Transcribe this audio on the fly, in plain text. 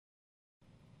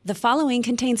The following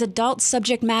contains adult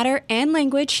subject matter and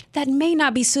language that may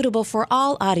not be suitable for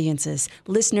all audiences.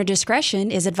 Listener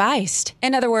discretion is advised.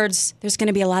 In other words, there's going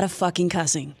to be a lot of fucking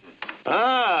cussing.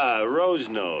 Ah, Rose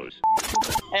Nose.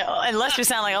 Unless you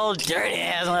sound like old dirty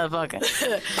ass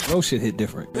motherfucker. Rose shit hit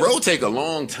different. Rose take a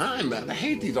long time, man. I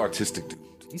hate these artistic dudes.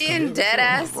 Being dead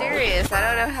ass serious. I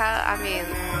don't know how. I mean,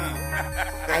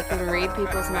 I can read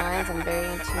people's minds. I'm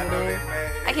very intuitive.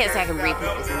 I can't say I can read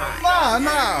people's minds.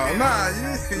 Nah.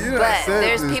 You but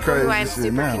there's people who I'm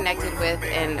super connected with,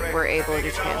 and we're able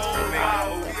to transfer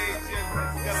thoughts.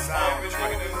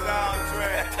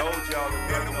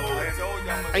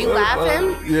 Are you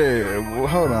laughing? Yeah. Well,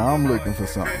 hold on. I'm looking for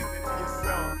something.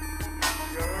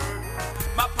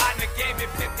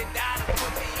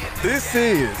 This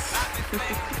is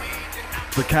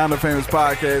the Kinda Famous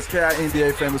Podcast,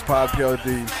 KINDA Famous Pod POD,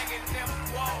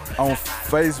 on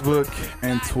Facebook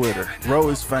and Twitter. Ro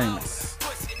is famous.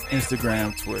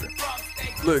 Instagram, Twitter.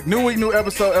 Look, new week, new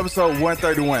episode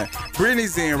 131.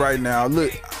 Brittany's in right now.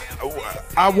 Look,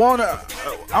 I'm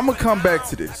gonna come back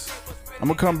to this. I'm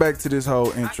gonna come back to this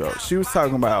whole intro. She was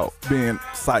talking about being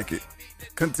psychic.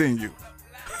 Continue.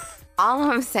 All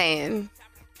I'm saying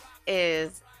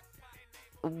is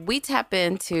we tap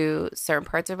into certain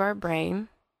parts of our brain,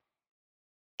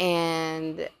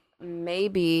 and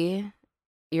maybe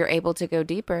you're able to go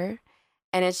deeper.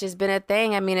 And it's just been a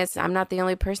thing. I mean, I'm not the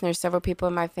only person. There's several people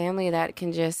in my family that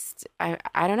can just, I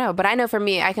don't know. But I know for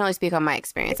me, I can only speak on my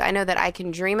experience. I know that I can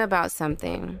dream about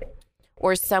something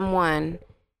or someone,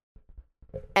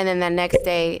 and then the next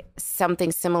day,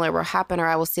 something similar will happen, or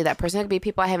I will see that person. It could be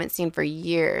people I haven't seen for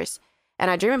years.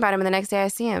 And I dream about him, and the next day I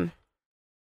see him.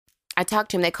 I talk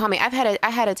to him. They call me. I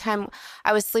had a time.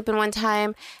 I was sleeping one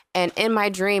time, and in my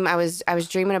dream, I was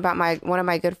dreaming about one of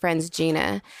my good friends,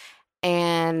 Gina,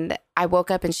 and I woke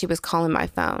up and she was calling my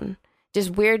phone.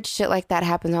 Just weird shit like that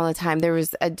happens all the time. There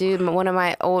was a dude, one of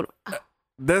my old.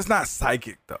 That's not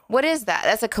psychic though. What is that?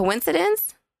 That's a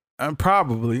coincidence?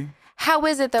 Probably. How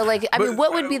is it though? Like, I mean,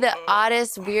 what would be the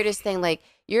oddest, weirdest thing? Like,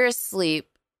 you're asleep,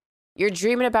 you're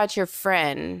dreaming about your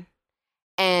friend.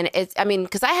 And it's, I mean,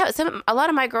 because I have a lot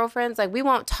of my girlfriends, like, we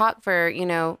won't talk for,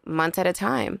 months at a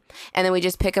time. And then we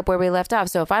just pick up where we left off.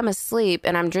 So if I'm asleep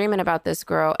and I'm dreaming about this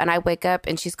girl and I wake up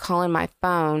and she's calling my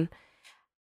phone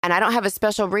and I don't have a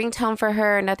special ringtone for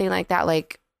her, nothing like that.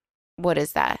 Like, what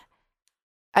is that?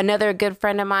 Another good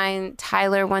friend of mine,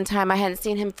 Tyler, one time I hadn't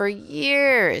seen him for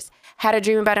years. Had a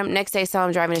dream about him. Next day, saw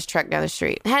him driving his truck down the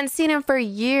street. Hadn't seen him for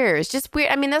years. Just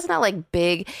weird. I mean, that's not like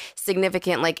big,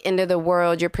 significant, like end of the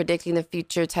world, you're predicting the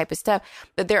future type of stuff.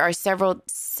 But there are several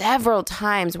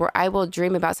times where I will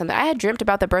dream about something. I had dreamt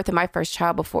about the birth of my first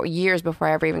child years before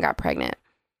I ever even got pregnant.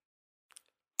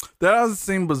 That doesn't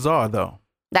seem bizarre, though.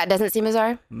 That doesn't seem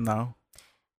bizarre? No.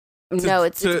 No,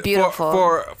 it's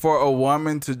beautiful. For a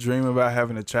woman to dream about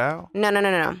having a child?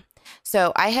 No.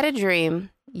 So I had a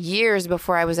dream years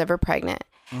before I was ever pregnant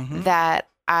that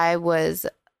I was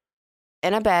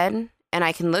in a bed and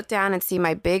I can look down and see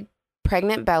my big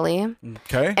pregnant belly.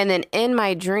 Okay. And then in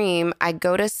my dream, I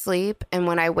go to sleep. And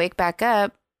when I wake back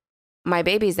up, my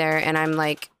baby's there and I'm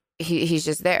like, he's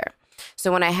just there.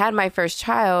 So when I had my first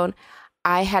child,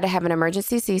 I had to have an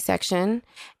emergency C-section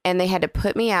and they had to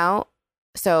put me out.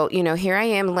 So, here I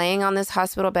am laying on this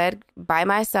hospital bed by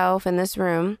myself in this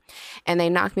room, and they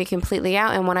knocked me completely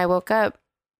out. And when I woke up,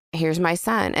 here's my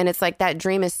son. And it's like that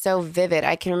dream is so vivid.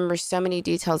 I can remember so many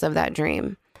details of that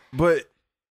dream. But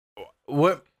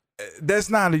that's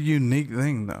not a unique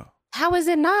thing, though. How is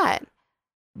it not?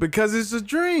 Because it's a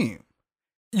dream.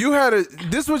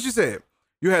 This is what you said.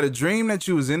 You had a dream that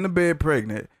you was in the bed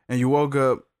pregnant, and you woke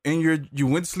up you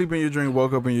went to sleep in your dream,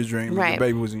 woke up in your dream, right. And your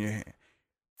baby was in your hand.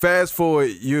 Fast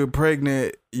forward, you're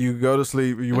pregnant, you go to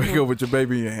sleep, you wake up with your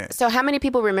baby in your hand. So how many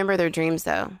people remember their dreams,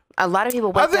 though? A lot of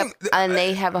people wake up and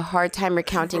they have a hard time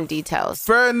recounting details.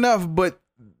 Fair enough, but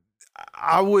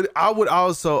I would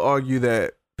also argue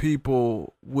that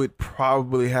people would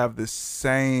probably have the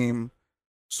same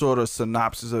sort of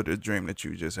synopsis of the dream that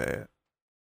you just had.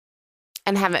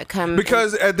 And have it come...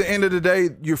 Because at the end of the day,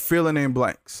 you're filling in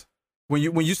blanks. When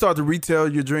you start to retell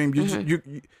your dream,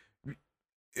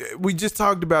 we just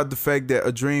talked about the fact that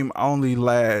a dream only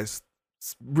lasts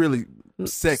really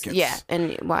seconds. Yeah,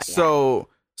 and what? So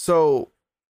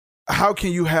how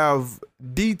can you have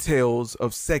details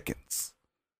of seconds?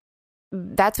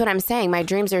 That's what I'm saying. My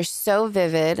dreams are so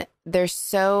vivid. They're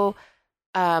so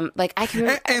like I can.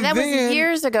 That was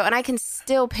years ago, and I can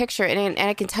still picture it, and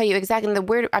I can tell you exactly the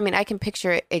word. I mean, I can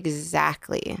picture it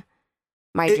exactly.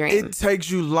 my dream. It takes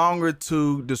you longer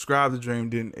to describe the dream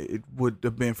than it would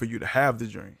have been for you to have the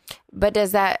dream. But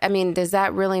does that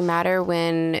really matter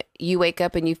when you wake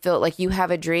up and you feel like you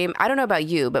have a dream? I don't know about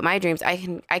you, but my dreams, I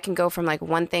can go from like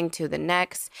one thing to the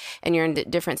next, and you're in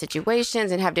different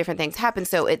situations and have different things happen.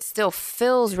 So it still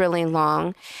feels really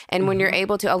long. And when you're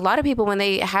able to, a lot of people, when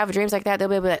they have dreams like that, they'll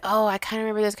be like, oh, I kind of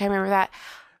remember this, kind of remember that.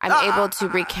 I'm able to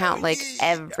recount like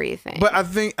everything. But I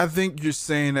think you're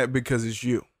saying that because it's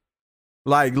you.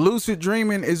 Like lucid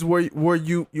dreaming is where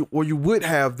you would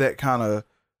have that kind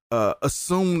of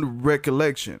assumed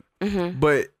recollection.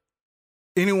 But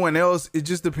anyone else, it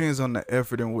just depends on the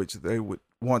effort in which they would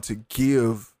want to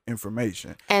give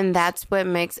information. And that's what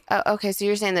makes okay. So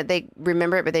you're saying that they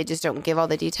remember it, but they just don't give all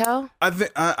the detail. I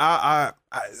think I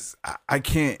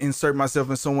can't insert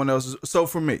myself in someone else's. So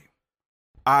for me,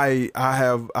 I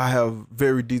have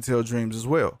very detailed dreams as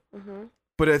well.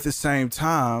 But at the same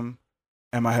time,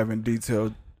 am I having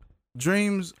detailed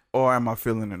dreams or am I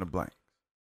filling in the blank?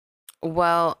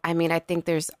 Well, I mean, I think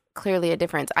there's clearly a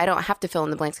difference. I don't have to fill in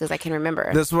the blanks because I can remember.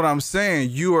 That's what I'm saying.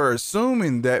 You are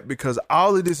assuming that because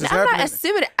all of this is happening. I'm not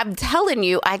assuming. I'm telling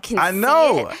you, I can. I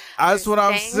know. See it. That's what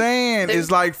I'm saying. It's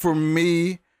like for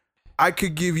me, I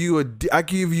could give you a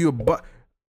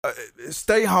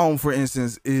Stay Home, for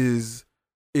instance, is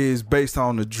based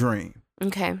on a dream.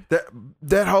 Okay.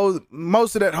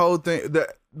 Most of that whole thing,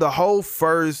 the whole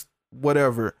first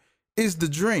whatever is the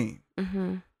dream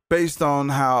based on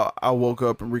how I woke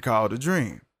up and recalled the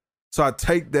dream. So I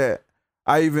take that.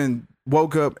 I even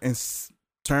woke up and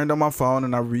turned on my phone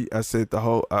and I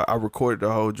recorded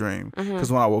the whole dream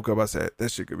because when I woke up I said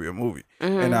that shit could be a movie.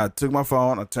 And I took my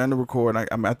phone, I turned the record.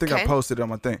 I think I posted it on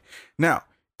my thing. Now,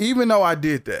 even though I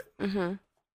did that,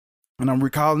 and I'm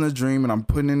recalling the dream and I'm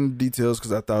putting in the details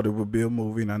because I thought it would be a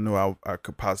movie and I knew I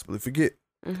could possibly forget.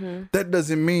 That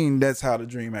doesn't mean that's how the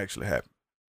dream actually happened.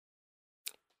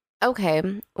 Okay.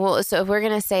 Well, so if we're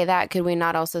going to say that, could we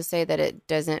not also say that it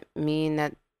doesn't mean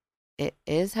that it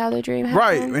is how the dream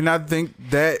happened? Right. And I think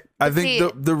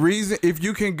the reason, if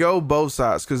you can go both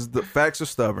sides, because the facts are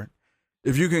stubborn.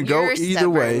 If you can go either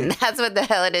way. That's what the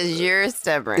hell it is. You're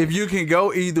stubborn. If you can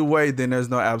go either way, then there's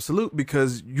no absolute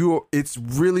because it's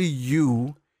really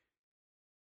you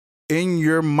in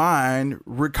your mind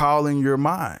recalling your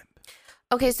mind.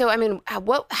 Okay, so I mean,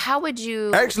 how would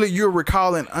you... Actually, you're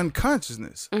recalling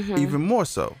unconsciousness, even more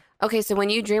so. Okay, so when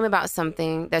you dream about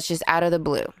something that's just out of the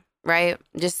blue, right?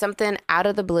 Just something out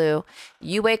of the blue,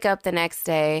 you wake up the next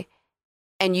day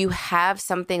and you have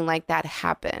something like that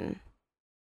happen.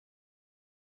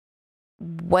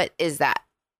 What is that?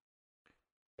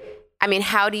 I mean,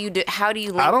 how do you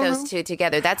link those two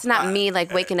together? That's not me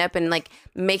like waking up and like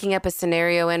making up a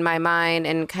scenario in my mind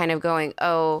and kind of going,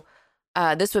 oh...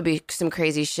 this would be some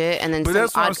crazy shit, and then but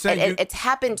that's what I'm saying. It's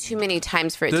happened too many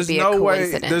times for it to be a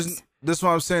coincidence. That's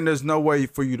what I'm saying. There's no way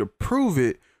for you to prove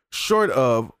it short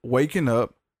of waking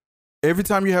up. Every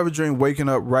time you have a dream, waking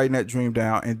up, writing that dream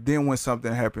down, and then when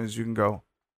something happens, you can go,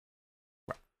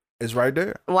 it's right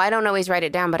there. Well, I don't always write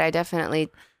it down, but I definitely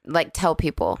like tell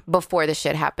people before the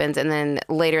shit happens, and then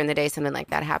later in the day something like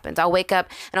that happens. I'll wake up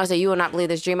and I'll say, you will not believe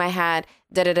this dream I had,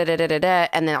 da da da da da da,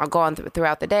 and then I'll go on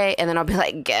throughout the day, and then I'll be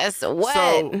like, guess what?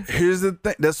 So here's the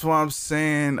thing. That's what I'm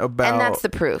saying about, and that's the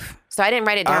proof. So I didn't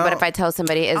write it down, but if I tell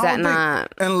somebody, is that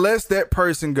not? Unless that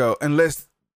person unless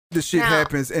the shit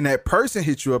happens and that person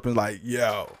hits you up and like,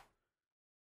 yo.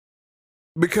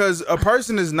 Because a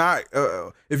person is not.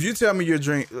 If you tell me your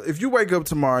dream, if you wake up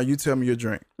tomorrow, you tell me your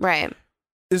dream, right?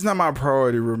 It's not my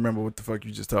priority to remember what the fuck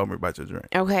you just told me about your dream.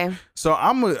 Okay. So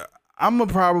I'm gonna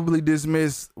probably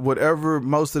dismiss whatever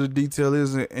most of the detail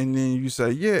is, and then you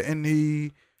say, yeah, and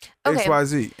he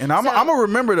XYZ, and I'm gonna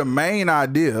remember the main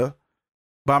idea,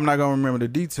 but I'm not gonna remember the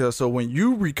details. So when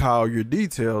you recall your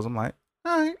details, I'm like,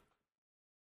 all right.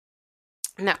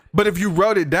 No. But if you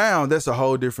wrote it down, that's a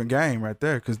whole different game right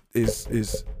there, because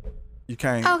it's you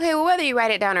can't. Okay, well, whether you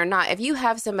write it down or not, if you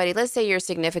have somebody, let's say your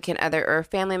significant other or a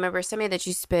family member, somebody that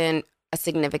you spend a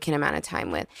significant amount of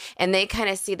time with, and they kind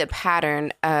of see the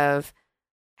pattern of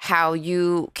how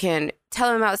you can tell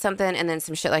them about something and then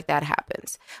some shit like that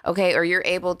happens. Okay, or you're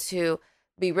able to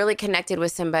be really connected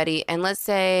with somebody, and let's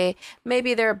say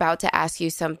maybe they're about to ask you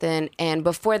something, and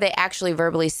before they actually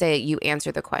verbally say it, you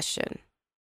answer the question.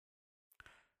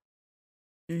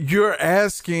 You're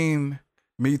asking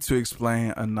me to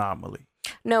explain anomaly.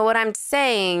 No, what I'm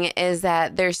saying is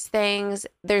that there's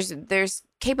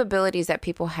capabilities that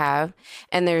people have,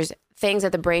 and there's things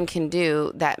that the brain can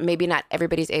do that maybe not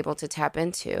everybody's able to tap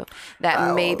into,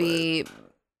 that maybe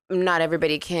not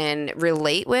everybody can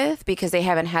relate with because they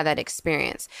haven't had that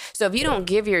experience. So if you don't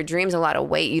give your dreams a lot of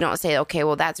weight, you don't say, okay,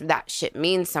 well, that shit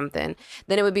means something,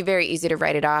 then it would be very easy to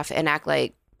write it off and act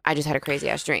like I just had a crazy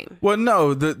ass dream. Well,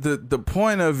 no, the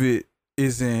point of it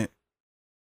isn't,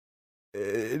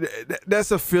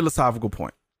 that's a philosophical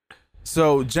point.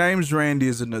 So James Randi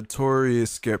is a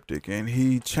notorious skeptic, and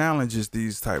he challenges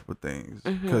these type of things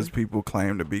because people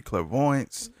claim to be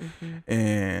clairvoyants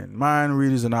and mind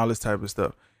readers and all this type of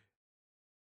stuff.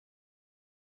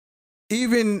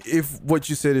 Even if what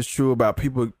you said is true about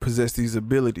people possess these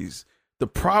abilities, the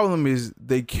problem is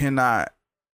they cannot,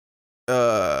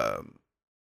 they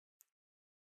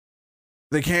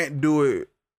can't do it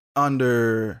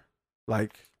under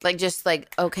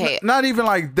okay. Not even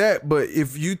like that, but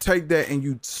if you take that and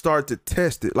you start to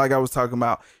test it, like I was talking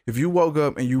about, if you woke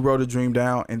up and you wrote a dream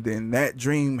down and then that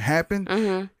dream happened,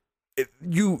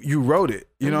 you wrote it.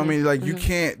 You know what I mean? Like you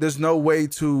can't, there's no way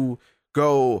to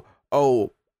go,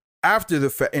 oh, after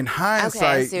the fact, in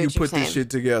hindsight, you put this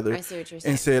shit together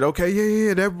and said, okay,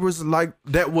 yeah, that was like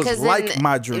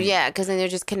my dream. Yeah, because then they're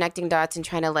just connecting dots and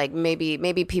trying to like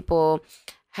maybe people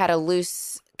had a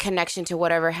loose connection to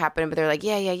whatever happened, but they're like,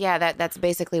 yeah, that's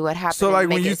basically what happened. So like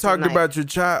when you talked about your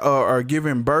child or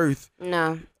giving birth,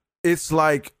 no, it's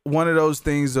like one of those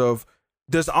things of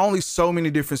there's only so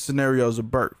many different scenarios of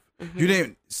birth. You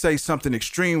didn't say something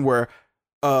extreme where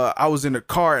I was in the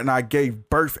car and I gave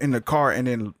birth in the car, and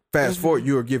then fast forward,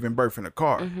 you were giving birth in the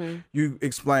car. You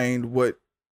explained what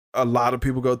a lot of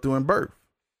people go through in birth.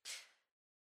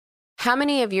 How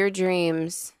many of your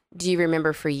dreams do you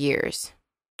remember for years?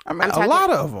 I mean, a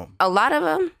lot of them. A lot of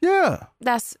them? Yeah.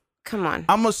 Come on.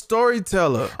 I'm a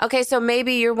storyteller. Okay, so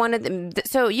maybe you're one of them.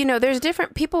 So, there's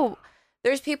different people.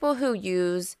 There's people who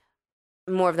use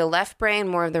more of the left brain,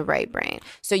 more of the right brain.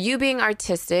 So you being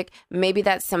artistic, maybe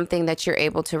that's something that you're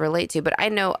able to relate to. But I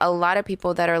know a lot of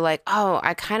people that are like, oh,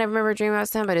 I kind of remember dreaming about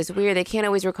something, but it's weird. They can't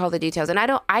always recall the details. And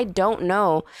I don't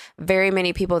know very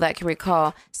many people that can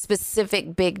recall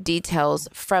specific big details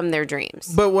from their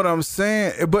dreams. But what I'm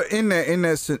saying, but in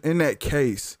that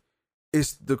case,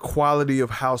 it's the quality of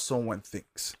how someone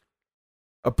thinks.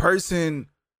 A person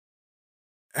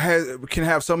can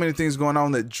have so many things going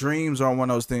on that dreams are one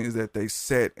of those things that they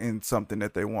set in something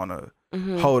that they want to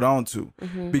hold on to.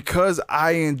 Because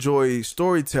I enjoy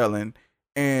storytelling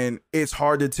and it's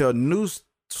hard to tell new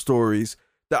stories,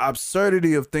 the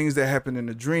absurdity of things that happen in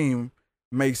a dream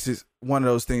makes it one of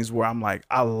those things where I'm like,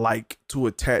 I like to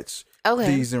attach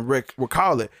these and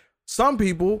recall it. Some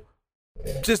people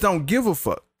just don't give a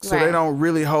fuck. So they don't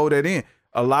really hold that in.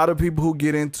 A lot of people who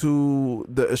get into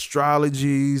the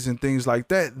astrologies and things like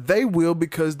that, they will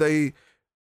because they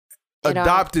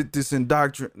adopted this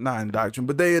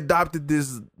but they adopted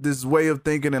this way of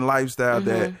thinking and lifestyle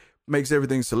that makes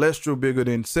everything celestial, bigger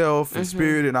than self and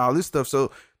spirit and all this stuff.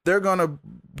 So they're gonna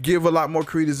give a lot more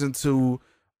credence into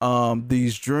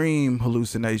these dream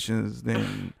hallucinations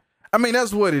than. I mean,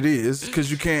 that's what it is,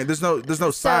 because you can't. There's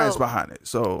no science behind it.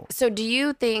 So do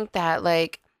you think that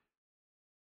like?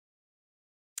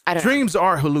 Dreams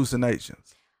are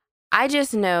hallucinations. I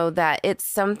just know that it's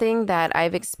something that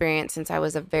I've experienced since I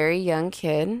was a very young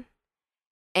kid,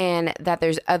 and that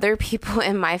there's other people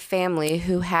in my family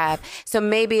who have. So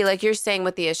maybe like you're saying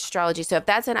with the astrology. So if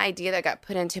that's an idea that got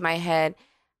put into my head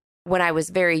when I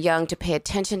was very young to pay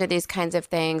attention to these kinds of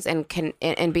things and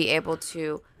be able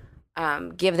to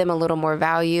give them a little more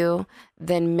value,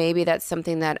 then maybe that's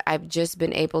something that I've just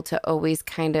been able to always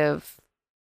kind of.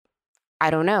 I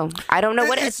don't know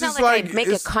what it's not like I make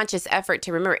a conscious effort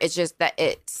to remember. It's just that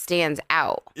it stands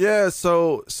out. Yeah.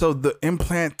 So the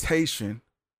implantation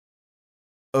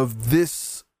of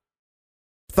this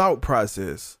thought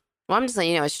process. Well, I'm just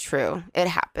letting you know it's true. It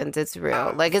happens. It's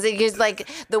real. Like, it's like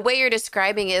the way you're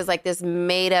describing it is like this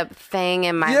made up thing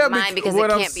in my mind because it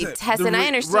can't be tested. And I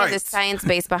understand the science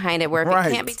base behind it, where if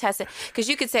it can't be tested, because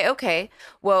you could say, okay,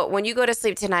 well, when you go to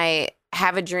sleep tonight,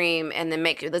 have a dream and then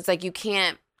it's like you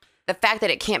can't. The fact that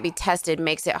it can't be tested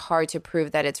makes it hard to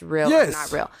prove that it's real or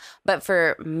not real. But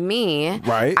for me,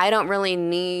 I don't really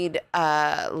need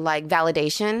like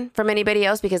validation from anybody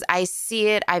else because I see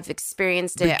it, I've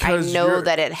experienced it, I know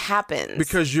that it happens.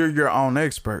 Because you're your own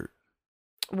expert.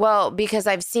 Well, because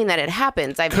I've seen that it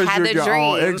happens. I've had the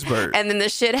dream, and then the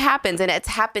shit happens, and it's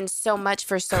happened so much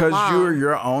for so long. Because you're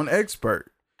your own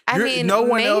expert. I mean, no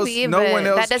one else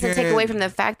that doesn't take away from the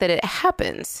fact that it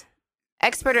happens.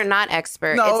 Expert or not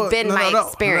expert, it's been my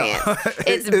experience.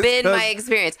 It's been my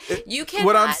experience. You cannot.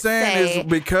 What I'm saying is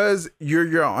because you're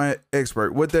your own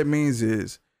expert. What that means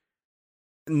is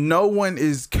no one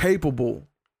is capable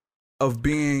of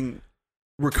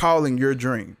recalling your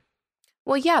dream.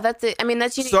 Well, yeah, that's it. I mean,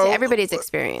 that's unique to everybody's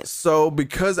experience. So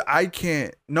because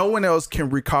no one else can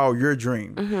recall your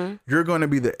dream, you're going to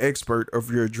be the expert of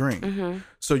your dream.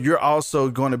 So you're also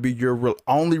going to be your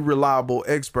only reliable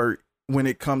expert when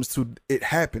it comes to it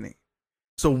happening.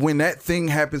 So when that thing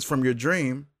happens from your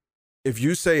dream, if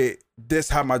you say, this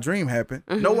how my dream happened,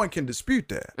 no one can dispute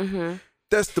that.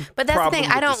 That's the problem. But that's the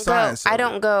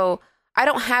thing. I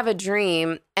don't have a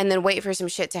dream and then wait for some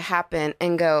shit to happen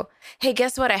and go, hey,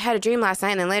 guess what? I had a dream last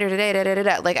night and then later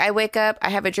today, Like I wake up, I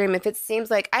have a dream. If it seems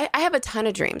like I have a ton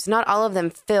of dreams, not all of them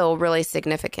feel really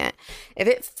significant. If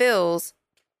it feels,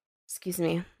 excuse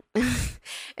me, if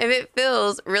it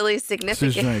feels really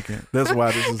significant. She's drinking. That's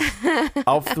why this is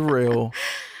off the rail.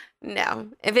 No,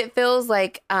 if it feels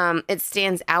like it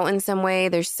stands out in some way,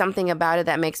 there's something about it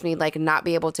that makes me like not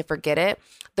be able to forget it.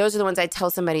 Those are the ones I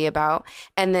tell somebody about.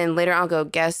 And then later I'll go,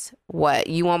 guess what?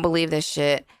 You won't believe this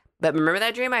shit. But remember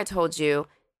that dream I told you?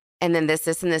 And then this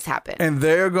and this happened. And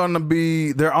they're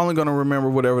only going to remember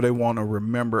whatever they want to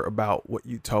remember about what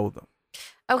you told them.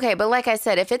 Okay, but like I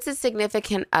said, if it's a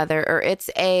significant other or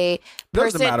it's a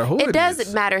person, it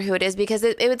doesn't matter who it is, because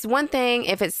it's one thing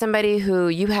if it's somebody who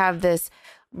you have this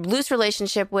loose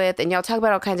relationship with and y'all talk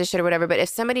about all kinds of shit or whatever. But if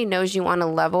somebody knows you on a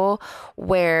level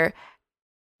where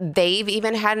they've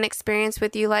even had an experience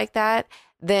with you like that,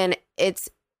 then it's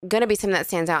going to be something that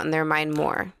stands out in their mind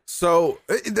more. So,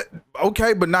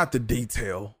 okay, but not the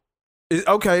detail.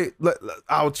 Okay,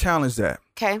 I'll challenge that.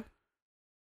 Okay.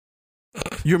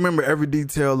 You remember every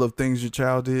detail of things your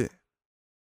child did?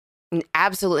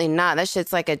 Absolutely not. That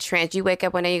shit's like a trance. You wake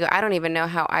up one day, you go, I don't even know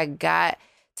how I got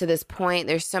to this point.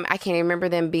 I can't even remember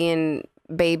them being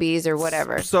babies or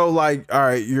whatever. So like, all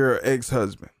right, your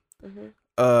ex-husband.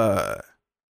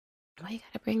 Why you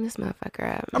gotta bring this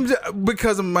motherfucker up?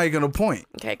 Because I'm making a point.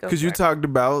 Okay, go. Because you talked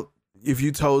about if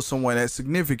you told someone that's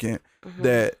significant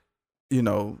that, you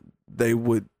know, they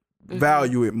would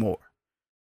value it more.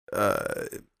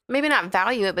 Maybe not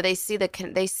value it, but they see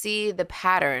the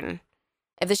pattern.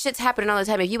 If the shit's happening all the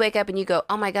time, if you wake up and you go,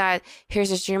 oh my God, here's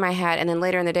this dream I had, and then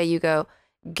later in the day you go,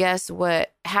 guess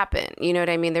what happened? You know what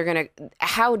I mean?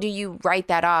 How do you write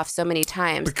that off so many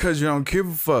times? Because you don't give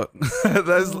a fuck.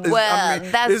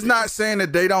 It's not saying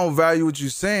that they don't value what you're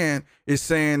saying. It's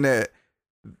saying that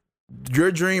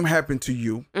your dream happened to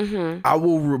you. I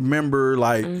will remember,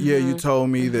 like, yeah, you told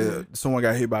me that someone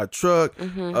got hit by a truck.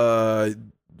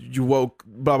 You woke,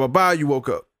 blah, blah, blah, you woke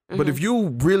up. But if you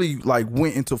really, like,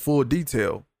 went into full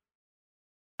detail,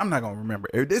 I'm not going to remember.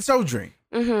 It's your dream.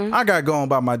 I got going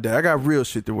by my day. I got real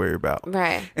shit to worry about.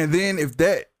 Right. And then if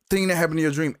that thing that happened in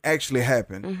your dream actually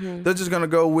happened, they're just going to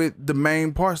go with the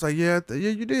main parts. Like, yeah,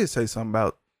 you did say something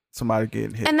about somebody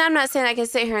getting hit. And I'm not saying I can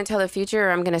sit here and tell the future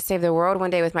or I'm going to save the world one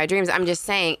day with my dreams. I'm just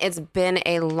saying it's been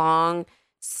a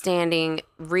long-standing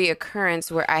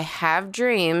reoccurrence where I have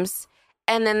dreams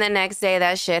and then the next day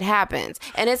that shit happens.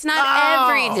 And it's not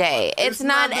every day. It's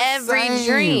not every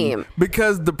dream.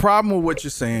 Because the problem with what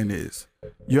you're saying is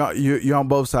you're on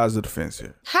both sides of the fence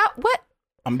here. How? What?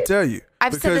 I'm telling you.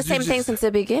 I've said the same thing since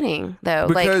the beginning, though.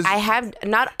 Like, I have,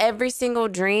 not every single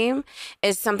dream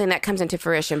is something that comes into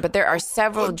fruition, but there are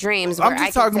several dreams where I'm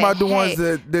just talking about the ones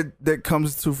that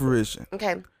comes to fruition.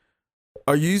 Okay.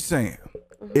 Are you saying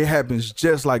it happens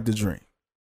just like the dream?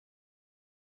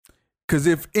 Because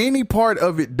if any part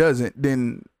of it doesn't,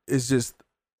 then it's just...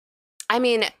 I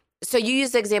mean... So you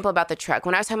used the example about the truck.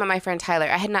 When I was talking about my friend Tyler,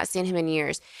 I had not seen him in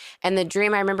years. And the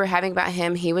dream I remember having about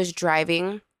him, he was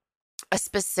driving a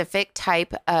specific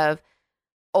type of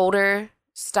older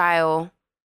style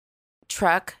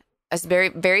truck, a very,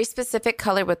 very specific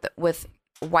color with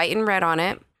white and red on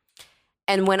it.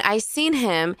 And when I seen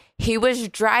him, he was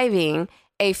driving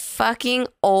a fucking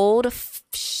old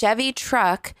Chevy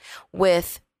truck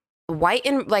with white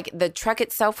and, like, the truck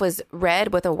itself was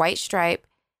red with a white stripe.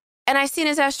 And I seen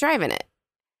his ass driving it.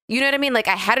 You know what I mean? Like,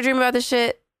 I had a dream about this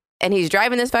shit, and he's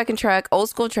driving this fucking truck, old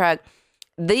school truck.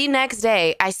 The next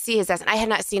day, I see his ass, and I had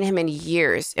not seen him in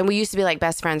years. And we used to be like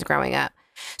best friends growing up.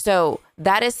 So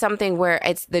that is something where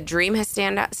it's the dream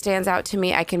stands out to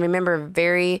me. I can remember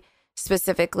very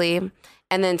specifically,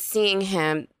 and then seeing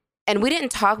him. And we didn't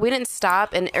talk, we didn't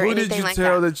stop, or anything like that. Who did you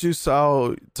tell that you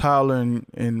saw Tyler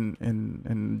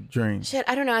in dreams? Shit,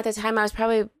 I don't know. At the time, I was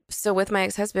probably still with my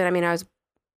ex-husband. I mean, I was...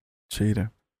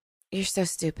 Cheater. You're so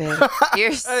stupid. You're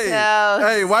Hey,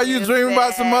 so why you dreaming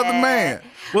about some other man?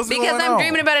 What's because going I'm on?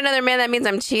 dreaming about another man, that means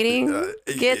I'm cheating?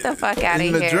 Get the fuck out of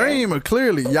here. In the dream,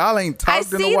 clearly. Y'all ain't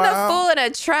talked in a while. I seen the fool in a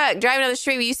truck driving down the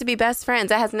street. We used to be best friends.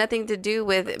 That has nothing to do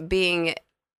with being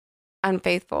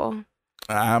unfaithful.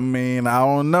 I mean, I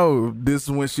don't know. This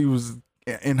is when she was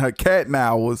in her cat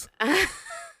hours.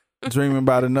 dreaming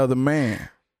about another man.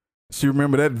 She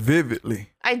remember that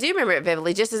vividly. I do remember it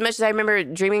vividly, just as much as I remember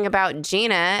dreaming about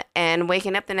Gina and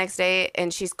waking up the next day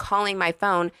and she's calling my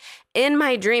phone. In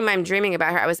my dream, I'm dreaming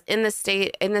about her. I was in the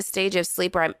stage of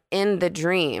sleep where I'm in the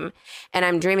dream and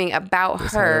I'm dreaming about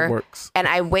That's her. how it works. And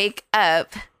I wake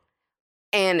up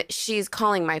and she's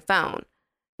calling my phone.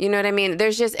 You know what I mean?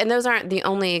 There's just, and those aren't the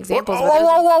only examples.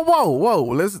 Whoa.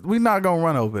 We're not gonna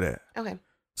run over that. Okay.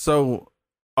 So,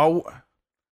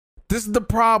 this is the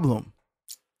problem.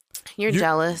 You're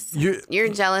jealous. You're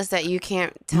jealous that you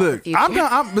can't tell the Look, future.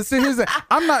 but see, here's the,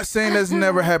 I'm not saying that's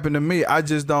never happened to me. I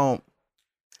just don't.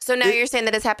 So now you're saying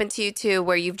that it's happened to you too,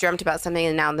 where you've dreamt about something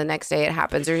and now the next day it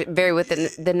happens, or very within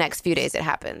the next few days it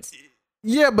happens.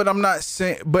 Yeah, but I'm not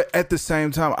saying. But at the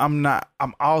same time,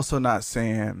 I'm also not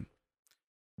saying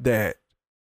that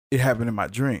it happened in my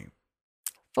dream.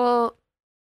 Well,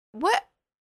 what?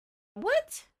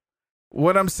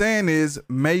 What I'm saying is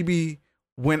maybe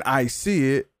when I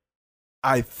see it,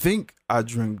 I think I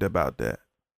dreamed about that.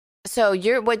 So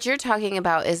what you're talking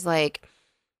about is like,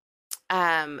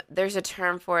 there's a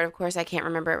term for it. Of course, I can't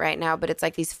remember it right now, but it's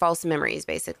like these false memories,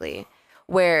 basically,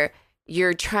 where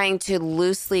you're trying to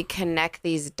loosely connect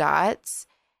these dots,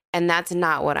 and that's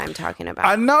not what I'm talking about.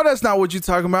 I know that's not what you're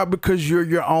talking about because you're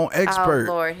your own expert.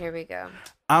 Oh Lord, here we go.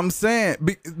 I'm saying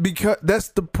because that's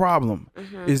the problem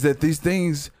is that these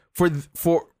things for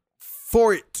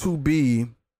it to be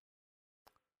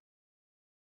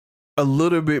a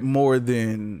little bit more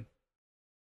than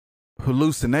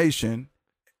hallucination,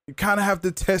 you kind of have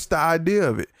to test the idea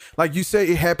of it. Like you say,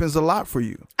 it happens a lot for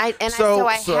you. I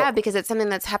have because it's something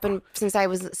that's happened since I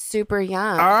was super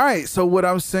young. All right. So what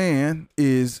I'm saying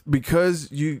is because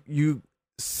you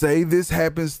say this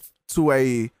happens to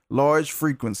a large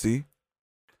frequency,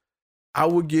 I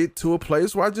would get to a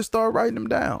place where I just start writing them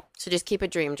down. So just keep a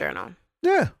dream journal.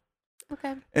 Yeah.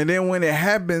 Okay. And then when it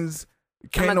happens,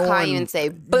 I'm gonna call you and say,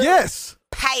 boom, yes,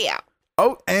 pay out.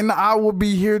 Oh, and I will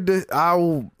be here I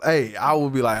will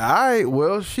be like, all right,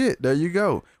 well, shit, there you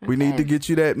go. We need to get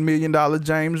you that $1 million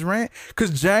James Randi.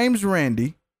 Because James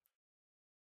Randi,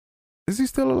 is he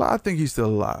still alive? I think he's still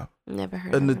alive. Never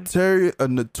heard of him. A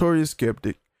notorious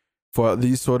skeptic for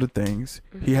these sort of things.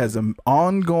 He has an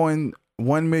ongoing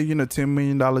 $1 million or $10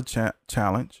 million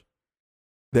challenge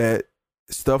that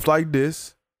stuff like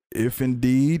this, if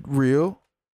indeed real,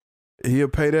 he'll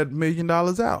pay that $1 million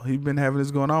out. He's been having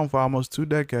this going on for almost 2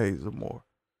 decades or more.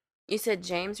 You said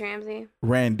James Ramsey?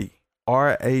 Randi.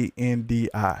 Randi.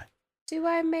 Do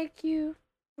I make you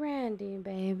Randy,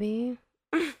 baby?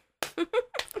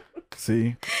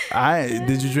 See?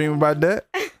 Did you dream about that?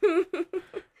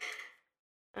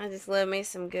 I just love me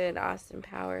some good Austin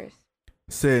Powers.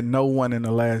 Said no one in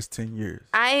the last 10 years.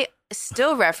 I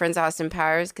still reference Austin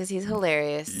Powers because he's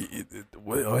hilarious.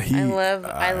 Well,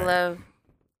 I love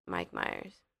Mike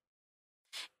Myers.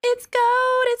 It's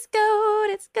gold, it's gold,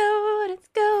 it's gold, it's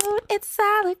gold, it's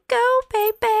solid gold,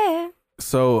 baby.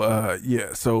 So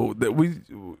so that we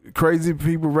Crazy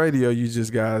People Radio you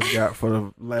just guys got for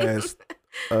the last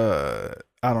I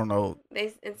don't know,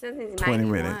 it says he's 20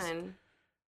 91. minutes.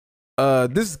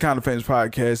 This is Kind of Famous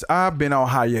Podcast. I've been on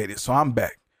hiatus, so I'm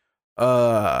back.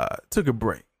 Took a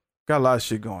break. Got a lot of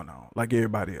shit going on, like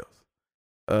everybody else.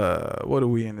 What are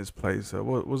we in this place?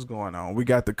 What's going on? We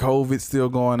got the COVID still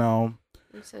going on.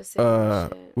 I'm so sick of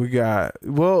shit. We got,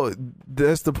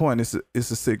 that's the point.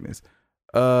 It's a sickness.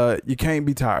 You can't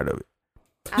be tired of it.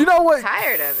 You know what?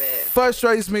 Tired of it.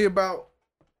 Frustrates me about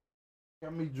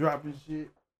got me dropping shit.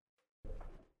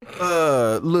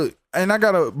 Look, and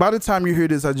by the time you hear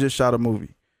this, I just shot a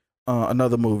movie.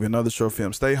 Another short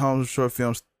film.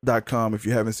 StayHomeShortFilms.com. If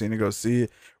you haven't seen it, go see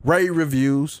it. Rate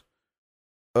reviews.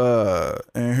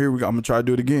 And here we go. I'm gonna try to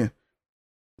do it again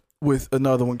with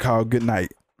another one called Good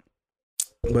Night.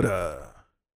 But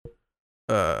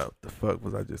the fuck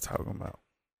was I just talking about?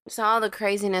 So all the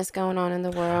craziness going on in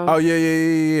the world. Oh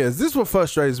yeah. This is what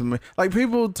frustrates me. Like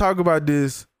people talk about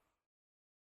this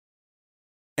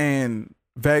and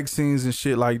vaccines and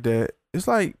shit like that. It's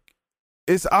like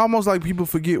it's almost like people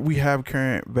forget we have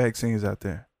current vaccines out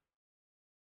there.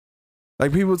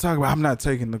 Like people talk about, I'm not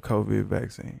taking the COVID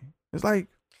vaccine. It's like,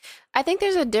 I think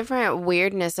there's a different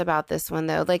weirdness about this one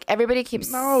though. Like everybody keeps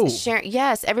sharing.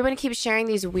 Yes, everybody keeps sharing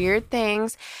these weird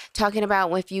things, talking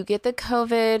about if you get the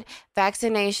COVID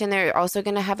vaccination, they're also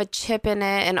going to have a chip in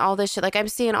it and all this shit. Like I'm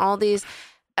seeing all these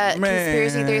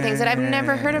conspiracy theory things that I've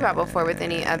never heard about before with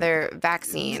any other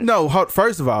vaccine. No,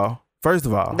 first of all,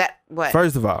 that what?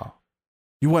 First of all,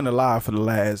 You weren't alive for the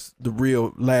last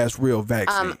real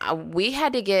vaccine. We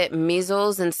had to get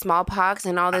measles and smallpox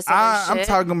and all this other shit. I'm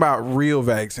talking about real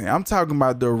vaccine. I'm talking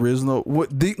about the original.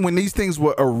 When these things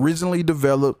were originally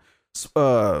developed.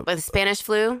 With Spanish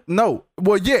flu? No.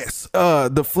 Well, yes.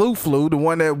 The flu, the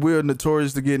one that we're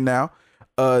notorious to get now.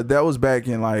 That was back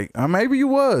in like maybe you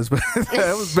was, but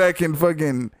that was back in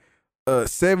fucking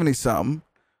 70 something.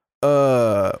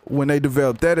 When they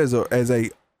developed that as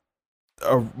a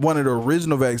one of the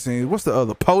original vaccines. What's the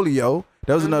other? Polio.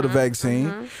 That was another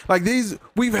vaccine. Like these,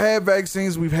 we've had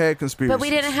vaccines, we've had conspiracies. But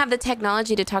we didn't have the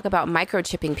technology to talk about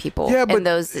microchipping people in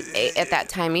those at that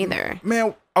time either.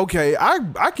 Man, okay,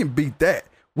 I can beat that.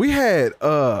 We had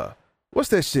what's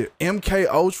that shit? MK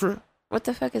Ultra. What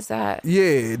the fuck is that?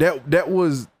 Yeah, that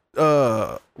was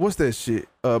what's that shit?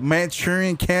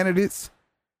 Manchurian candidates.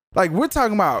 Like we're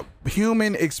talking about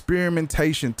human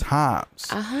experimentation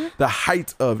times. The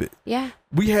height of it. Yeah.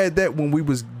 We had that when we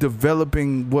was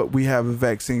developing what we have in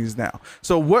vaccines now.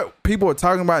 So what people are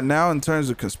talking about now in terms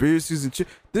of conspiracies and shit,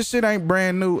 this shit ain't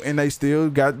brand new, and they still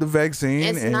got the vaccine.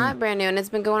 It's not brand new, and it's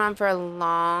been going on for a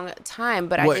long time.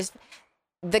 But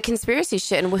the conspiracy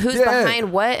shit and who's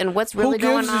behind what and what's really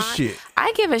going on. Shit?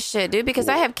 I give a shit, dude, because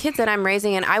I have kids that I'm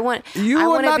raising, and I want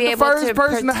to be able to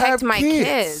protect my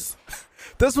kids.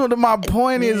 That's what my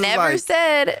point is. Never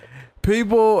said.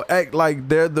 People act like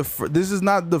they're this is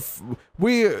not as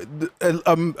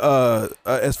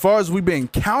far as we've been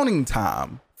counting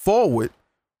time forward,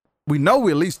 we know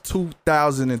we're at least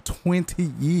 2020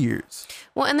 years.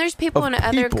 Well, and there's people in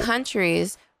other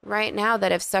countries right now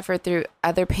that have suffered through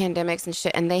other pandemics and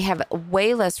shit, and they have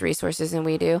way less resources than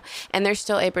we do, and they're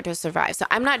still able to survive. So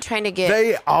I'm not trying to get.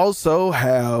 They also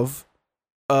have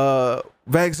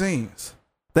vaccines.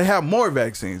 They have more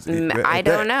vaccines. I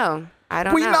don't know.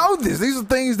 We know this. These are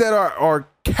things that are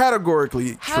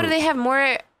categorically How true. do they have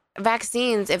more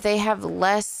vaccines if they have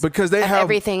less because they have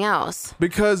everything else?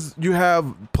 Because you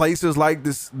have places like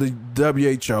this, the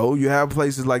WHO, you have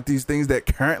places like these things that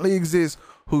currently exist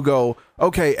who go,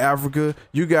 okay, Africa,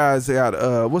 you guys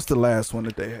got, what's the last one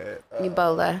that they had?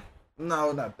 Ebola.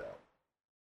 No, not that.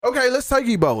 Okay, let's take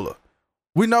Ebola.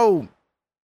 We know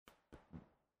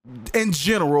in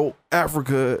general,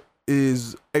 Africa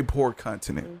is a poor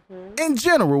continent. In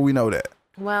general, we know that.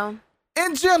 Well,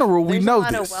 in general, we know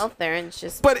this. There's a lot of wealth there. It's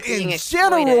just but in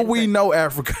general, we know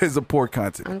Africa is a poor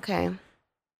continent. Okay.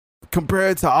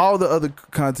 Compared to all the other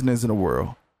continents in the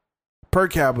world, per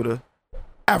capita,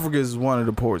 Africa is one of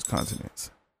the poorest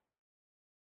continents.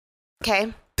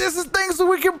 Okay. This is things that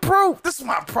we can prove. This is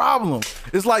my problem.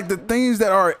 It's like the things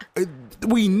that are,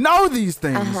 we know these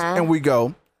things, and we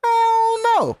go, I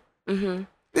don't know.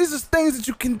 These are things that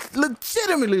you can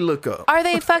legitimately look up. Are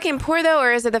they fucking poor though,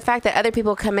 or is it the fact that other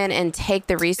people come in and take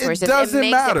the resources? It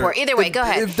doesn't matter. It poor. Either way, go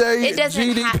ahead. If their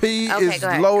GDP is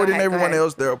lower than everyone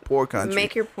else, they're a poor country.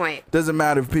 Make your point. Doesn't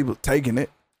matter if people taking it.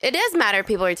 It does matter if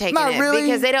people are taking Not it really.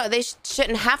 because they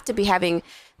shouldn't have to be having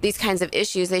these kinds of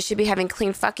issues. They should be having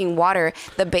clean fucking water,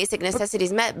 the basic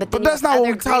necessities met. But then that's not what other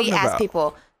we're talking greedy-ass about.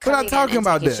 people. We're not talking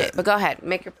about that. Shit. But go ahead,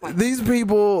 make your point. These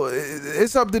people,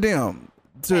 it's up to them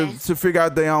to figure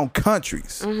out their own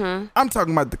countries. I'm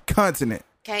talking about the continent.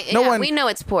 Okay, we know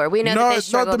it's poor. We know that they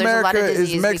struggle. North There's a lot of America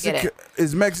disease.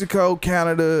 is Mexico,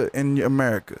 Canada, and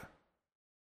America.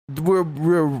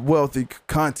 We're a wealthy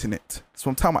continent. So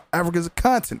I'm talking about Africa's a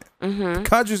continent. The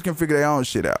countries can figure their own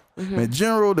shit out. In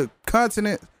general, the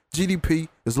continent GDP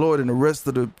is lower than the rest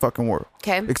of the fucking world.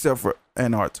 Okay. Except for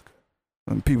Antarctica.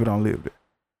 And people don't live there.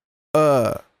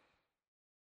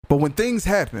 But when things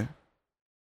happen,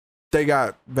 they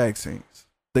got vaccines.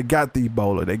 They got the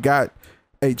Ebola. They got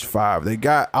H5. They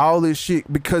got all this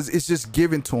shit because it's just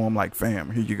given to them like,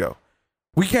 fam, here you go.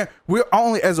 We're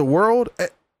only, as a world,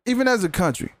 even as a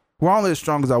country, we're only as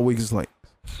strong as our weakest links.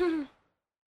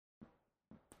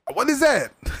 What is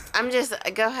that? I'm just,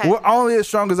 go ahead. We're only as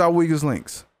strong as our weakest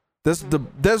links.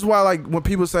 That's why, like, when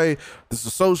people say this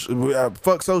is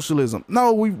fuck socialism.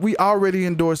 No, we already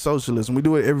endorse socialism. We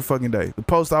do it every fucking day. The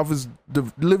post office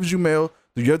delivers you mail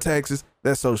through your taxes.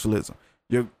 That's socialism.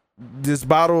 This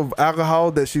bottle of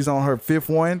alcohol that she's on her fifth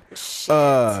one.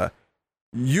 Shit.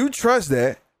 You trust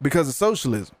that because of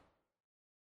socialism.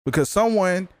 Because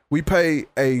we pay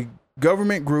a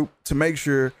government group to make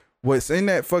sure what's in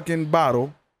that fucking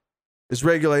bottle is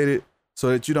regulated so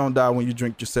that you don't die when you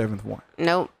drink your seventh one.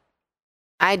 Nope.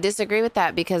 I disagree with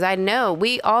that because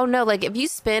we all know, like, if you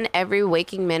spend every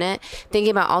waking minute thinking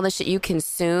about all the shit you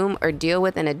consume or deal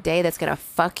with in a day that's going to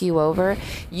fuck you over,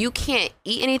 you can't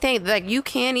eat anything. Like, you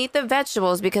can't eat the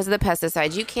vegetables because of the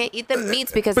pesticides. You can't eat the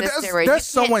meats because of the steroids. That's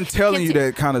someone telling you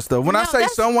that kind of stuff. When I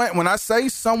say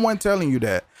someone telling you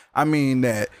that, I mean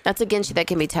that. That's against you that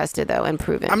can be tested though and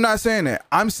proven. I'm not saying that.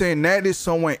 I'm saying that is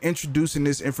someone introducing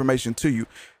this information to you.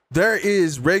 There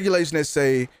is regulation that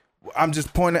say, I'm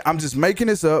just making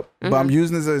this up, but I'm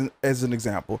using this as an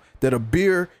example, that a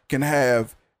beer can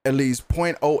have at least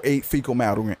 0.08 fecal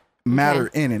matter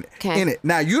in it.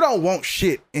 Now, you don't want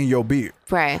shit in your beer.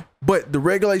 Right. But the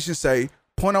regulations say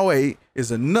 0.08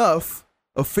 is enough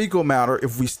of fecal matter.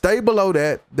 If we stay below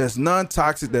that, that's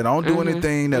non-toxic, that don't do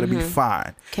anything, that'll be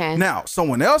fine. Okay. Now,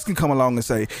 someone else can come along and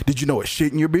say, did you know it's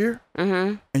shit in your beer?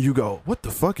 And you go, what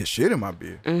the fuck is shit in my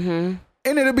beer?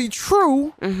 And it'll be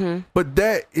true, but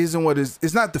that isn't what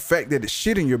it's not the fact that it's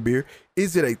shit in your beer.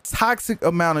 Is it a toxic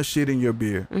amount of shit in your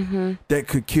beer that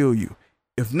could kill you?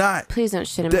 If not, please don't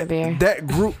shit in my beer. That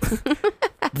group,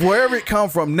 wherever it come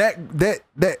from,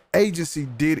 that agency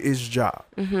did its job.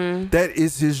 That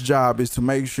is his job, is to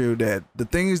make sure that the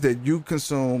things that you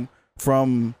consume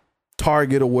from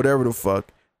Target or whatever the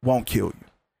fuck won't kill you.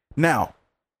 Now,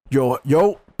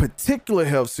 your particular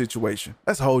health situation,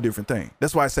 that's a whole different thing.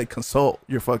 That's why I say consult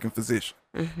your fucking physician,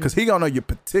 because he gonna know your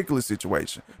particular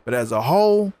situation. But as a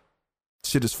whole,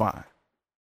 shit is fine.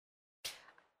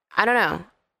 I don't know.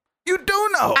 You do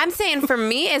know. I'm saying for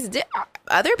me,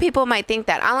 other people might think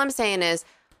that. All I'm saying is,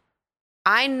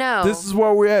 I know. This is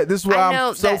where we're at. This is why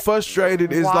I'm so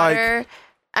frustrated. Is water, like,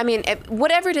 I mean,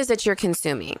 whatever it is that you're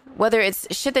consuming, whether it's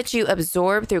shit that you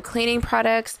absorb through cleaning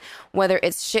products, whether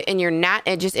it's shit in your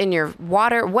just in your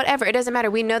water, whatever, it doesn't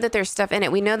matter. We know that there's stuff in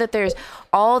it. We know that there's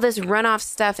all this runoff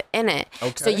stuff in it.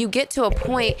 Okay. So you get to a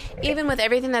point, even with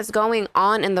everything that's going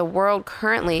on in the world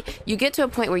currently, you get to a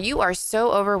point where you are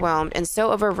so overwhelmed and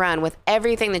so overrun with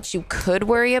everything that you could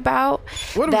worry about.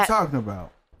 What are we talking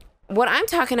about? What I'm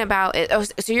talking about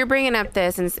is, so you're bringing up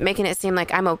this and making it seem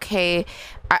like I'm okay,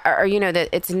 or that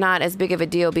it's not as big of a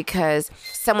deal because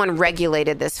someone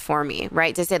regulated this for me,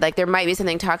 right? To say like there might be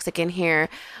something toxic in here,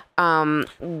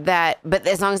 but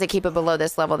as long as they keep it below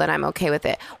this level, then I'm okay with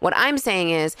it. What I'm saying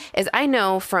is I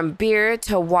know from beer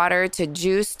to water to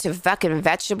juice to fucking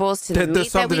vegetables to the meat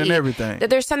there's something that we in eat, everything. that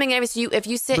there's something in everything. So if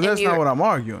you sit, but that's not what I'm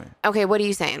arguing. Okay, what are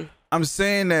you saying? I'm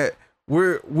saying that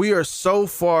we are so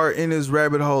far in this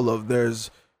rabbit hole of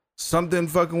there's something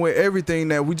fucking with everything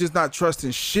that we just not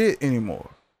trusting shit anymore.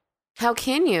 How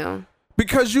can you?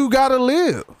 Because you gotta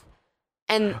live.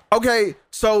 And okay,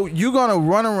 so you're gonna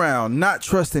run around not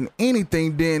trusting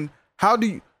anything, then how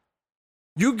do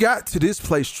you got to this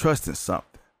place trusting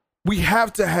something? We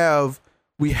have to have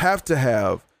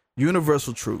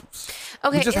universal truths.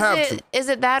 Okay, is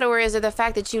it that, or is it the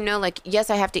fact that like, yes,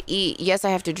 I have to eat, yes, I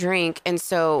have to drink, and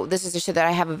so this is the shit that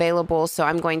I have available, so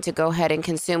I'm going to go ahead and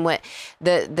consume what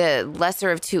the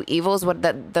lesser of two evils, what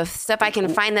the stuff I can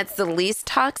find that's the least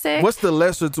toxic. What's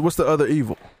the other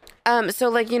evil? So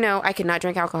like, I could not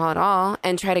drink alcohol at all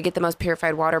and try to get the most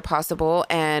purified water possible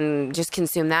and just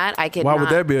consume that. Why would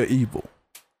that be an evil?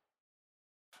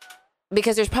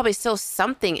 Because there's probably still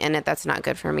something in it that's not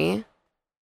good for me.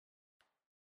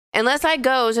 Unless I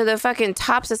go to the fucking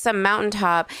tops of some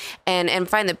mountaintop and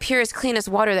find the purest, cleanest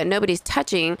water that nobody's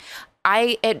touching,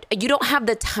 you don't have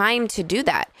the time to do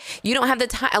that. You don't have the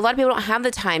time. A lot of people don't have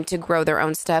the time to grow their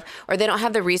own stuff, or they don't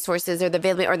have the resources or the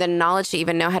availability or the knowledge to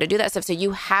even know how to do that stuff. So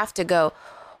you have to go,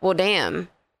 well, damn,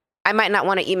 I might not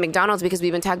want to eat McDonald's because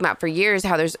we've been talking about for years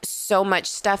how there's so much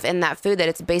stuff in that food that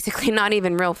it's basically not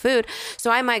even real food. So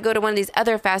I might go to one of these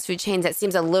other fast food chains that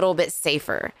seems a little bit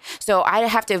safer. So I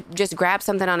have to just grab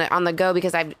something on the go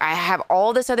because I have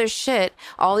all this other shit,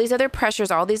 all these other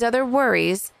pressures, all these other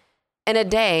worries in a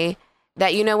day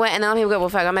that, you know what? And then people go, well,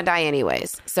 fuck, I'm going to die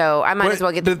anyways. So I might as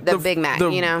well get the Big Mac,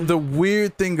 The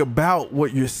weird thing about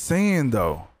what you're saying,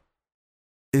 though,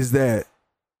 is that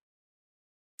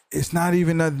it's not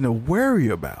even nothing to worry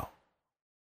about.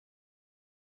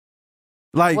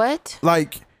 Like what?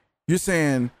 Like you're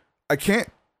saying, I can't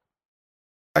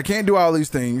do all these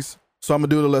things, so I'm gonna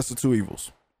do the lesser two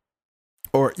evils.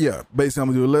 Or yeah, basically I'm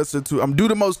gonna do the lesser two. I'm gonna do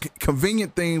the most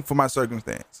convenient thing for my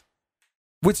circumstance,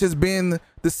 which has been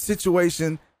the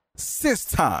situation since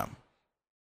time.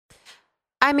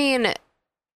 I mean,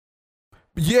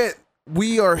 yet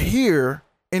we are here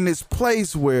in this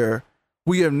place where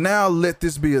we have now let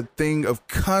this be a thing of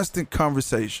constant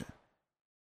conversation.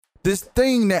 This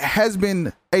thing that has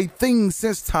been a thing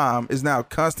since time is now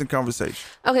constant conversation.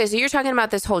 Okay, so you're talking about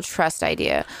this whole trust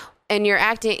idea, and you're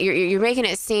making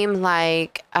it seem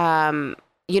like,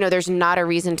 there's not a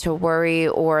reason to worry,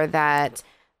 or that,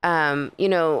 that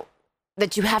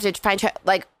you have to find,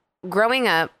 like growing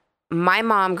up, my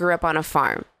mom grew up on a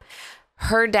farm.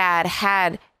 Her dad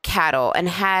had cattle and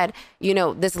had,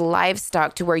 this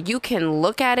livestock to where you can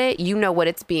look at it, what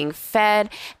it's being fed,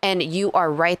 and you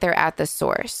are right there at the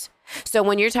source. So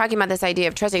when you're talking about this idea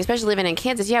of trusting, especially living in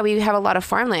Kansas, we have a lot of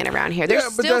farmland around here.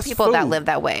 There's still people that live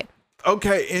that way.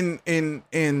 Okay,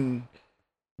 in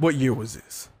what year was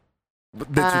this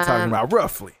that you're talking about,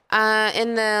 roughly?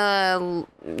 In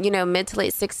the mid to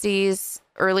late 60s,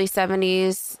 early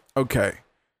 70s. Okay,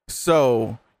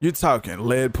 so you're talking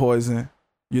lead poison,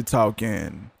 you're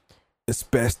talking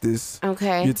asbestos.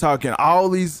 Okay, you're talking all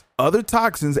these other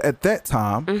toxins at that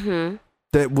time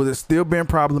that would have still been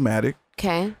problematic.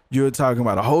 Okay, you're talking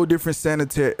about a whole different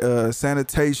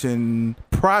sanitation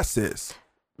process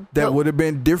that would have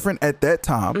been different at that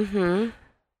time.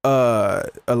 A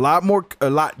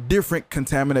lot different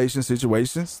contamination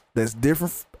situations that's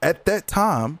different at that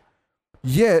time.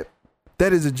 Yet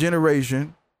that is a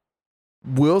generation,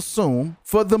 will assume,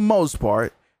 for the most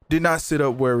part, did not sit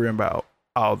up worrying about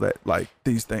all that, like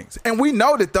these things. And we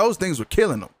know that those things were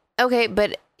killing them. Okay,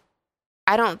 but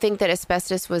I don't think that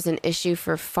asbestos was an issue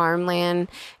for farmland.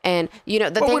 And,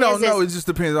 the thing we don't know. It just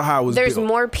depends on how it was There's built.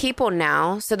 more people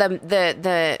now. So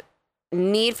the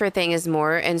need for thing is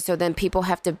more. And so then people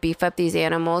have to beef up these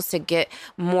animals to get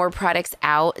more products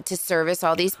out to service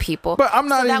all these people. But I'm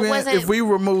not if we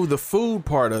remove the food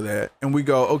part of that and we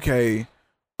go, okay,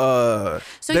 we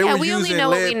only know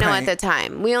what we know at the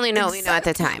time. We only know what we know at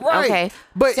the time. Right. Okay.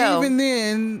 But even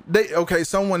then,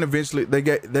 someone eventually, they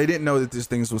didn't know that this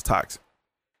thing was toxic.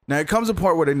 Now it comes a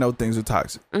part where they know things are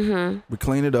toxic. We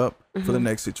clean it up for the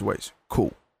next situation.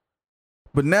 Cool.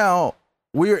 But now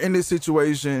we are in this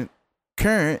situation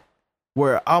current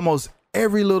where almost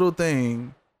every little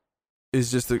thing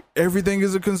is everything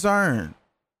is a concern.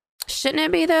 Shouldn't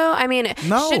it be though? I mean,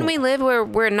 no. Shouldn't we live where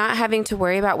we're not having to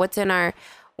worry about what's in our,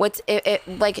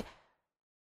 like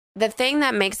the thing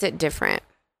that makes it different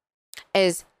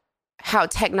is how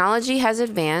technology has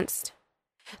advanced.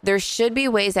 There should be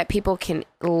ways that people can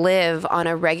live on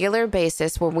a regular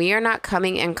basis where we are not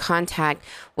coming in contact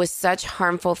with such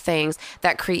harmful things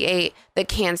that create the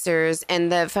cancers and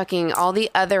the fucking all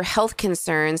the other health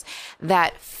concerns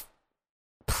that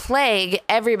plague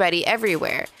everybody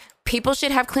everywhere. People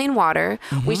should have clean water.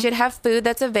 We should have food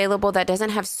that's available that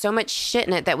doesn't have so much shit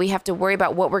in it that we have to worry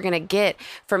about what we're going to get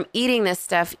from eating this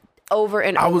stuff over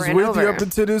and over and over. I was with you up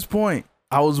until this point.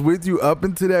 I was with you up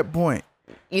until that point.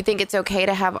 You think it's okay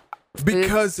to have food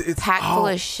because it's packed full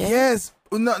of shit? Yes.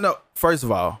 No. First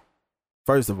of all,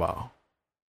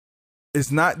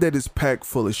 it's not that it's packed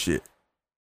full of shit.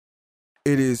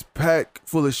 It is packed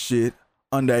full of shit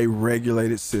under a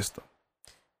regulated system.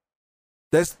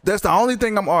 That's the only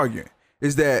thing I'm arguing,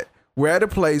 is that we're at a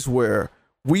place where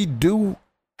we do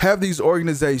have these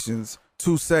organizations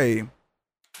to say,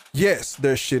 yes,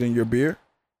 there's shit in your beer.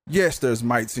 Yes, there's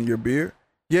mites in your beer.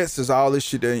 Yes, there's all this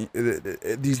shit,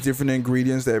 these different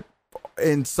ingredients that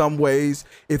in some ways,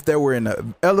 if they were in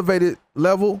an elevated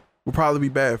level, would probably be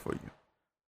bad for you.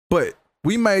 But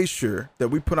we made sure that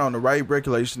we put on the right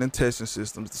regulation and testing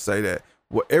systems to say that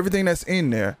everything that's in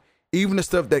there, even the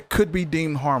stuff that could be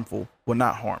deemed harmful, will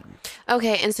not harm you.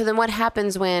 Okay, and so then what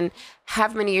happens when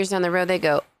however many years down the road they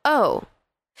go, oh,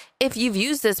 if you've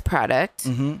used this product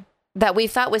that we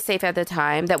thought was safe at the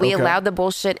time, that we allowed the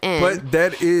bullshit in, but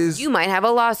that is, you might have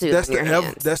a lawsuit on your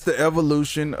hands. That's the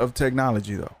evolution of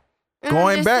technology, though.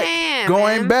 Going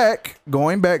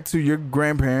back to your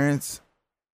grandparents,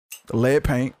 lead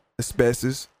paint,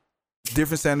 asbestos,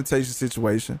 different sanitation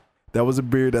situation. That was a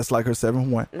beer that's like her 7th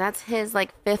one. That's his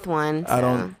like 5th one.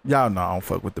 So. Y'all know I don't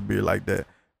fuck with the beer like that.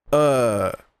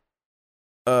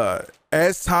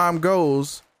 As time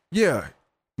goes,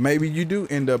 maybe you do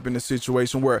end up in a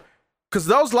situation where, because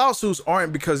those lawsuits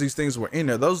aren't because these things were in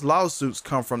there. Those lawsuits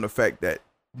come from the fact that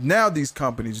now these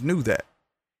companies knew that,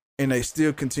 and they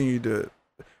still continue to,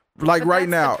 like right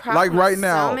now.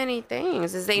 So many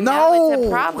things is they know it's a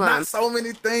problem. Not so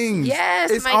many things.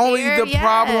 Yes, it's only the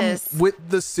problem with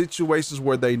the situations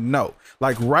where they know.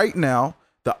 Like right now,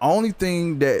 the only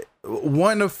thing that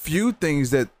one of few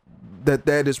things that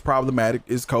is problematic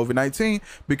is COVID-19,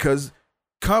 because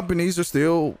companies are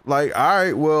still like, all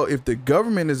right, well, if the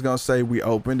government is gonna say we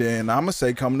open, then I'm gonna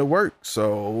say come to work.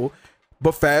 So,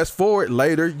 but fast forward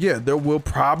later, there will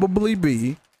probably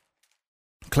be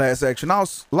class action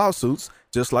lawsuits,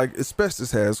 just like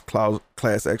asbestos has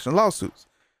class action lawsuits.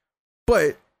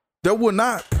 But there will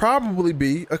not probably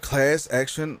be a class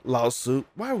action lawsuit.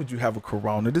 Why would you have a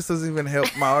corona? This doesn't even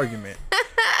help my argument.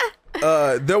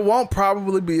 There won't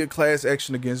probably be a class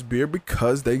action against beer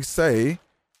because they say,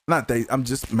 I'm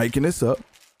just making this up.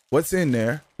 What's in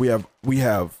there? We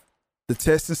have the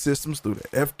testing systems through the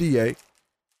FDA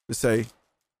to say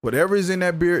Whatever is in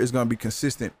that beer is going to be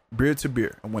consistent beer to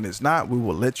beer. And when it's not, we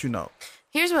will let you know.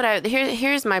 Here's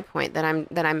my point that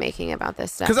I'm making about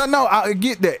this stuff. Because I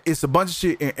get that it's a bunch of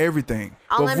shit in everything.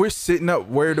 But if we're sitting up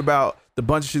worried about the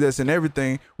bunch of shit that's in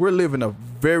everything, we're living a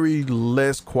very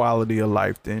less quality of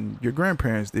life than your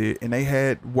grandparents did, and they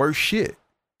had worse shit.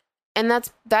 And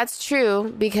that's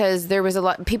true, because there was a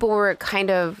lot. People were kind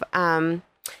of,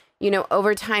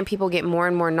 over time, people get more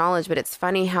and more knowledge. But it's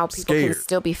funny how people can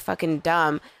still be fucking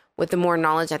dumb with the more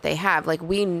knowledge that they have. Like,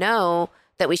 we know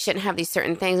that we shouldn't have these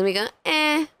certain things, and we go,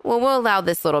 we'll allow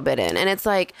this little bit in, and it's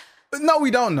like, but no, we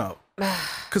don't know,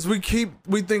 because we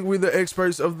think we're the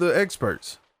experts of the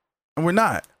experts, and we're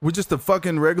not. We're just a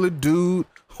fucking regular dude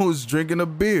who's drinking a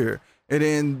beer. And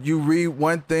then you read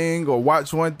one thing or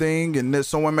watch one thing, and then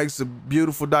someone makes a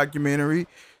beautiful documentary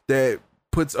that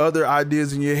puts other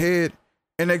ideas in your head.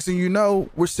 And next thing you know,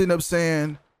 we're sitting up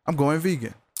saying, I'm going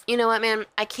vegan. You know what, man?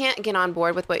 I can't get on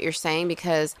board with what you're saying,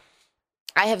 because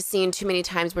I have seen too many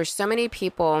times where so many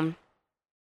people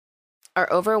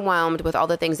are overwhelmed with all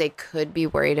the things they could be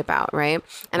worried about, right?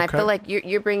 And okay. I feel like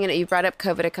you brought up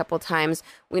COVID a couple times.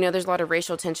 We know there's a lot of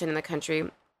racial tension in the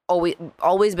country.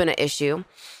 Always been an issue.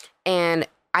 And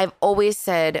I've always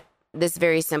said this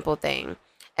very simple thing.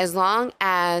 As long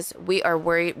as we are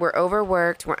worried, we're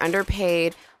overworked, we're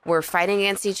underpaid, we're fighting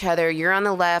against each other, you're on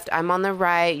the left, I'm on the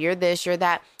right, you're this, you're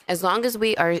that. As long as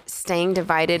we are staying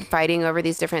divided, fighting over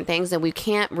these different things, then we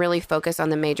can't really focus on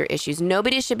the major issues.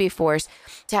 Nobody should be forced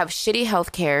to have shitty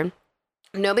health care.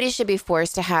 Nobody should be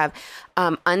forced to have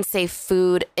unsafe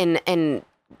food and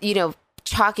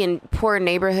chalk in poor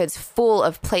neighborhoods full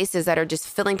of places that are just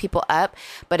filling people up,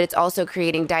 but it's also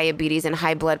creating diabetes and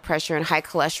high blood pressure and high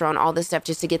cholesterol and all this stuff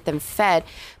just to get them fed.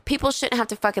 People shouldn't have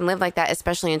to fucking live like that,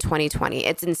 especially in 2020.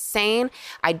 It's insane.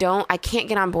 I can't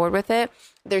get on board with it.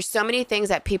 There's so many things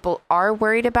that people are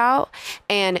worried about,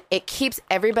 and it keeps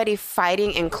everybody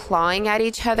fighting and clawing at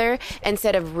each other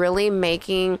instead of really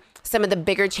making some of the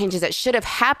bigger changes that should have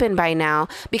happened by now,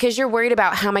 because you're worried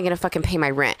about, how am I going to fucking pay my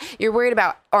rent? You're worried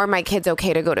about, are my kids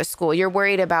okay to go to school? You're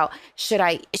worried about, should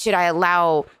I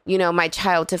allow, my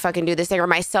child to fucking do this thing, or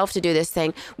myself to do this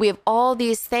thing? We have all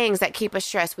these things that keep us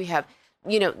stressed. We have,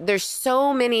 there's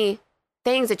so many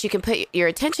things that you can put your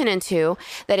attention into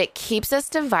that it keeps us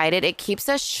divided. It keeps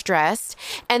us stressed.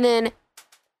 And then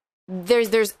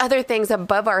there's other things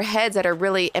above our heads that are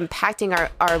really impacting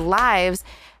our lives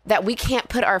that we can't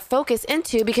put our focus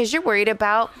into, because you're worried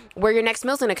about where your next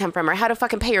meal's going to come from, or how to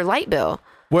fucking pay your light bill.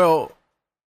 Well,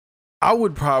 I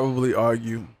would probably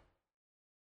argue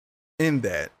in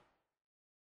that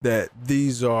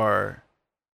these are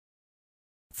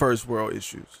first world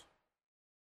issues.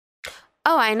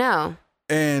 Oh, I know.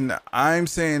 And I'm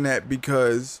saying that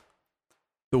because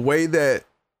the way that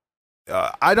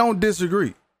I don't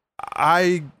disagree.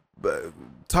 I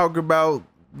talk about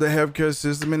the healthcare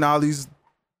system and all these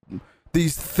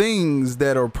things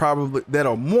that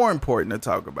are more important to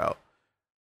talk about.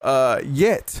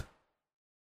 Yet,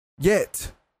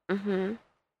 mm-hmm.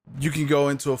 You can go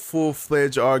into a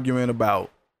full-fledged argument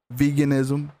about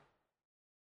veganism,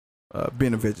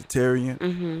 being a vegetarian,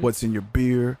 mm-hmm. what's in your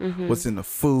beer, mm-hmm. what's in the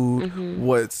food, mm-hmm.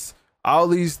 what's all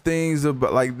these things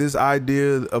about, like, this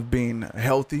idea of being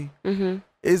healthy mm-hmm.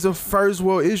 is a first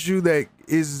world issue that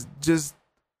is just,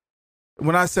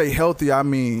 when I say healthy, I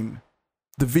mean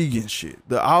the vegan shit,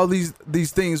 all these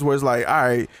things where it's like, all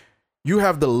right, you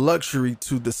have the luxury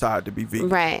to decide to be vegan.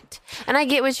 Right. And I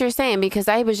get what you're saying, because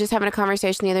I was just having a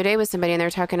conversation the other day with somebody, and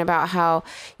they're talking about how,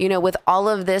 with all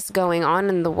of this going on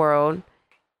in the world,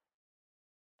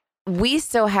 we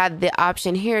still had the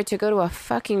option here to go to a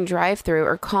fucking drive-through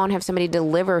or call and have somebody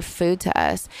deliver food to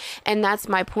us. And that's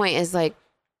my point, is like,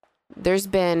 there's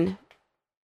been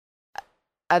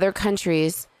other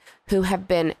countries who have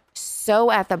been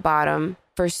so at the bottom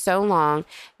for so long,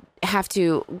 have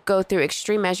to go through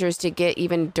extreme measures to get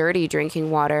even dirty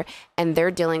drinking water, and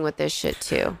they're dealing with this shit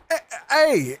too.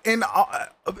 Hey, and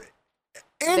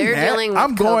they're dealing with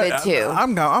COVID too.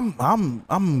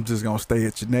 I'm just gonna stay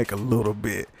at your neck a little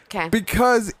bit, okay?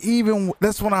 Because even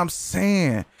that's what I'm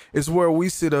saying, is where we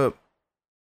sit up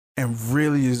and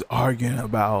really is arguing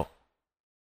about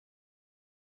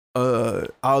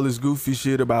all this goofy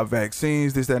shit about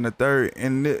vaccines, this, that, and the third,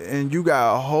 and you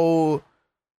got a whole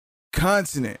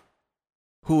continent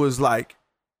who is like,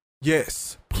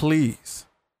 yes, please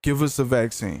give us a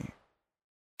vaccine,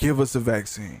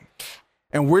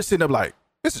 and we're sitting up like,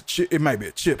 it's a chip, it might be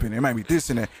a chip in it, might be this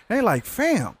and that, and they're like,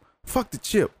 fam, fuck the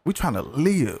chip, we trying to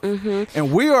live, mm-hmm.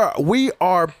 and we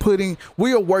are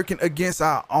working against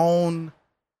our own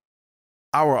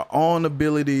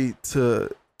ability to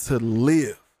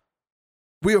live.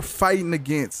 We are fighting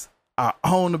against our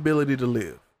own ability to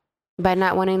live. By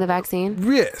not wanting the vaccine?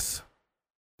 Yes.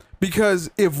 Because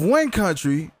if one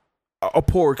country, a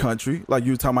poor country, like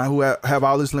you were talking about, who have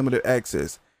all this limited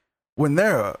access, when they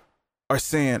are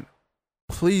saying,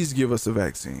 please give us a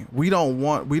vaccine.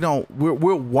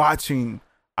 We're watching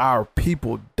our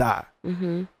people die.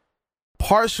 Mm-hmm.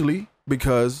 Partially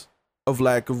because of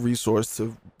lack of resource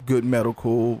to good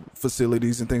medical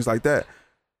facilities and things like that.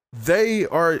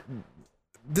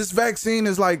 This vaccine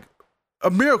is like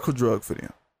a miracle drug for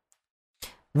them.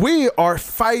 We are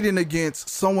fighting against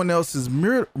someone else's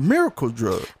miracle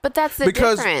drug. But that's the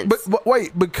difference. But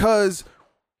wait, because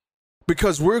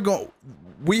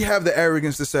we have the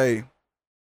arrogance to say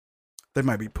they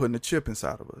might be putting a chip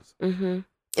inside of us. Mm-hmm.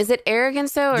 Is it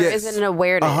arrogance though, or yes, is it an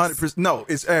awareness? 100%. No,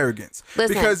 it's arrogance.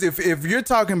 Listen. Because if you're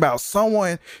talking about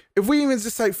someone, if we even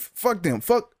just say fuck them,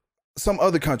 fuck some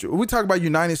other country, we talk about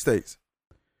United States.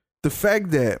 The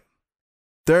fact that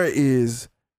there is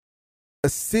a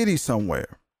city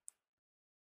somewhere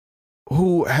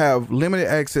who have limited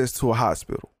access to a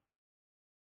hospital,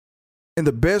 and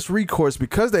the best recourse,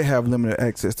 because they have limited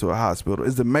access to a hospital,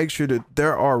 is to make sure that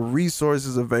there are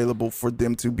resources available for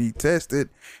them to be tested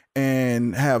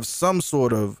and have some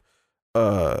sort of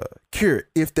cure.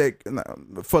 If that,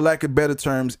 for lack of better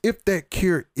terms, if that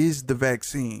cure is the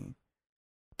vaccine,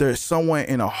 there's someone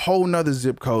in a whole nother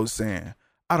zip code saying,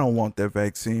 I don't want that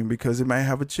vaccine because it may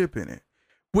have a chip in it.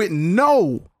 With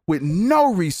no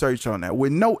research on that,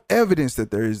 with no evidence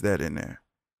that there is that in there,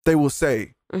 they will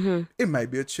say, it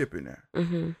might be a chip in there.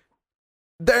 Mm-hmm.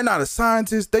 They're not a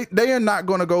scientist. They are not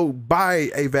going to go buy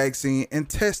a vaccine and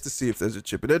test to see if there's a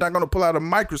chip. They're not going to pull out a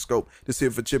microscope to see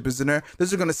if a chip is in there. They're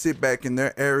just going to sit back in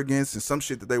their arrogance and some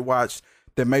shit that they watched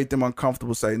that made them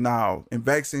uncomfortable say, no, in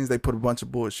vaccines, they put a bunch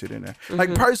of bullshit in there. Mm-hmm.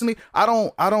 Like personally,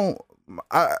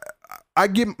 I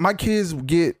get my kids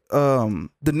get the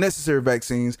necessary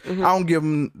vaccines. Mm-hmm. I don't give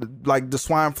them like the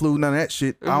swine flu, none of that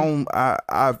shit. Mm-hmm.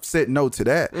 I've said no to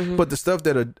that. Mm-hmm. But the stuff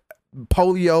that are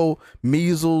polio,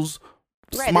 measles,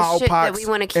 smallpox,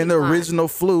 and the original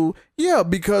flu, yeah,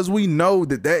 because we know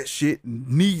that shit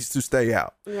needs to stay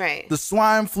out. Right. The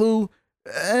swine flu,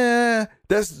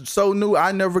 that's so new.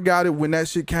 I never got it when that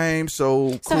shit came.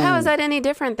 So cool. How is that any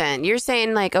different then? You're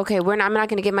saying like, okay, I'm not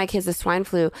going to give my kids the swine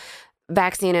flu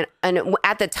vaccine, and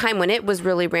at the time when it was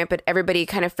really rampant, everybody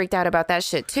kind of freaked out about that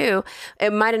shit too.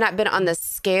 It might have not been on the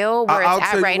scale where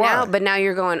it's at right now, but now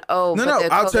you're going, no,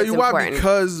 I'll tell you why.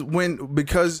 Important.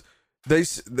 Because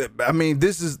these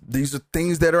are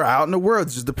things that are out in the world.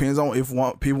 It just depends on if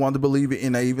people want to believe it,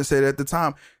 and they even said at the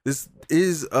time, this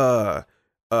is not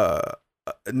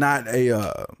a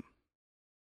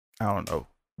I don't know.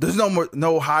 There's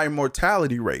no high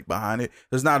mortality rate behind it.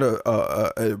 There's not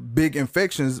a big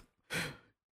infections.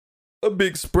 A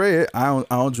big spread. I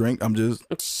don't drink. I'm just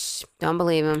don't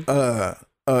believe him.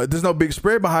 There's no big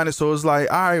spread behind it, so it's like,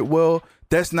 all right, well,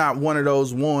 that's not one of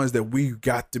those ones that we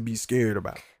got to be scared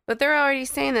about. But they're already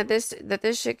saying that this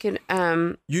shit can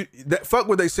fuck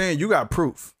what they saying. You got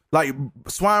proof, like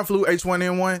swine flu,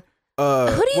 H1N1.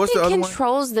 Who do you think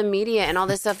controls the media and all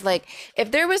this stuff? Like, if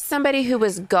there was somebody who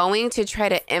was going to try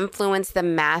to influence the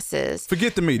masses,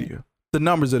 forget the media. The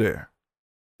numbers are there.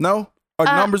 No. Are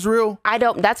numbers real? I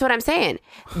don't. That's what I'm saying.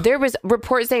 There was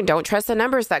reports saying, don't trust the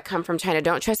numbers that come from China.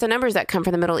 Don't trust the numbers that come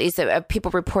from the Middle East of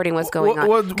people reporting what's going on.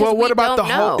 Well, what about the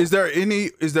whole?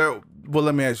 Well,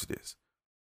 let me ask you this.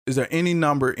 Is there any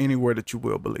number anywhere that you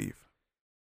will believe?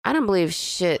 I don't believe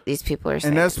shit these people are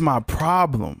saying. And that's my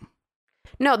problem.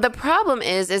 No, the problem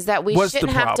is that we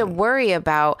shouldn't have to worry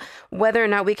about whether or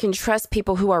not we can trust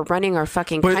people who are running our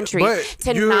fucking country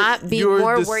to not be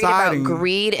more worried about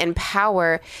greed and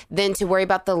power than to worry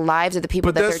about the lives of the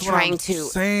people that they're trying to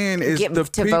get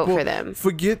to vote for them.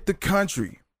 Forget the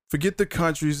country. Forget the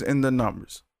countries and the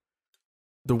numbers.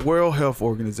 The World Health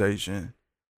Organization,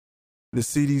 the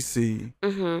CDC,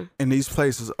 and these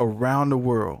places around the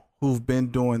world who've been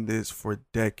doing this for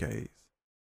decades.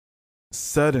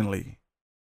 Suddenly,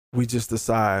 we just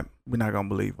decide we're not going to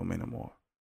believe them anymore.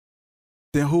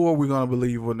 Then who are we going to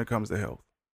believe when it comes to health?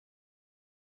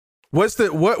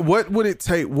 What would it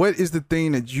take? What is the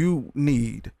thing that you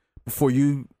need for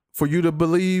you to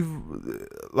believe?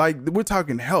 Like, we're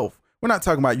talking health. We're not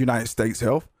talking about United States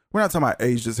health. We're not talking about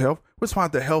Asia's health. We're talking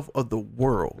about the health of the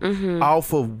world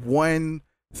off of one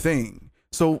thing.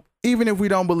 So even if we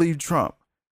don't believe Trump,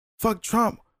 fuck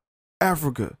Trump,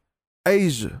 Africa,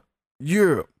 Asia,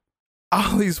 Europe,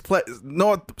 all these places,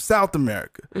 South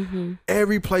America,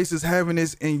 every place is having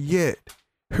this, and yet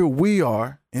here we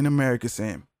are in America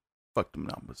saying, fuck them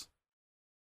numbers.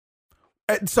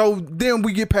 And so then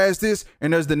we get past this,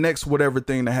 and there's the next whatever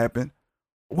thing that happened.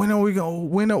 when are we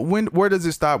going? Where does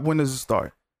it stop? When does it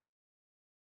start?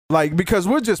 Like, because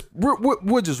we're just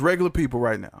regular people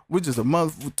right now. We're just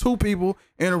two people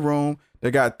in a room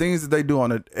that got things that they do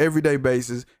on an everyday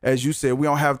basis. As you said, we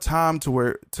don't have time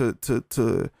to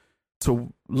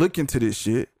look into this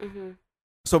shit. Mm-hmm.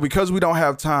 So because we don't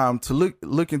have time to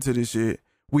look into this shit,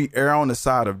 we err on the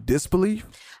side of disbelief.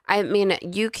 I mean,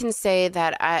 you can say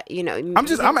that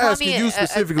I'm asking you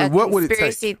specifically, what would it take?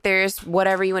 Conspiracy theorist,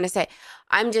 whatever you want to say.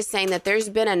 I'm just saying that there's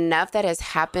been enough that has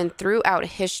happened throughout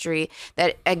history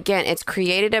that, again, it's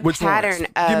created a pattern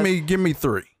of... Give me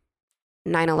 3.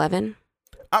 9/11.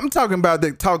 I'm talking about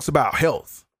that talks about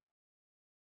health.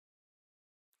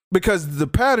 Because the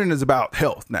pattern is about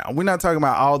health now. We're not talking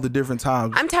about all the different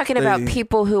times. I'm talking about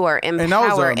people who are in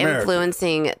power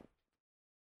influencing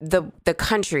the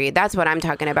country. That's what I'm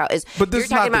talking about. But this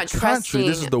is not the country.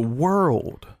 This is the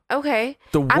world. Okay.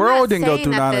 The world didn't go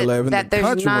through 9/11. The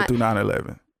country went through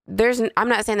 9/11. I'm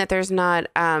not saying that there's not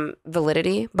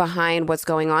validity behind what's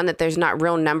going on, that there's not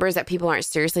real numbers, that people aren't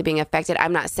seriously being affected.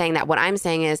 I'm not saying that. What I'm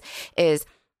saying is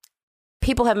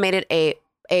people have made it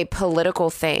a political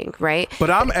thing, right? But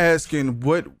I'm asking,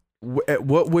 what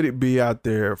would it be out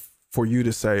there for you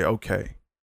to say, okay,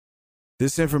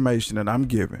 this information that I'm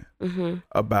giving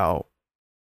about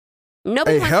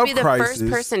nobody wants to be the first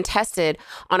person tested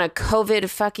on a COVID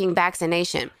fucking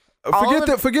vaccination. Forget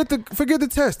the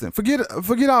testing.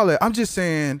 Forget all that. I'm just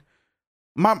saying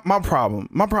my problem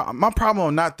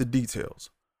are not the details.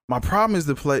 My problem is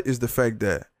the fact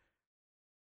that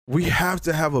we have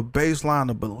to have a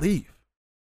baseline of belief.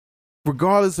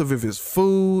 Regardless of if it's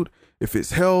food, if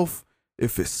it's health,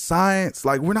 if it's science,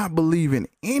 like, we're not believing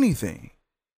anything.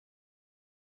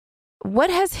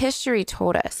 What has history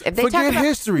told us? If they forget talk about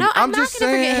history. No, I'm not going to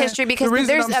forget history because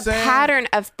there's a pattern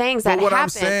of things that happen. But what I'm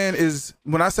saying is,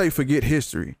 when I say forget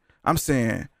history, I'm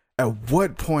saying, at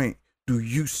what point do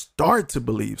you start to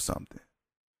believe something?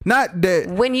 Not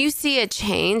that... When you see a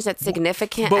change that's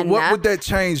significant but enough... what would that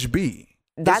change be?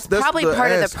 That's probably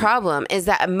part of the problem, is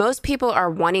that most people are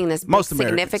wanting this big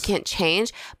significant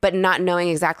change, but not knowing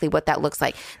exactly what that looks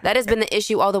like. That has been the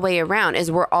issue all the way around, is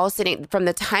we're all sitting, from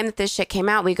the time that this shit came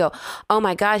out, we go, oh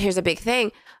my God, here's a big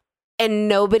thing. And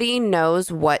nobody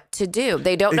knows what to do.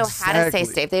 They don't know how to stay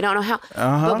safe. They don't know how.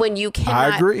 But when you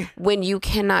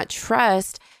cannot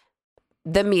trust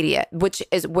the media, which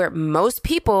is where most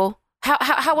people,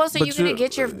 how else are you going to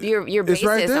get your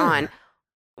basis on?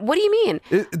 What do you mean?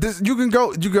 You go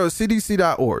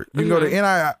CDC.org. You can go to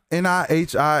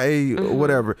NIHIA,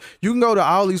 whatever. You can go to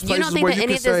all these places where you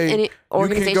can say any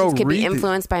organizations could be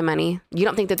influenced by money. You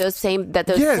don't think that those same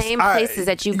places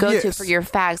that you go to for your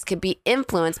facts could be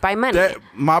influenced by money? That's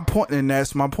my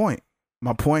point.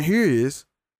 My point here is,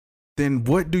 then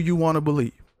what do you want to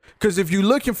believe? Because if you're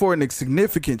looking for a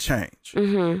significant change,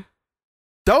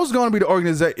 those are going to be the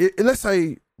organization. Let's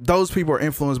say those people are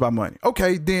influenced by money.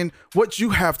 Okay, then what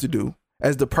you have to do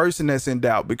as the person that's in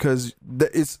doubt, because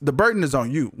the burden is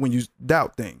on you when you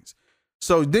doubt things.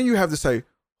 So then you have to say,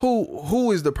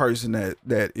 who is the person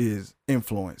that is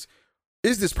influenced?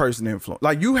 Is this person influenced?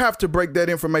 Like, you have to break that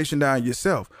information down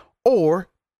yourself, or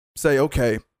say,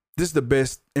 okay, this is the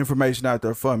best information out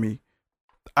there for me.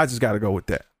 I just got to go with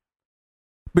that.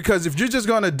 Because if you're just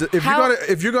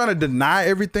if you're gonna deny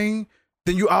everything,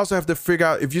 then you also have to figure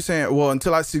out, if you're saying, well,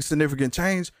 until I see significant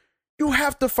change, you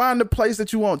have to find the place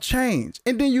that you want change.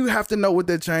 And then you have to know what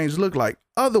that change look like.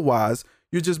 Otherwise,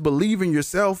 you're just believing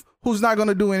yourself, who's not going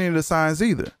to do any of the signs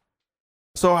either.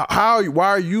 So why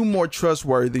are you more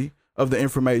trustworthy of the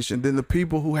information than the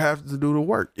people who have to do the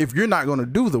work, if you're not going to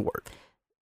do the work?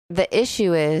 The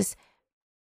issue is,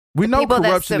 we know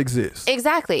corruption exists.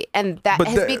 Exactly. And that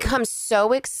has become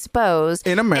so exposed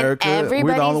in America. And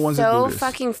everybody's we're the only ones so that do this.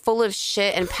 Fucking full of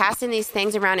shit and passing these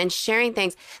things around and sharing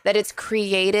things, that it's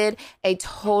created a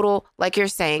total, like you're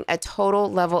saying, a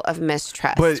total level of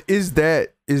mistrust. But is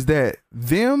that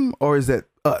them or is that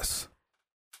us?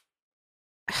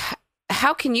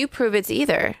 How can you prove it's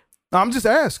either? I'm just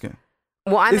asking.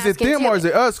 Well, I'm asking, is it them or is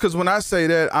it us? Because when I say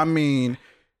that, I mean,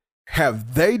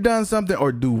 have they done something,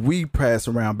 or do we pass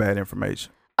around bad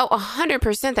information? Oh,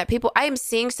 100% that people, I am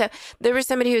seeing stuff. There was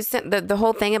somebody who sent the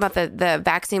whole thing about the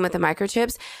vaccine with the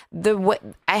microchips.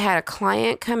 I had a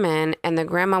client come in, and the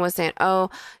grandma was saying, oh,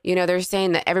 they're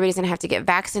saying that everybody's going to have to get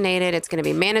vaccinated. It's going to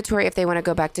be mandatory if they want to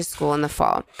go back to school in the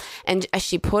fall. And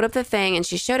she pulled up the thing and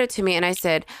she showed it to me, and I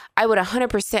said, I would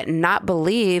 100% not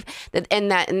believe that in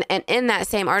that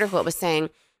same article, it was saying,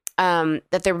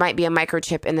 that there might be a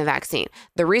microchip in the vaccine.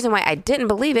 The reason why I didn't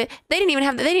believe it, they didn't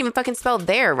even fucking spell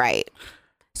 "there" right.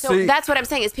 So that's what I'm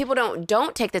saying is people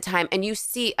don't take the time, and you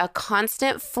see a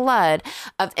constant flood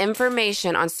of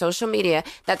information on social media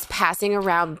that's passing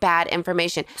around bad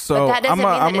information. So but that doesn't mean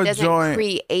that it doesn't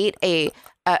create a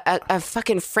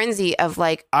fucking frenzy of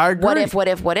like, what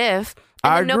if, and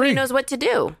then nobody knows what to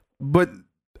do. But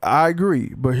I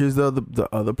agree. But here's the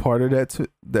other part of that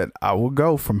that I will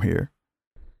go from here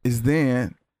is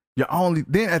then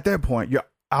at that point your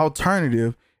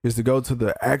alternative is to go to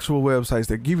the actual websites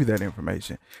that give you that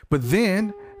information. But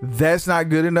then that's not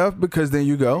good enough because then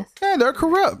you go, yeah, they're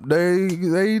corrupt.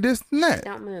 They this and that.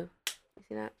 Don't move. You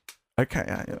see that?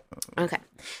 Okay. Okay.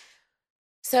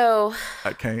 So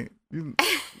I can't.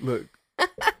 Look.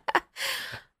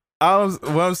 What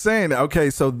I'm saying,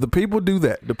 okay, so the people do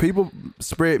that. The people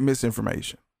spread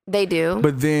misinformation. They do.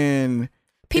 But then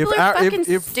people are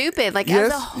fucking stupid. Like,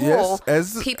 as a whole,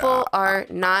 people are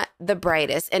not the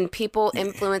brightest, and people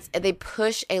influence. They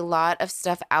push a lot of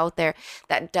stuff out there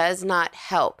that does not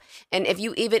help. And if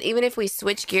you even if we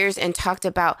switch gears and talked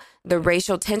about the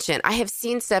racial tension, I have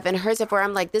seen stuff and heard stuff where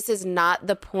I'm like, this is not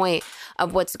the point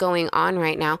of what's going on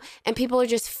right now. And people are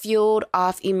just fueled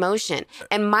off emotion.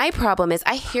 And my problem is,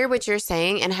 I hear what you're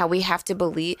saying and how we have to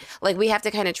believe, like, we have to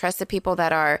kind of trust the people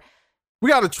that are. We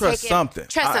got to trust something.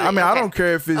 I mean, okay. I don't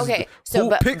care if it's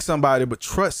pick somebody, but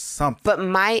trust something. But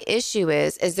my issue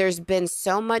is there's been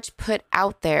so much put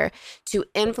out there to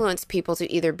influence people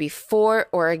to either be for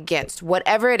or against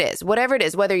whatever it is,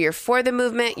 whether you're for the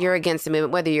movement, you're against the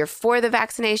movement, whether you're for the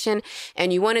vaccination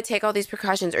and you want to take all these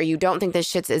precautions or you don't think this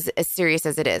shit's as serious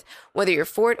as it is, whether you're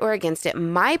for it or against it.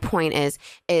 My point is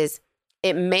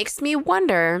it makes me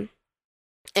wonder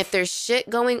if there's shit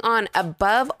going on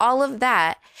above all of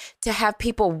that to have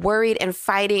people worried and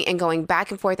fighting and going back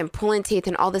and forth and pulling teeth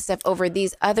and all this stuff over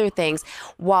these other things,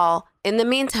 while in the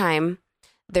meantime,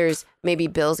 there's maybe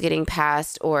bills getting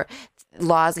passed or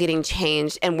laws getting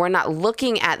changed, and we're not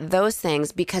looking at those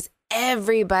things because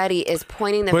everybody is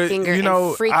pointing the finger and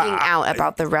freaking out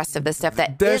about the rest of the stuff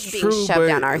that's being shoved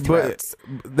down our throats.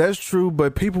 That's true,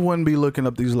 but people wouldn't be looking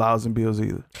up these laws and bills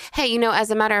either. Hey,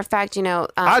 as a matter of fact,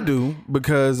 I do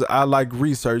because I like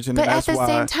researching, but and that's at the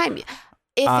why same time,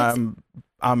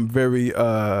 I'm very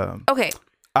okay.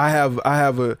 I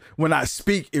have when I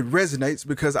speak, it resonates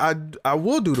because I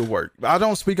will do the work. I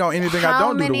don't speak on anything I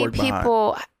don't do the work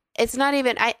behind. It's not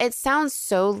even, it sounds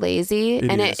so lazy,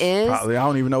 it is. Probably. I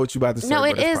don't even know what you're about to say. No,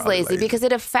 it is lazy because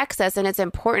it affects us and it's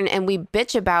important, and we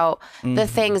bitch about the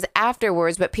things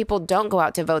afterwards, but people don't go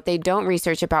out to vote. They don't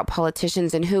research about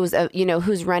politicians and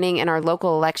who's running in our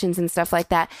local elections and stuff like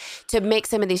that to make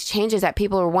some of these changes that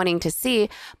people are wanting to see,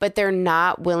 but they're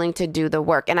not willing to do the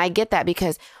work. And I get that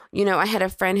because, I had a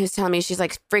friend who's telling me, she's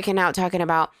like freaking out talking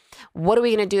about, what are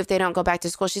we going to do if they don't go back to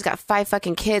school? She's got 5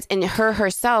 fucking kids, and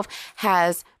herself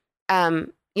has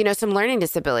some learning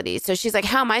disabilities. So she's like,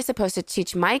 how am I supposed to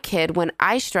teach my kid when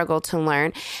I struggle to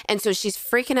learn? And so she's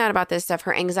freaking out about this stuff.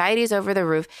 Her anxiety is over the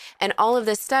roof and all of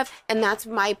this stuff. And that's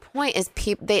my point is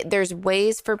there's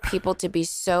ways for people to be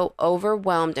so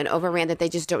overwhelmed and overran that they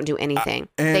just don't do anything.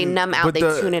 They numb out, they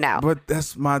tune it out. But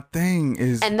that's my thing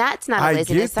is. And that's not a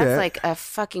laziness. That's like a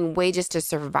fucking way just to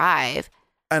survive.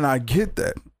 And I get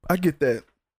that.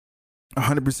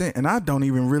 100%. And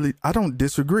I don't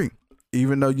disagree.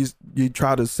 Even though you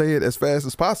try to say it as fast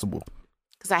as possible.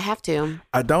 Because I have to.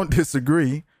 I don't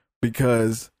disagree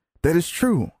because that is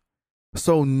true.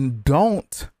 So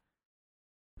don't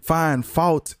find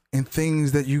fault in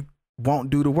things that you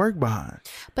won't do the work behind.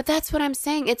 But that's what I'm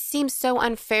saying. It seems so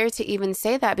unfair to even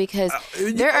say that because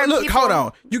there are look, people... hold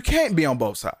on. You can't be on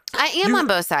both sides. I am on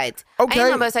both sides. Okay. I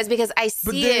am on both sides because I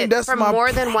see it from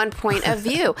more than one point of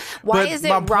view. Why is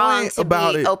it wrong to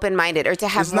be open-minded or to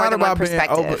have more than one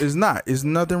perspective? It's not. It's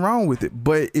nothing wrong with it.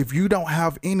 But if you don't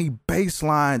have any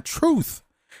baseline truth,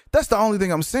 that's the only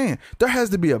thing I'm saying. There has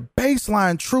to be a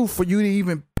baseline truth for you to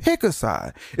even pick a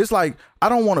side. It's like, I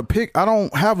don't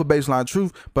have a baseline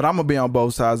truth, but I'm going to be on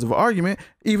both sides of an argument,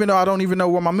 even though I don't even know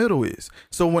where my middle is.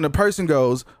 So when a person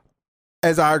goes,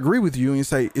 as I agree with you, and you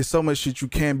say, it's so much shit you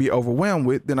can be overwhelmed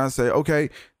with, then I say, okay,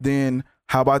 then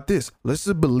how about this? Let's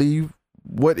just believe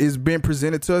what is being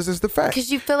presented to us as the fact.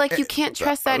 Because you feel like you can't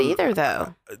trust that either,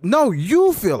 though. No,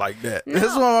 you feel like that. No,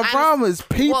 that's what my problem is.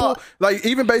 People, like,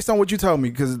 even based on what you told me,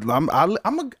 because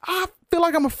I feel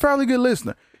like I'm a fairly good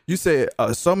listener. You said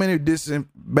so many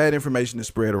bad information is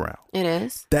spread around. It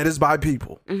is. That is by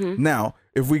people. Mm-hmm. Now,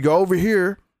 if we go over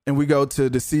here and we go to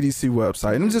the CDC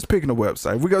website, and I'm just picking a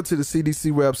website. If we go to the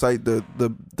CDC website,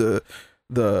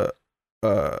 the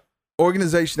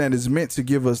organization that is meant to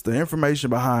give us the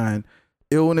information behind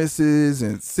illnesses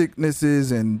and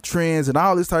sicknesses and trends and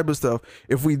all this type of stuff,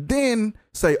 if we then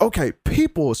say, okay,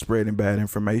 people are spreading bad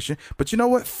information, but you know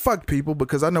what? Fuck people,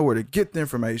 because I know where to get the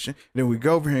information. And then we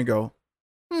go over here and go,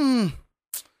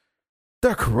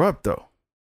 they're corrupt though.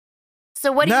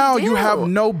 So what do now you do? You have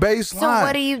no baseline. So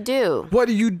what do you do? What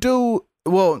do you do?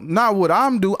 Well, not what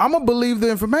I'm doing. I'm going to believe the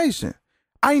information.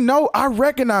 I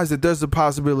recognize that there's a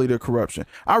possibility of corruption.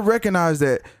 I recognize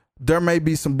that there may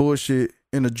be some bullshit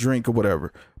in a drink or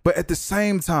whatever. But at the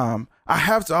same time, I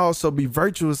have to also be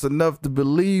virtuous enough to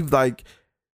believe like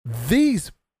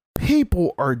these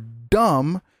people are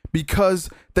dumb because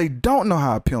they don't know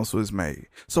how a pencil is made.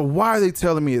 So why are they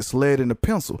telling me it's lead in the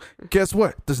pencil? Guess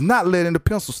what? There's not lead in the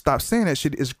pencil. Stop saying that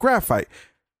shit. It's graphite.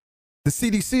 The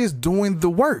CDC is doing the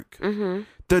work. Mm-hmm.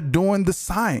 They're doing the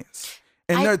science.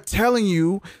 And they're telling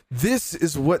you this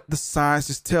is what the science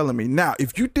is telling me. Now,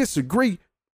 if you disagree,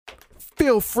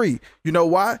 feel free. You know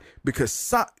why?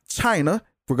 Because China,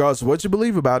 regardless of what you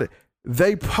believe about it,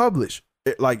 they publish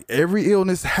it, like every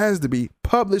illness has to be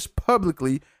published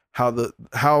publicly how the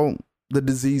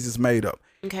disease is made up.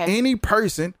 Okay. Any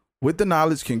person with the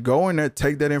knowledge can go in there,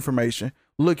 take that information,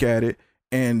 look at it,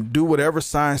 and do whatever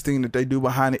science thing that they do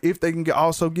behind it if they can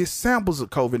also get samples of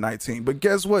COVID-19. But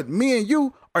guess what? Me and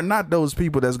you are not those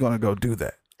people that's going to go do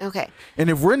that. Okay. And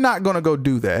if we're not going to go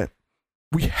do that,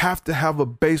 we have to have a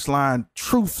baseline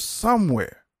truth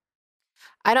somewhere.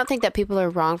 I don't think that people are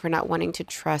wrong for not wanting to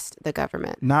trust the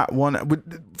government.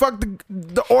 Fuck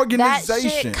the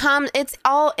organization. That shit it's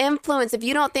all influence. If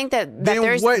you don't think that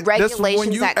there's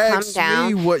regulations that come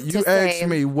down. You ask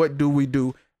me, what do we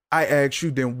do? I ask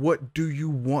you, then what do you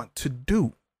want to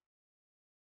do?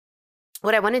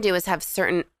 What I want to do is have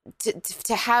certain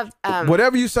to have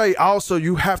whatever you say. Also,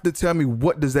 you have to tell me,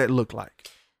 what does that look like?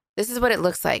 This is what it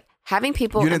looks like. Having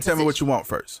people. You didn't tell me what you want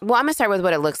first. Well, I'm gonna start with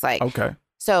what it looks like. Okay.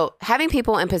 So having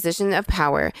people in positions of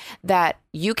power that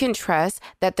you can trust,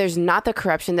 that there's not the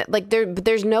corruption, that like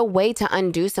there's no way to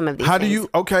undo some of these things. How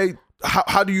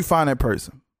do you find that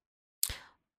person?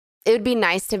 It would be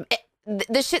nice to.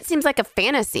 This shit seems like a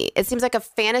fantasy. It seems like a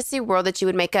fantasy world that you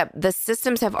would make up. The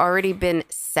systems have already been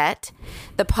set.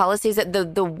 The policies,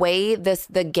 the way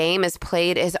the game is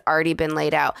played has already been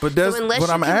laid out. But that's so unless what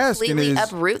you I'm asking is,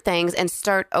 uproot things and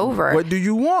start over. What do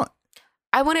you want?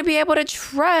 I want to be able to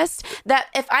trust that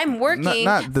if I'm working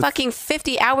fucking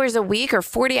 50 hours a week or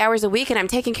 40 hours a week and I'm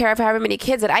taking care of however many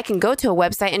kids, that I can go to a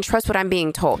website and trust what I'm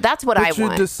being told. That's what I want. But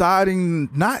you're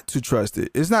deciding not to trust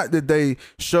it. It's not that they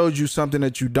showed you something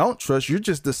that you don't trust. You're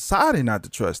just deciding not to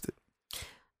trust it.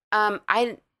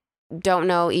 I don't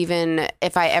know even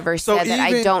if I ever said that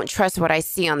I don't trust what I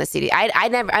see on the CD. I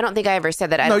don't think I ever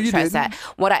said that I don't trust that.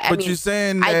 But you're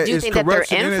saying that I do think that they're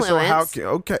influenced.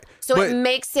 So it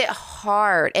makes it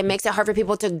hard. It makes it hard for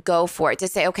people to go for it, to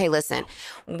say, okay, listen,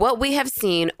 what we have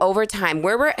seen over time,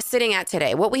 where we're sitting at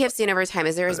today, what we have seen over time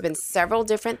is there has been several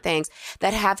different things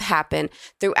that have happened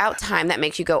throughout time that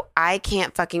makes you go, I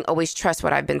can't fucking always trust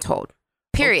what I've been told.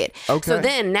 Period. Okay. So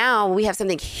then now we have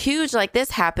something huge like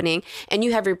this happening, and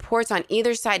you have reports on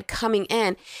either side coming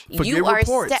in. Forget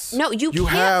reports. You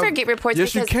can't forget reports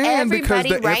because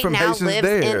everybody right now lives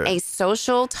in a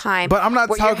social time. But I'm not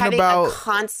where talking you're having about a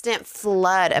constant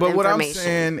flood of information. But what I'm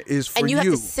saying is for you. And you have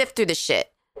to sift through the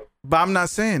shit. But I'm not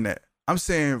saying that. I'm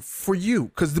saying for you,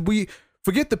 because we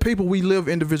forget the people, we live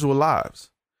individual lives.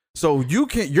 So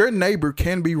your neighbor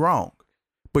can be wrong,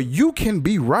 but you can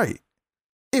be right.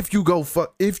 If you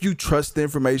trust the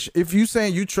information, if you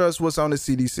saying you trust what's on the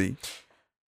CDC,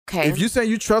 okay. If you saying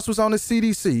you trust what's on the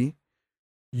CDC,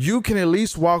 you can at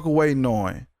least walk away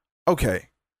knowing, okay,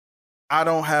 I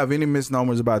don't have any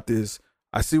misnomers about this.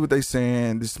 I see what they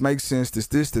saying. This makes sense. This,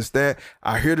 that.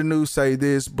 I hear the news say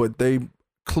this, but they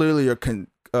clearly are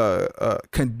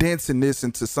condensing this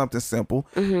into something simple.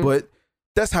 Mm-hmm. But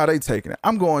that's how they taking it.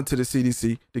 I'm going to the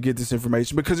CDC to get this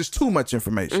information because it's too much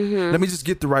information. Mm-hmm. Let me just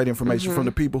get the right information from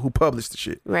the people who publish the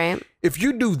shit. Right. If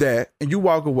you do that and you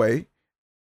walk away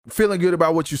feeling good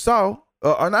about what you saw,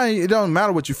 it don't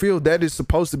matter what you feel. That is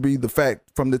supposed to be the fact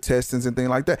from the testings and things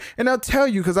like that. And I'll tell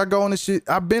you, because I go on the shit.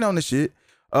 I've been on the shit.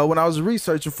 When I was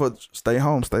researching for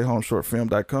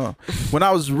stayhomeshortfilm.com. When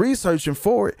I was researching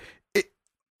for it,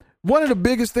 one of the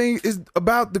biggest things is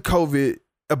about COVID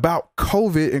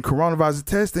and coronavirus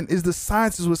testing is the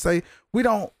scientists would say we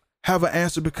don't have an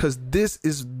answer because this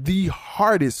is the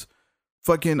hardest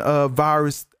fucking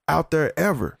virus out there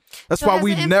ever. That's why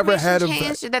we never had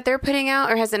changed that they're putting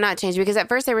out, or has it not changed? Because at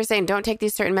first they were saying don't take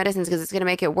these certain medicines because it's going to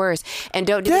make it worse, and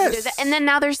don't do this, and then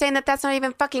now they're saying that that's not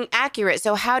even fucking accurate.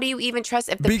 So how do you even trust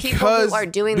if the people who are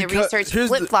doing the research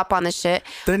flip flop on the shit?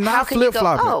 They're not flip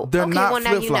flopping. They're not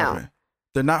flip flopping.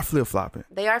 They're not flip-flopping.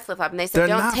 They are flip-flopping. They said They're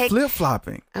don't not take...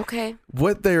 flip-flopping. Okay.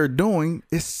 What they're doing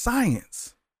is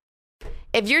science.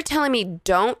 If you're telling me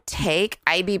don't take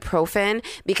ibuprofen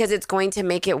because it's going to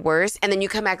make it worse, and then you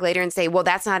come back later and say, well,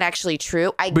 that's not actually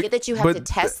true. I get that you have to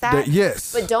test that.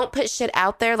 Yes. But don't put shit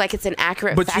out there like it's an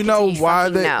accurate fact. But you know why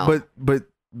they... know. But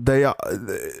they are...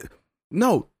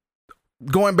 No.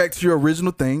 Going back to your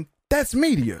original thing, that's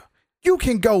media. You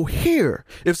can go here.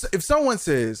 If someone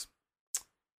says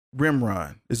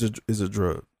Rimron is a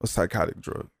drug, a psychotic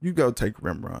drug, you go take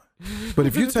Rimron. But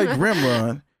if you take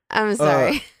Rimron... I'm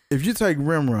sorry. If you take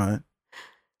Rimron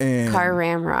and... Car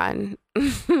Ramron.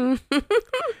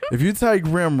 If you take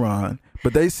Rimron,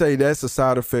 but they say that's a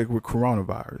side effect with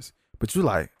coronavirus, but you're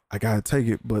like, I got to take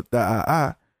it, but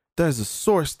there's a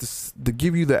source to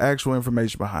give you the actual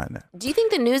information behind that. Do you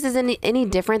think the news is any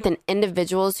different than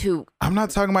individuals who... I'm not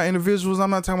talking about individuals. I'm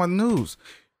not talking about news.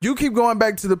 You keep going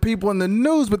back to the people in the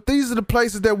news, but these are the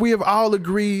places that we have all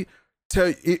agreed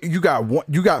to. You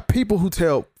got people who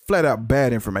tell flat out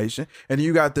bad information, and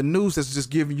you got the news that's just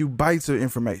giving you bites of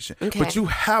information. Okay. But you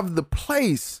have the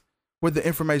place where the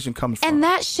information comes from. And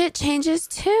that shit changes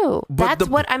too. But that's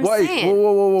what I'm saying.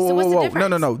 Whoa. So what's the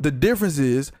difference? No. The difference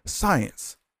is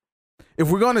science. If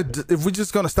we're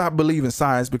just gonna stop believing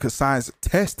science because science is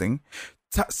testing,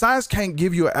 science can't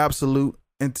give you an absolute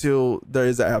until there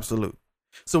is an absolute.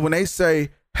 So when they say,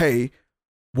 hey,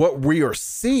 what we are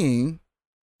seeing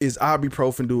is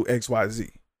ibuprofen do X, Y, Z.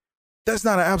 That's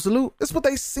not an absolute. That's what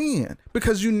they seeing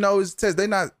because it's test. They're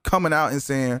not coming out and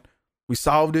saying we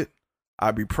solved it.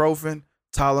 Ibuprofen,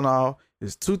 Tylenol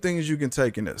is 2 things you can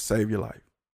take and it'll save your life.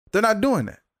 They're not doing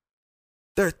that.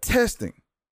 They're testing,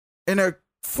 and they're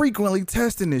frequently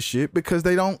testing this shit because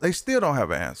they still don't have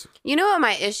an answer. You know what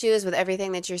my issue is with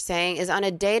everything that you're saying is on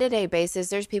a day-to-day basis,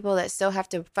 there's people that still have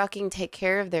to fucking take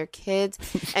care of their kids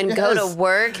and go to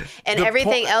work and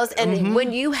everything else. And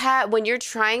when you're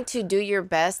trying to do your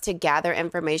best to gather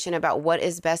information about what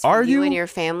is best for you and your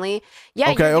family.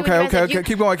 Yeah. Okay.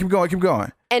 Keep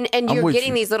going. And you're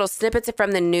getting these little snippets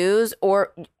from the news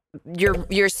or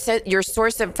your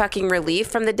source of fucking relief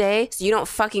from the day, so you don't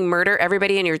fucking murder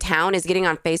everybody in your town, is getting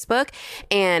on Facebook,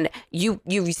 and you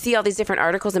see all these different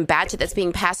articles and bad shit that's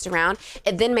being passed around.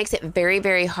 It then makes it very,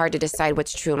 very hard to decide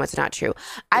what's true and what's not true.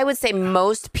 I would say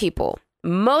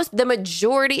the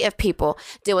majority of people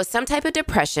deal with some type of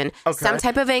depression, some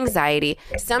type of anxiety,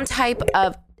 some type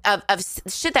of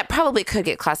shit that probably could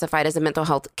get classified as a mental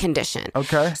health condition.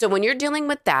 Okay. So when you're dealing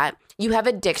with that, you have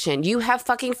addiction, you have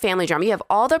fucking family drama, you have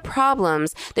all the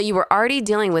problems that you were already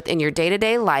dealing with in your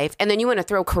day-to-day life, and then you want to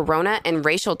throw corona and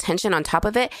racial tension on top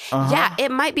of it. Yeah, it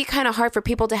might be kind of hard for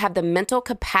people to have the mental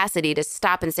capacity to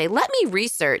stop and say, let me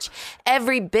research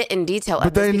every bit in detail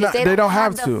of this, because they don't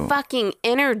have the fucking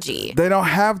energy. They don't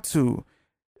have to.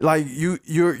 Like,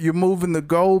 you're moving the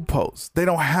goalposts. They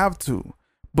don't have to.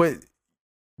 But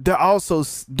they're also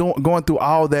going through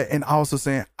all that and also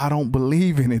saying, I don't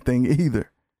believe anything either.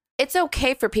 It's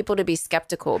okay for people to be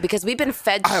skeptical because we've been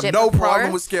fed shit before. I have no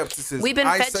problem with skepticism. We've been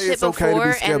fed shit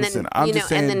before, and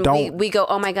then we go,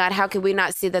 oh my God, how could we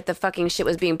not see that the fucking shit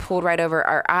was being pulled right over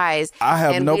our eyes? I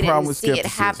have no problem with skepticism.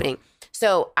 It happening.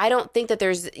 So I don't think that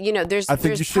there's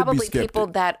probably people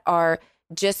that are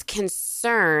just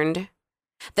concerned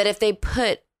that if they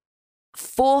put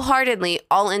full-heartedly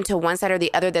all into one side or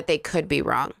the other, that they could be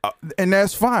wrong. And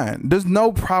that's fine. There's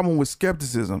no problem with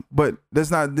skepticism, but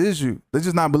that's not the issue. They're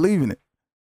just not believing it.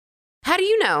 How do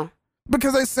you know?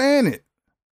 Because they're saying it.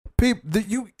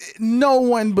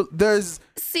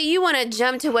 See, you want to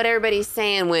jump to what everybody's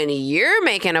saying when you're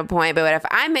making a point, but if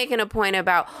I'm making a point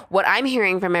about what I'm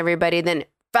hearing from everybody, then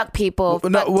fuck people.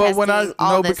 Because what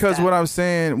I'm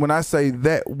saying, when I say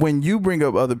that, when you bring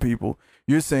up other people,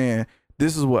 you're saying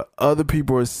this is what other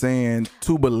people are saying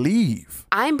to believe.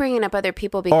 I'm bringing up other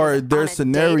people because their on a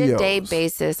scenarios. day-to-day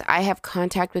basis, I have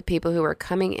contact with people who are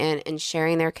coming in and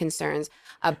sharing their concerns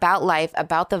about life,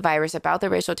 about the virus, about the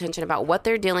racial tension, about what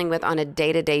they're dealing with on a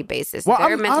day-to-day basis. Well,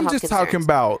 I'm just talking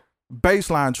about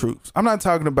baseline truths. I'm not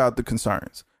talking about the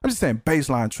concerns. I'm just saying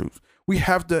baseline truths. We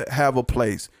have to have a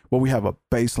place where we have a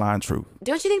baseline truth.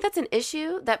 Don't you think that's an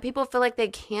issue? That people feel like they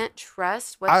can't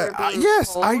trust what they're being told?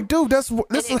 Yes, I do. This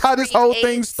is how this whole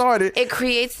thing started. It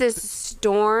creates this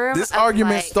storm. This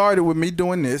argument started with me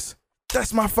doing this.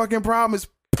 That's my fucking problem is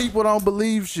people don't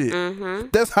believe shit. Mm-hmm.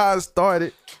 That's how it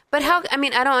started. But I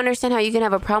don't understand how you can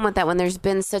have a problem with that when there's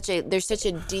such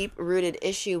a deep-rooted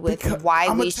issue with why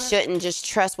we shouldn't just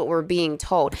trust what we're being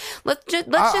told. Let's just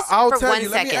for 1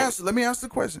 second. Let me ask the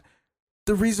question.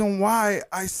 The reason why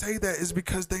I say that is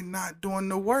because they're not doing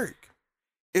the work.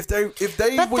 If they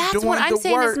But were that's doing what I'm the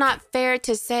saying work, is not fair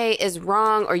to say is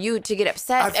wrong or you to get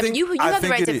upset. I mean, you I have the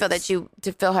think right it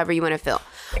to feel however you want to feel.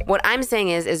 What I'm saying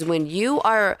is when you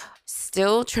are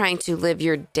still trying to live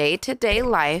your day-to-day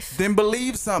life, then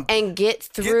believe something and get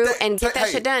through and get that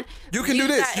shit done. You can do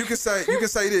this. You can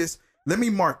say this. Let me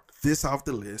mark this off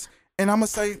the list, and I'm gonna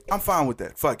say I'm fine with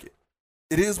that. Fuck it.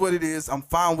 It is what it is. I'm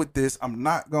fine with this. I'm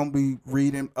not gonna be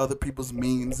reading other people's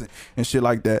memes and shit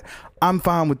like that. I'm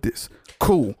fine with this.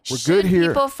 Cool. We're good here.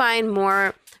 People find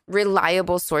more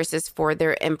reliable sources for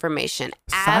their information.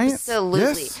 Science?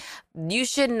 Absolutely. Yes. You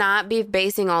should not be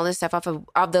basing all this stuff off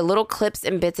of the little clips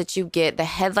and bits that you get, the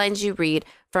headlines you read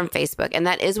from Facebook. And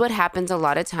that is what happens a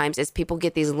lot of times is people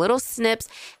get these little snips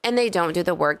and they don't do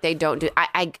the work. They don't do.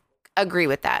 I agree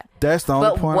with that. That's the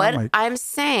only point But what I'm making. I'm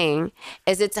saying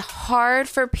is it's hard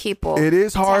for people. It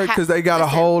is hard to because they got a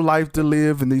listen. whole life to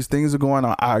live and these things are going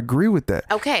on. I agree with that.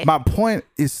 Okay. My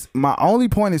only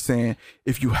point is saying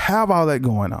if you have all that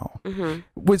going on, Mm-hmm.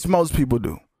 which most people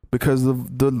do because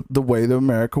of the way that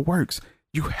America works,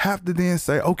 you have to then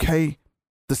say, okay,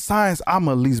 the science, I'm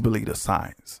at least believe the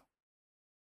science.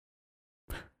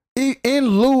 In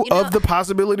lieu of the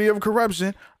possibility of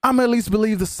corruption, I'm at least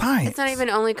believe the science. It's not even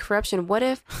only corruption. What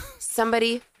if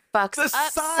somebody fucks The up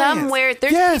science. somewhere?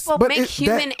 There's Yes, people but make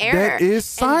human error. that is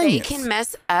science. And they can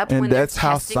mess up And when that's they're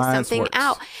how testing science something works.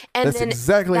 out. And That's then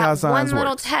exactly that how science one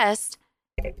little works. test,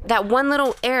 that one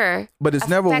little error, But it's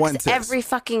never affects one test. every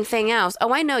fucking thing else.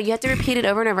 Oh, I know. You have to repeat it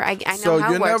over and over. I know So how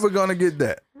you're it works. never gonna get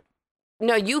that.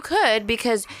 No, you could,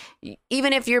 because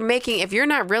even if you're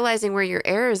not realizing where your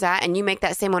error is at and you make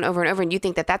that same one over and over and you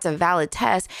think that that's a valid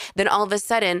test, then all of a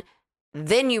sudden,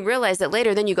 then you realize that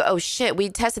later, then you go, oh shit, we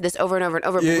tested this over and over and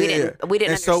over, but we didn't And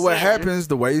understand. so what happens,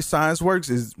 the way science works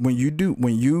is when you're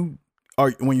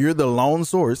the lone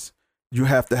source, you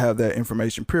have to have that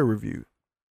information peer reviewed.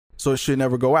 So it should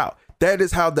never go out. That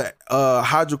is how the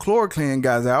hydrochloroquine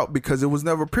got out, because it was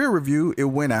never peer reviewed. It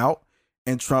went out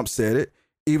and Trump said it,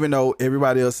 even though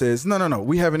everybody else says, no,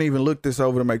 we haven't even looked this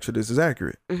over to make sure this is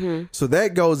accurate. Mm-hmm. So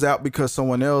that goes out because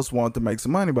someone else wanted to make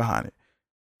some money behind it.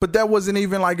 But that wasn't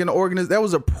even like an organization. That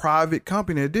was a private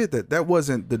company that did that. That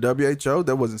wasn't the WHO.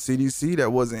 That wasn't CDC.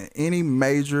 That wasn't any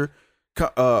major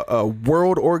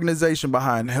world organization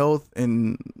behind health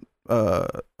and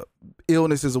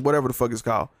illnesses or whatever the fuck it's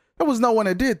called. There was no one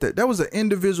that did that. That was an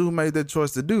individual who made that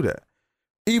choice to do that.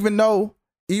 Even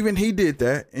he did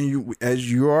that, and you, as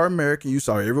you are American, you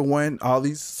saw everyone, all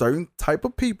these certain type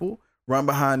of people run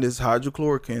behind this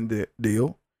hydrochloroquine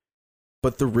deal.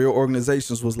 But the real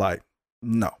organizations was like,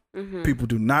 no, people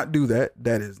do not do that.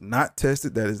 That is not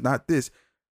tested. That is not this.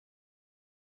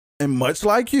 And much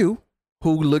like you,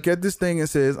 who look at this thing and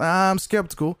says, I'm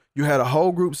skeptical, you had a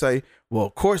whole group say, well,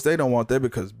 of course they don't want that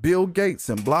because Bill Gates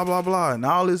and blah, blah, blah, and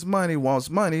all this money wants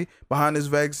money behind this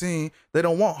vaccine. They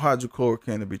don't want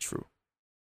hydrochloroquine to be true.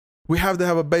 We have to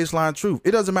have a baseline truth.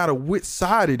 It doesn't matter which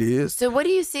side it is. So what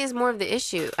do you see as more of the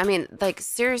issue? I mean, like,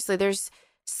 seriously, there's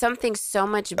something so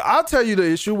much. I'll tell you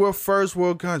the issue. We're a first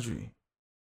world country.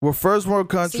 We're first world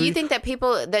country. So you think that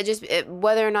people that just,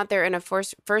 whether or not they're in a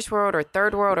first world or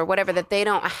third world or whatever, that they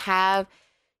don't have,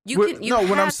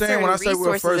 when I say we're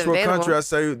a first world country, I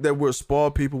say that we're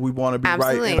spoiled people. We want to be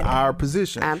right in our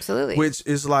position. Absolutely. Which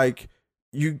is like,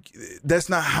 that's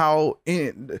not how,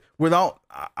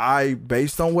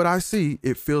 based on what I see,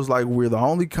 it feels like we're the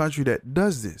only country that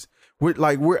does this.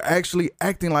 We're actually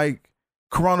acting like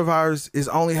coronavirus is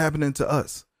only happening to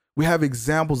us. We have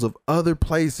examples of other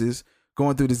places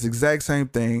going through this exact same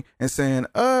thing and saying,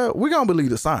 we're going to believe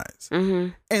the science.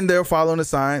 Mm-hmm. And they're following the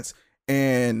science.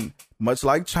 And much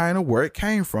like China, where it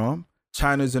came from,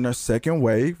 China's in their second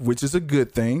wave, which is a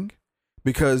good thing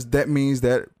because that means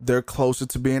that they're closer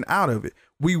to being out of it.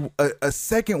 A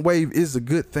second wave is a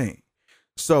good thing.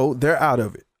 So they're out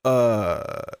of it.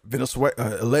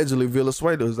 Allegedly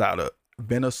Venezuela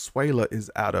is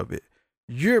out of it.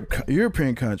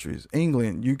 European countries,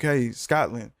 England, UK,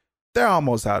 Scotland, they're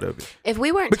almost out of it. If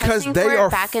we weren't testing for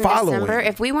it back in December,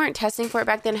 if we weren't testing for it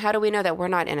back then, how do we know that we're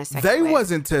not in a second wave? They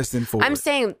wasn't testing for it. I'm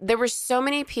saying there were so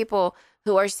many people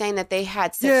who are saying that they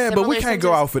had but we can't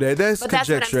go off of that. That's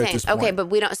conjecture what I'm saying. at this point. Okay, but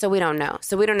we don't know.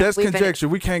 So we don't know. That's conjecture.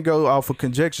 We can't go off of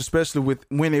conjecture, especially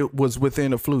when it was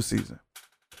within the flu season.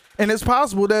 And it's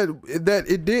possible that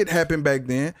it did happen back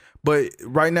then, but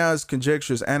right now it's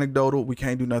conjecture, it's anecdotal. We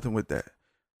can't do nothing with that.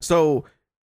 So,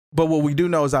 but what we do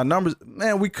know is our numbers,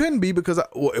 man, we couldn't be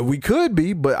we could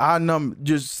be, but our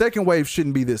just second wave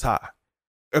shouldn't be this high.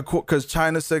 Because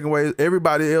China's second wave,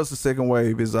 everybody else's second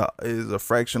wave is a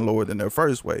fraction lower than their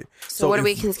first wave. So what do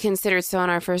we consider still in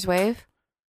our first wave?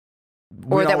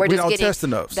 or that we're just don't getting test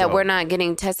enough, that so. we're not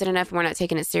getting tested enough and we're not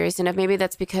taking it serious enough. Maybe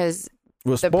that's because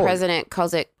We're the spoiled. president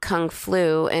calls it Kung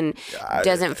Flu and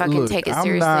doesn't fucking Look, take it I'm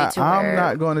seriously. I'm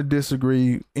not going to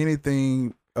disagree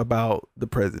anything about the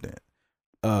president.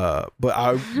 But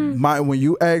when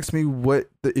you ask me what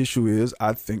the issue is,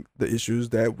 I think the issue is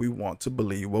that we want to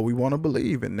believe what we want to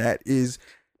believe, and that is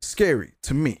scary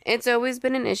to me. It's always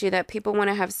been an issue that people want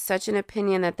to have such an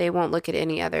opinion that they won't look at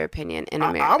any other opinion in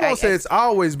America. I won't say it's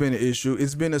always been an issue.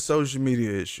 It's been a social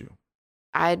media issue.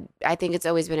 I think it's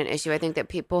always been an issue. I think that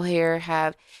people here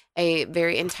have a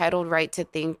very entitled right to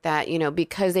think that, you know,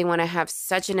 because they want to have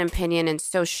such an opinion and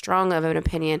so strong of an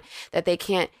opinion that they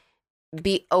can't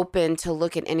be open to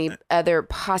look at any other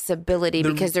possibility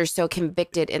because they're so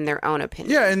convicted in their own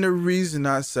opinion. Yeah, and the reason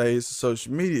I say it's a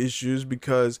social media issue is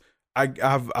because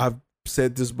I've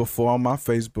said this before on my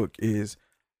Facebook is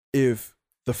if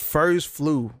the first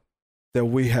flu that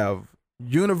we have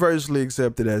universally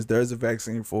accepted as there's a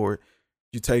vaccine for it,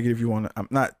 you take it if you want to.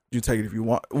 Not you take it if you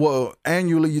want. Well,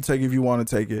 annually you take it if you want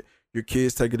to take it. Your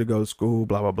kids take it to go to school,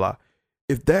 blah, blah, blah.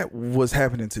 If that was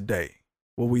happening today,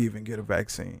 will we even get a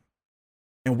vaccine?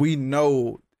 And we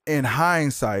know, in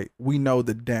hindsight, we know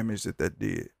the damage that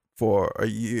did for a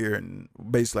year and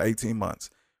basically 18 months.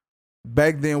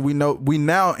 Back then, we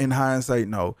now in hindsight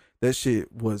know that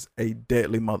shit was a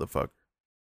deadly motherfucker.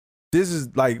 This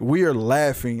is like, we are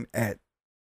laughing at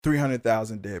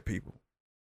 300,000 dead people.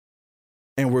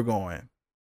 And we're going,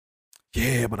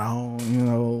 yeah, but I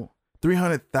don't,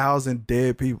 300,000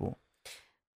 dead people.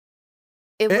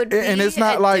 It would be and it's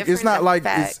not like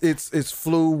effect. it's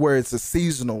flu where it's a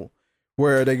seasonal,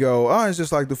 where they go, oh, it's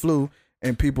just like the flu,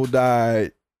 and people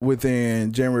died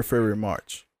within January, February,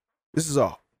 March. This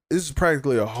is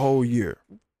practically a whole year.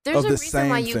 There's of a the reason same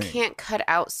why you thing. can't cut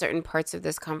out certain parts of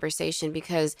this conversation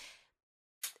because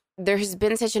there has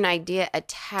been such an idea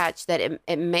attached that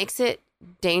it makes it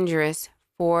dangerous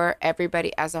for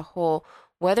everybody as a whole,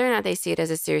 whether or not they see it as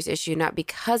a serious issue, not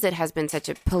because it has been such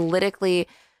a politically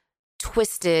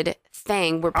twisted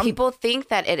thing where people think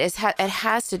that it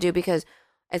has to do because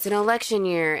it's an election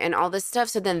year and all this stuff.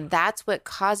 So then that's what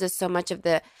causes so much of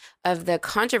the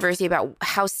controversy about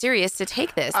how serious to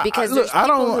take this. Because I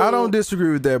don't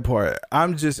disagree with that part.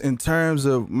 I'm just, in terms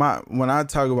of when I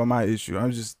talk about my issue,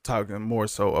 I'm just talking more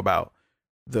so about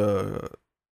the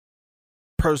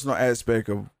personal aspect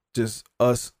of just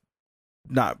us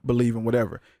not believing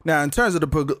whatever. Now, in terms of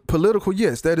the political,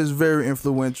 yes, that is very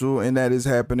influential and that is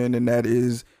happening and that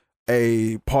is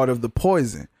a part of the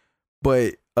poison.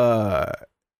 But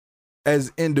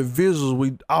as individuals,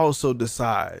 we also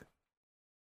decide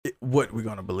what we're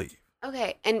going to believe.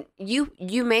 Okay, and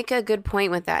you make a good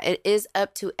point with that. It is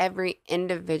up to every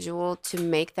individual to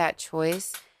make that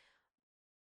choice.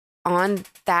 On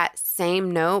that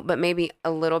same note, but maybe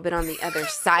a little bit on the other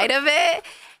side of it,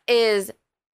 is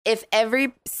if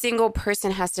every single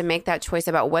person has to make that choice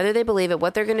about whether they believe it,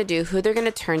 what they're going to do, who they're going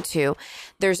to turn to,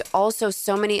 there's also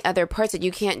so many other parts that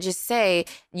you can't just say.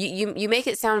 You make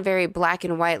it sound very black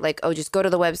and white, like, oh, just go to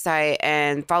the website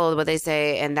and follow what they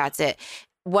say and that's it.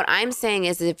 What I'm saying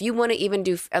is if you want to even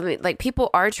do, I mean, like,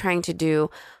 people are trying to do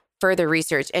further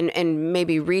research and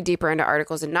maybe read deeper into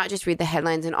articles and not just read the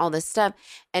headlines and all this stuff.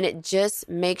 And it just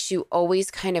makes you always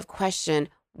kind of question,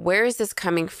 where is this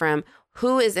coming from?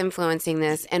 Who is influencing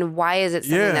this? And why is it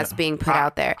something that's being put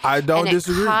out there? I don't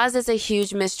disagree. It causes a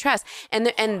huge mistrust. And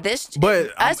this,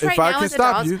 but us if right I now can as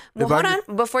stop adults, you, well, hold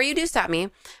on, before you do stop me,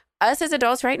 us as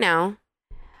adults right now,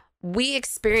 we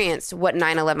experienced what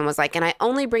 9/11 was like. And I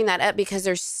only bring that up because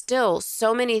there's still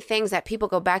so many things that people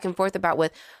go back and forth about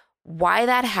with why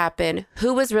that happened,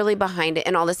 who was really behind it,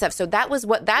 and all this stuff. So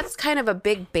that's kind of a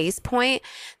big base point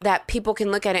that people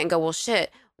can look at it and go, well,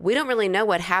 shit, we don't really know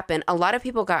what happened. A lot of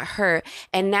people got hurt.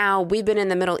 And now we've been in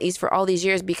the Middle East for all these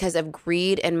years because of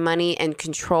greed and money and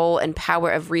control and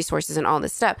power of resources and all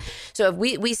this stuff. So if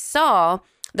we saw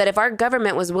that if our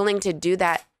government was willing to do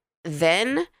that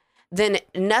then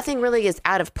nothing really is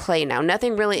out of play now.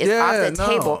 Nothing really is off the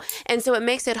table. And so it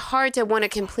makes it hard to want to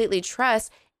completely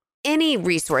trust any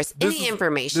resource, any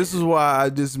information. This is why I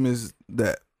dismiss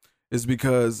that. It's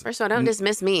because... First of all, don't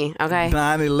dismiss me, okay?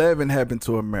 9/11 happened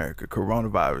to America.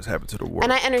 Coronavirus happened to the world.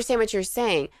 And I understand what you're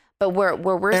saying, but where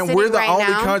we're and sitting we're the right only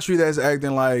now, country that's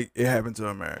acting like it happened to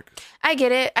America. I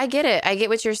get it. I get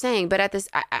what you're saying. But at this,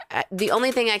 the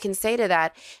only thing I can say to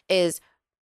that is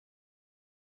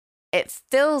it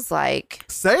feels like...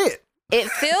 Say it. It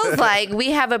feels like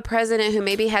we have a president who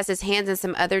maybe has his hands in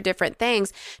some other different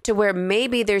things to where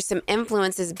maybe there's some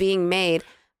influences being made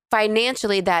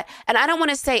financially that, and I don't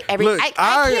want to say I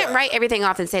can't write everything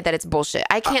off and say that it's bullshit.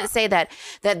 I can't say that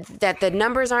the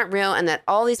numbers aren't real and that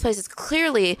all these places,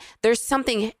 clearly there's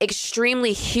something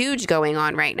extremely huge going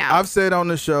on right now. I've said on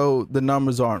the show, the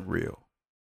numbers aren't real.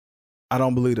 I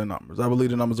don't believe the numbers. I believe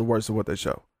the numbers are worse than what they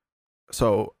show.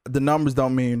 So the numbers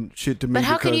don't mean shit to me. But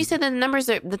how can you say that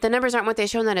the numbers aren't what they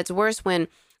show and that it's worse when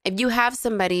if you have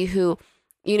somebody who,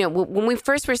 you know, when we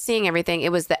first were seeing everything,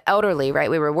 it was the elderly, right?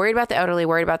 We were worried about the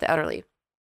elderly.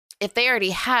 If they already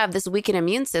have this weakened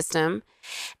immune system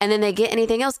and then they get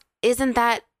anything else, isn't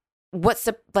that what's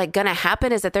like going to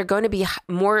happen? Is that they're going to be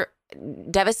more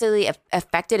devastatingly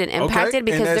affected and impacted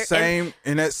because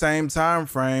in that same time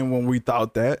frame when we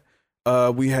thought that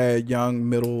we had young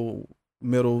middle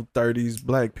 30s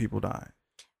black people dying.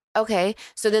 Okay,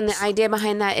 so then the idea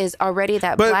behind that is already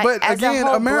that but as again, a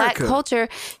whole America, black culture,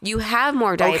 you have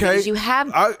more diabetes. Okay. You have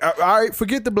all right,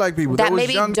 forget the black people. That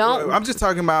maybe don't. I'm just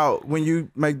talking about when you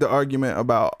make the argument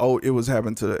about it was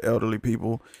happening to the elderly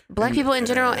people. Black people in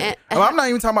general. I'm not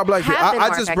even talking about black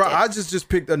people. I just just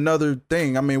picked another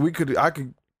thing. I mean, I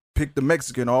could pick the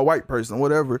Mexican or a white person,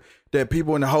 whatever. That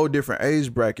people in a whole different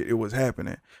age bracket, it was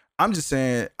happening. I'm just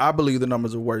saying, I believe the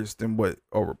numbers are worse than what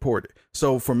are reported.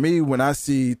 So for me, when I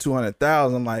see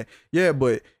 200,000, I'm like, yeah,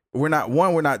 but we're in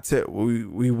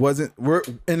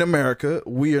America.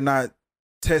 We are not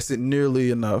tested nearly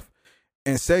enough.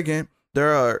 And second,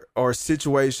 there are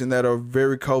situations that are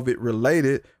very COVID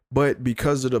related, but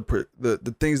because of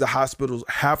the things the hospitals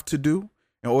have to do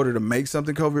in order to make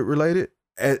something COVID related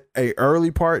at a early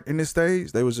part in this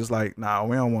stage, they was just like, nah,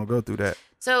 we don't want to go through that.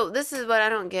 So this is what I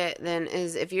don't get then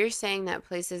is if you're saying that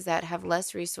places that have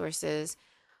less resources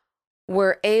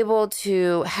were able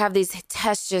to have these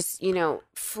tests just, you know,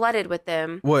 flooded with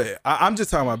them. What? I'm just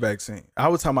talking about vaccine. I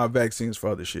was talking about vaccines for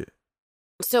other shit.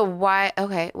 So why?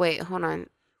 Okay, wait, hold on.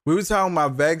 We were talking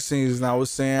about vaccines and I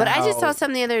was saying But I just saw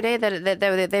something the other day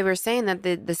that they were saying that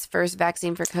this first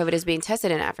vaccine for COVID is being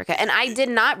tested in Africa. And I did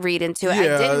not read into it.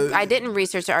 Yeah. I didn't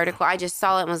research the article. I just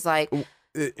saw it and was like,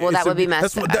 well, that would be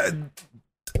messed up.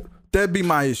 That'd be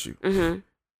my issue. Mm-hmm.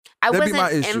 I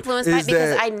wasn't influenced by it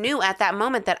because I knew at that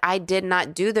moment that I did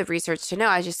not do the research to know.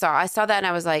 I saw that and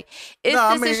I was like, if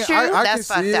this is true, that's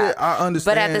fucked up. I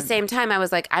understand. But at the same time, I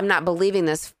was like, I'm not believing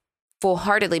this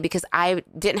full-heartedly because I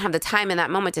didn't have the time in that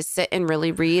moment to sit and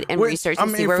really read and research and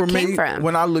see where it came from.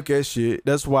 When I look at shit,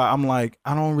 that's why I'm like,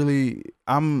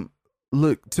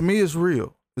 look, to me it's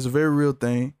real. It's a very real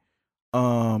thing.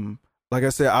 Like I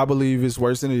said, I believe it's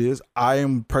worse than it is. I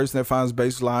am a person that finds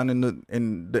baseline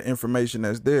in the information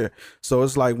that's there. So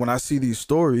it's like when I see these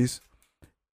stories,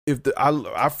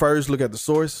 I first look at the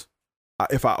source.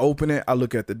 If I open it, I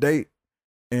look at the date,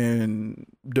 and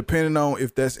depending on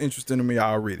if that's interesting to me,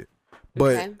 I'll read it.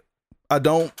 But I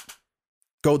don't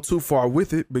go too far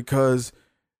with it because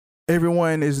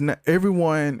everyone is.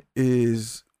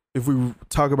 If we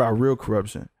talk about real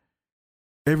corruption,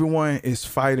 everyone is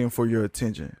fighting for your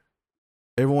attention.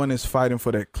 Everyone is fighting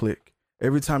for that click.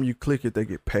 Every time you click it, they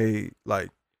get paid like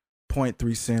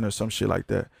 0.3 cents or some shit like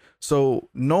that. So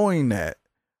knowing that,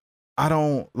 I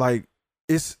don't like,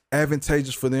 it's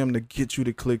advantageous for them to get you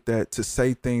to click that, to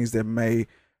say things that may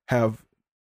have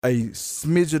a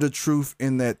smidge of the truth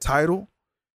in that title,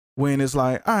 when it's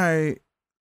like, all right,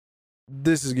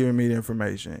 this is giving me the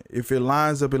information. If it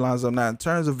lines up, it lines up. Now, in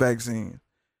terms of vaccine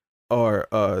or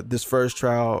this first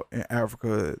trial in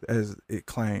Africa, as it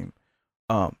claimed,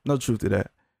 no truth to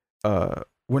that.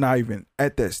 We're not even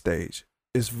at that stage.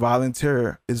 It's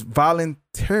voluntary.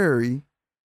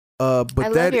 But I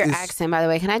love your accent, by the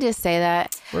way. Can I just say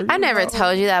that? I never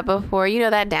told you that before. You know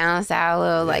that down south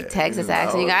little like Texas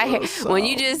accent. When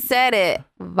you just said it,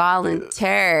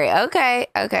 voluntary. Okay.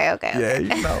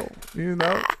 Yeah, you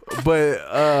know. But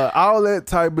all that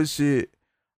type of shit,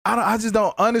 I just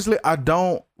don't. Honestly, I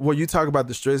don't. When you talk about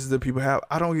the stresses that people have,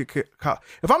 I don't get caught.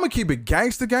 If I'm gonna keep it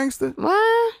gangster,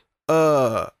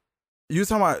 what? You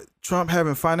talking about Trump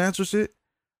having financial shit?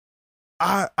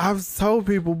 I've told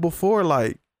people before,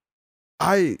 like,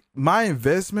 my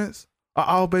investments are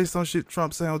all based on shit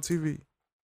Trump say on TV.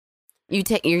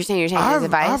 You're saying his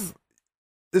advice?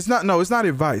 It's not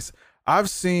advice. I've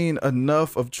seen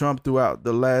enough of Trump throughout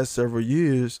the last several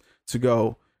years to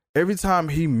go, every time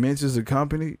he mentions a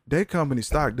company, that company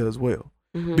stock does well.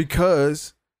 Mm-hmm.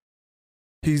 Because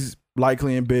he's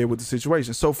likely in bed with the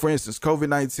situation. So for instance,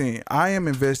 COVID-19, I am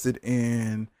invested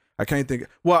in, I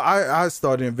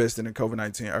started investing in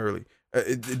COVID-19 early.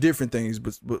 Different things,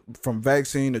 but from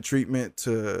vaccine to treatment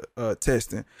to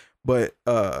testing. But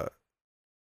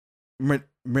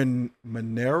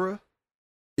Monera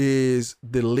is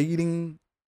the leading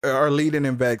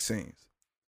in vaccines.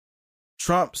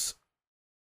 Trump's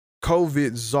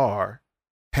COVID czar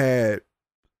had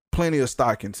plenty of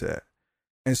stock into that.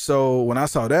 And so when I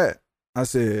saw that, I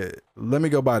said, let me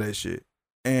go buy that shit.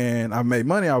 And I made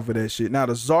money off of that shit. Now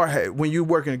the czar had, when you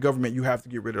work in the government, you have to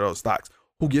get rid of those stocks.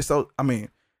 Who gets those? I mean,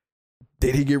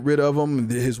 did he get rid of them?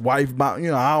 Did his wife buy,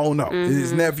 I don't know.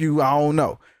 His nephew, I don't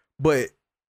know. But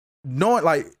knowing,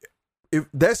 like, if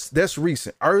that's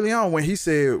recent. Early on when he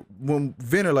said, when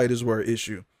ventilators were an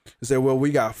issue, he said, well,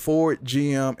 we got Ford,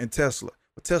 GM, and Tesla.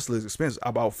 But Tesla is expensive.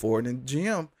 I bought Ford and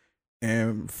GM.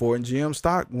 And Ford and GM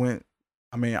stock went,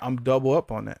 I'm double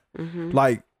up on that.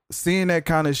 Like, seeing that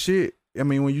kind of shit,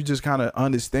 when you just kind of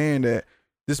understand that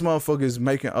this motherfucker is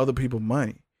making other people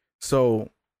money. So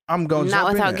I'm going to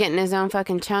not without getting his own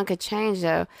fucking chunk of change,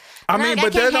 though. But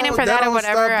that can't hate him for that or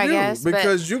whatever, I guess.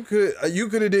 Because you could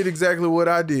have did exactly what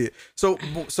I did. So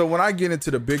when I get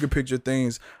into the bigger picture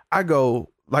things, I go,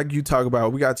 like you talk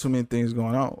about, we got too many things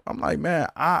going on. I'm like, man,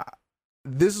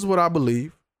 this is what I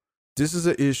believe. This is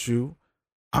an issue.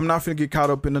 I'm not finna get caught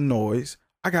up in the noise.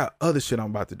 I got other shit I'm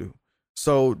about to do.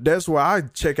 So that's why I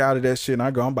check out of that shit and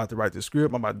I go, I'm about to write the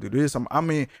script. I'm about to do this.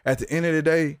 At the end of the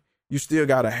day, you still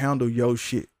got to handle your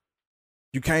shit.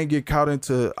 You can't get caught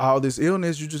into all this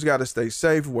illness. You just got to stay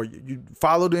safe where you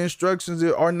follow the instructions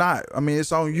or not.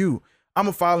 It's on you. I'm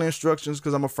going to follow instructions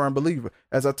because I'm a firm believer.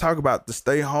 As I talk about, the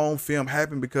stay home film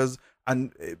happened because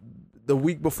the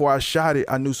week before I shot it,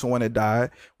 I knew someone had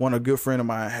died. A good friend of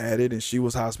mine had it and she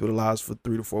was hospitalized for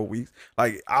 3 to 4 weeks.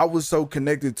 Like, I was so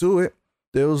connected to it.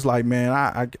 It was like, man,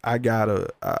 I gotta,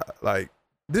 like,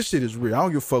 this shit is real. I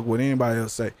don't give a fuck what anybody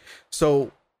else say.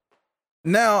 So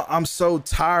now I'm so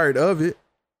tired of it.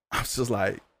 I'm just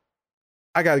like,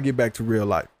 I got to get back to real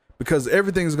life because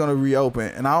everything's going to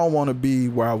reopen and I don't want to be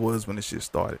where I was when the shit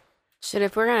started. Shit,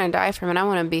 if we're going to die from it, I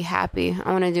want to be happy.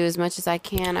 I want to do as much as I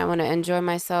can. I want to enjoy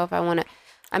myself. I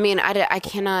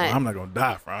cannot. I'm not going to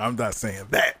die from it. I'm not saying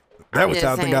that. That's what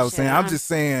y'all think I was saying. I'm just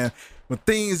saying when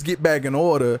things get back in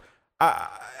order, at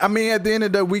the end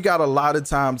of the day, we got a lot of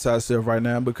time to ourselves right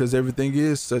now because everything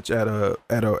is such at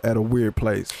a weird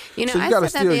place. So you got to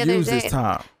still use this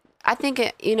time. I think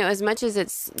as much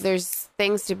as there's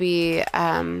things to be.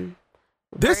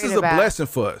 This is a blessing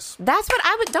for us. That's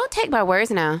what don't take my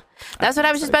words now. That's what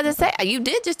I was just about to say. You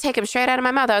did just take them straight out of my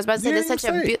mouth. I was about to say this such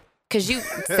a because you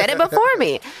said it before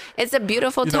me. It's a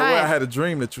beautiful time. I had a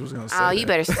dream that you was going to say that. You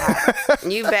better stop.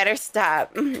 You better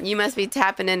stop. You must be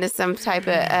tapping into some type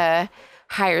of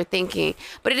higher thinking.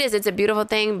 But it's a beautiful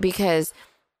thing because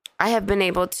I have been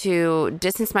able to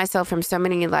distance myself from so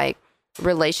many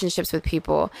relationships with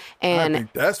people, and I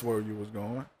think that's where you was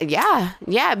going.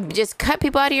 Yeah, just cut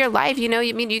people out of your life. You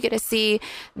get to see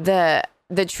the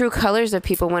true colors of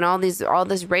people when all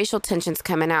this racial tension's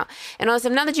coming out, and all this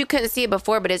stuff. Not that you couldn't see it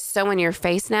before, but it's so in your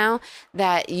face now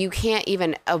that you can't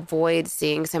even avoid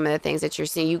seeing some of the things that you're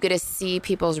seeing. You get to see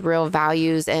people's real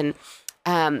values, and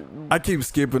I keep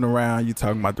skipping around you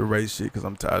talking about the race shit because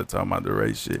I'm tired of talking about the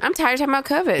race shit. I'm tired of talking about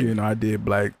COVID. I did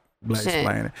black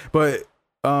explaining, but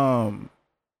and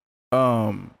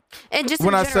just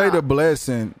when I say the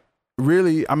blessing,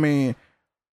 really,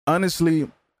 honestly,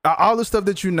 all the stuff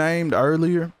that you named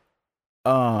earlier,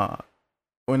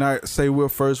 when I say we're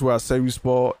first, where I say we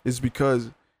spoiled, is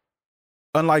because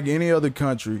unlike any other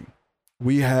country,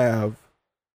 we have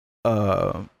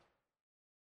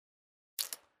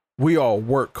we are a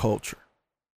work culture.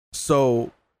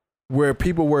 So where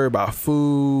people worry about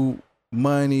food,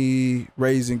 money,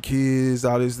 raising kids,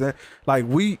 all this, that, like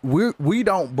we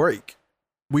don't break.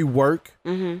 We work.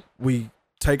 We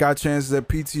take our chances at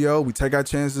PTO. We take our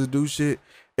chances to do shit.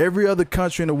 Every other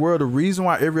country in the world, the reason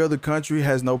why every other country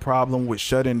has no problem with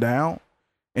shutting down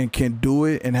and can do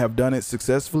it and have done it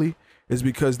successfully is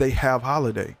because they have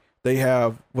holiday. They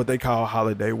have what they call a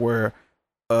holiday where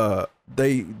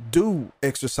they do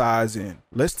exercise in.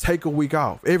 Let's take a week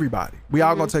off. Everybody. We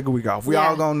all gonna take a week off. We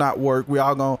all gonna not work. We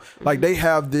all gonna they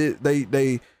have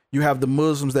you have the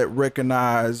Muslims that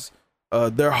recognize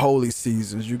their holy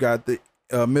seasons. You got the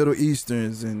Middle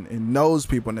Easterns and those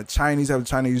people, and the Chinese have the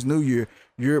Chinese New Year.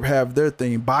 Europe have their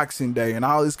thing, Boxing Day, and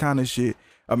all this kind of shit.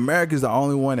 America's the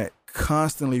only one that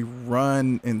constantly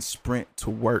run and sprint to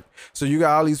work. So you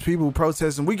got all these people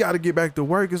protesting, we got to get back to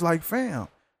work. It's like, fam,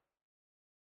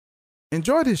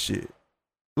 enjoy this shit.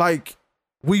 Like,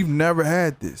 we've never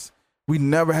had this. We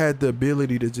never had the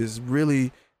ability to just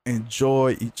really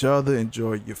enjoy each other,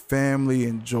 enjoy your family,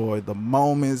 enjoy the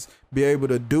moments, be able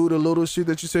to do the little shit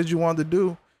that you said you wanted to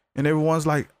do. And everyone's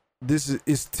like, this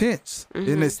is tense.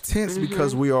 And it's tense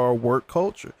because we are a work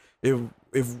culture. If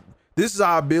this is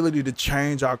our ability to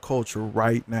change our culture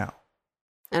right now.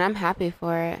 And I'm happy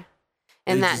for it.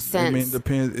 in that sense. I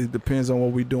mean, it depends on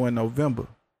what we do in November.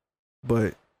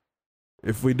 But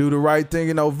if we do the right thing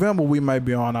in November, we might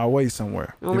be on our way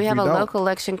somewhere. Well, we have a local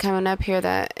election coming up here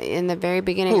that in the very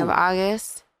beginning of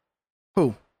August.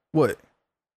 Who? What?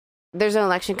 There's an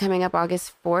election coming up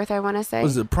August 4th, I want to say.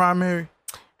 Was it primary?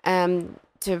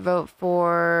 To vote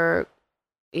for,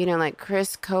 like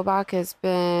Chris Kobach has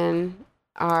been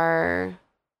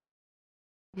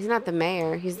he's not the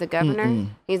mayor. He's the governor. Mm-mm.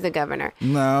 He's the governor.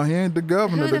 No, he ain't the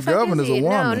governor. Who The governor's a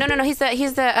woman. No. He's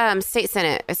the state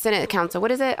Senate council.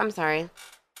 What is it? I'm sorry.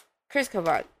 Chris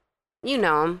Kobach. You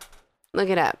know him. Look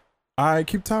it up. All right,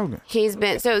 keep talking. He's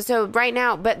been so right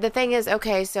now. But the thing is,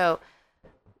 okay, so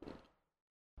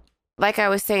like I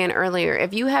was saying earlier,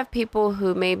 if you have people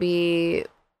who maybe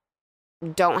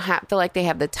don't feel like they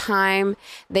have the time,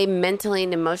 they mentally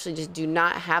and emotionally just do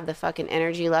not have the fucking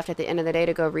energy left at the end of the day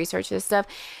to go research this stuff,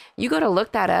 you go to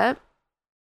look that up,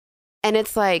 and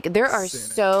it's like there are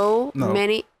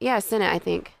many. Yeah, Senate, I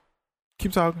think.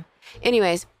 Keep talking.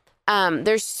 Anyways,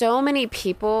 there's so many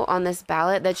people on this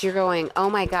ballot that you're going, oh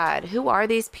my God, who are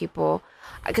these people?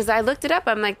 Because I looked it up.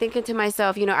 I'm like thinking to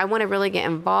myself, I want to really get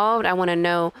involved. I want to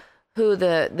know who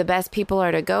the best people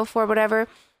are to go for, whatever.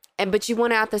 But you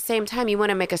want to, at the same time, you want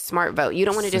to make a smart vote. You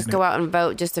don't want to just go out and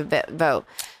vote just to vote.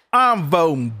 I'm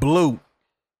voting blue.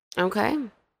 Okay.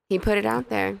 He put it out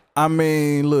there. I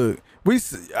mean, look, we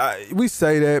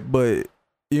say that, but,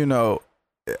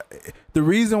 the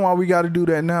reason why we got to do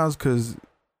that now is because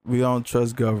we don't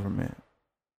trust government.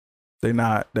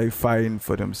 They fighting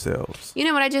for themselves. You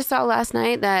know what I just saw last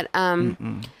night? That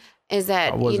is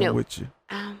that, I wasn't with you.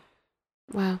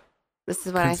 Well, this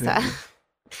is what I saw.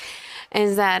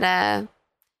 Is that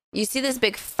you see this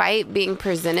big fight being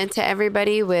presented to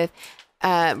everybody with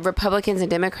Republicans and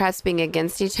Democrats being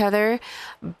against each other,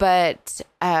 but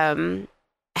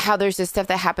how there's this stuff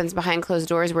that happens behind closed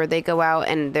doors where they go out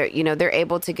and they're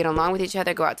able to get along with each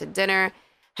other, go out to dinner,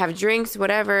 have drinks,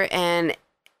 whatever, and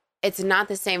it's not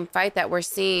the same fight that we're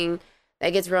seeing that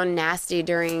gets real nasty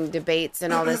during debates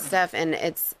and all this stuff, and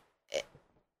it's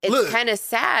kind of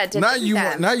sad to think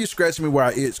that. Now you scratch me where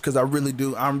I itch, because I really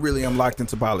do. I really am locked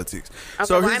into politics. Okay,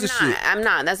 so well, here's the shit. I'm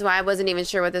not. That's why I wasn't even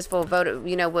sure what this full vote,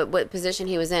 what position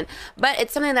he was in. But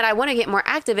it's something that I want to get more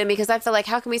active in, because I feel like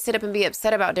how can we sit up and be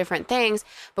upset about different things,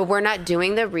 but we're not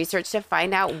doing the research to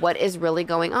find out what is really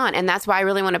going on. And that's why I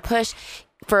really want to push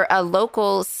for a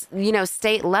local,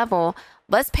 state level.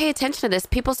 Let's pay attention to this.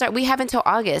 We have until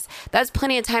August. That's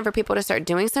plenty of time for people to start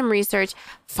doing some research,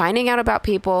 finding out about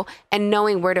people, and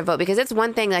knowing where to vote. Because it's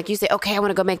one thing, like you say, okay, I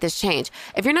want to go make this change.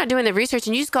 If you're not doing the research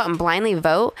and you just go out and blindly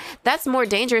vote, that's more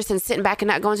dangerous than sitting back and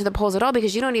not going to the polls at all,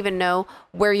 because you don't even know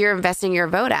where you're investing your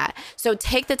vote at. So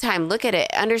take the time, look at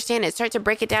it, understand it, start to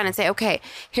break it down and say, okay,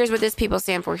 here's what this people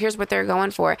stand for, here's what they're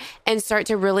going for, and start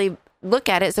to really look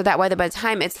at it, so that way by the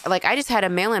time it's like, I just had a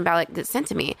mail-in ballot that's sent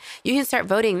to me. You can start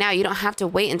voting now. You don't have to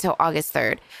wait until August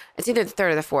 3rd. It's either the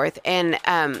 3rd or the 4th,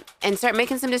 and start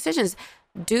making some decisions.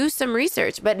 Do some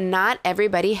research, but not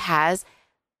everybody has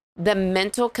the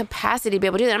mental capacity to be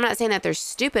able to do that. I'm not saying that they're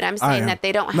stupid. I'm saying that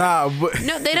they don't have,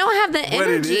 they don't have the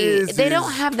energy. They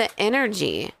don't have the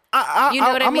energy. You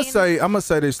know what I mean? I'm gonna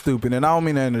say they're stupid, and I don't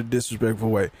mean that in a disrespectful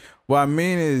way. What I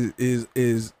mean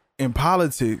is in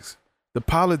politics, the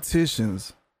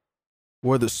politicians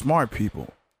were the smart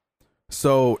people.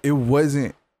 So it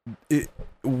wasn't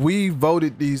we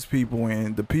voted these people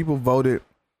in, the people voted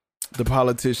the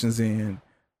politicians in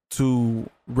to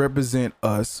represent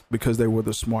us because they were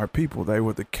the smart people. They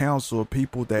were the council of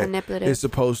people that is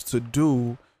supposed to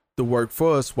do the work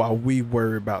for us while we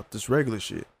worry about this regular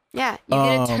shit. Yeah, you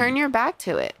get to turn your back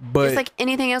to it. But, just like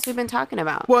anything else we've been talking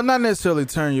about. Well, not necessarily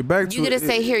turn your back to it. You get to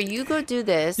say, here, you go do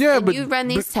this. Yeah, and you run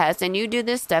these tests and you do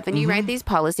this stuff and you write these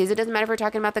policies. It doesn't matter if we're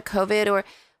talking about the COVID or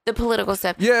the political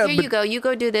stuff. Yeah, here you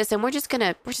go do this, and we're just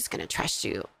gonna trust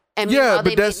you. And yeah,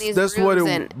 but that's what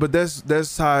it. But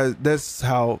that's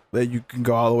how that you can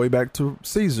go all the way back to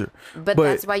Caesar. But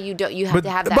that's why you have to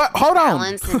have that hold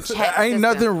balance on. and check. Ain't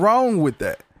nothing wrong with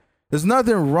that. There's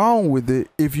nothing wrong with it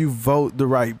if you vote the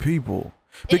right people.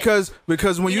 Because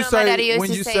when you say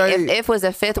if was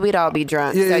a fifth, we'd all be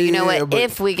drunk. Yeah, so you know yeah, what?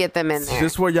 If we get them in there,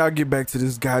 just where y'all get back to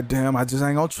this goddamn, I just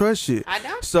ain't gonna trust shit. I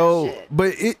don't. So,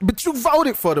 trust shit. but you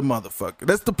voted for the motherfucker.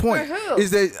 That's the point. For who?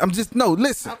 Is that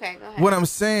listen. Okay, go ahead. What I'm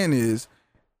saying is,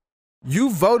 you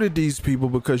voted these people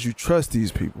because you trust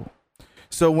these people.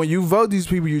 So when you vote these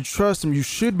people, you trust them. You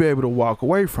should be able to walk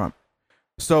away from it.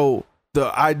 So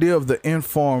the idea of the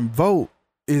informed vote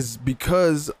is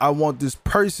because I want this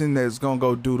person that's gonna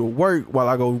go do the work while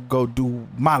I go do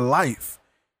my life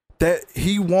that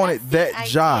he wanted that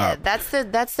job.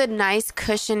 That's the nice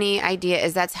cushiony idea.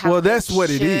 Is that's how? Well, that's what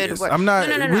it is. Work. I'm not.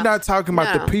 No. We're not talking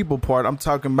about the people part. I'm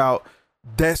talking about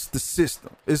that's the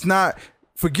system. It's not.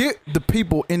 Forget the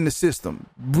people in the system.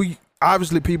 We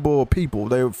obviously people are people.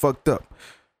 They were fucked up.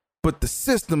 But the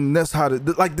system, that's how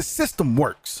the system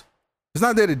works. It's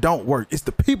not that it don't work. It's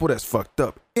the people that's fucked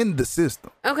up in the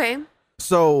system. Okay.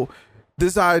 So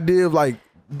this idea of like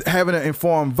having an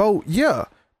informed vote, yeah.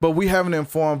 But we have an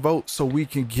informed vote so we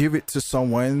can give it to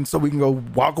someone so we can go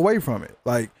walk away from it.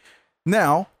 Like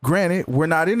now, granted, we're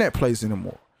not in that place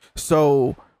anymore.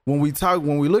 So when we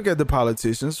look at the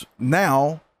politicians,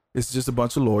 now it's just a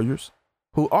bunch of lawyers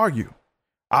who argue.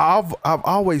 I've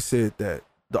always said that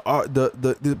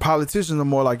the politicians are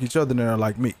more like each other than they're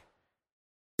like me,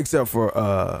 except for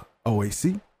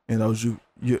OAC and those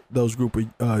group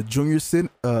of junior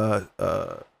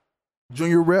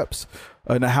reps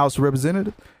in the House of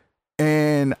Representatives.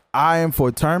 And I am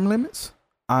for term limits.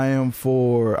 I have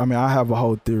a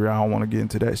whole theory. I don't want to get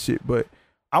into that shit, but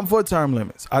I'm for term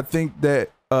limits. I think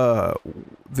that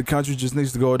the country just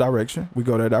needs to go a direction. We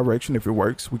go that direction. If it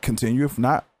works, we continue. If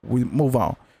not, we move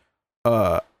on.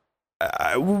 We're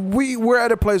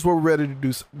at a place where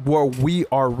we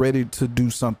are ready to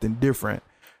do something different.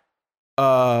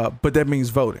 But that means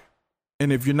voting.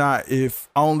 And if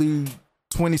only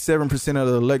 27% of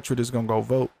the electorate is gonna go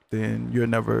vote, then you'll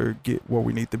never get where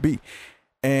we need to be.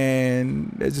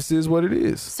 And it just is what it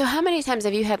is. So how many times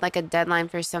have you had like a deadline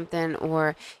for something,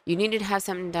 or you needed to have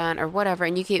something done or whatever,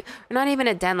 and you keep, not even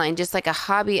a deadline, just like a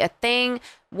hobby, a thing,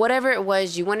 whatever it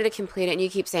was, you wanted to complete it and you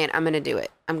keep saying, I'm going to do it.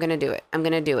 I'm going to do it. I'm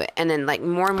going to do it. And then like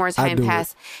more and more time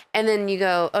pass. And then you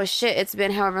go, oh shit, it's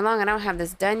been however long. I don't have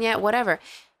this done yet, whatever.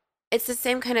 It's the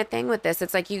same kind of thing with this.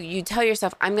 It's like you tell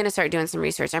yourself, I'm going to start doing some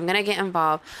research. I'm going to get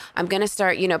involved. I'm going to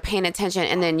start, paying attention.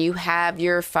 And then you have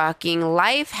your fucking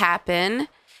life happen.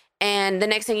 And the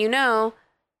next thing you know,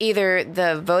 either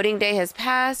the voting day has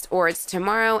passed or it's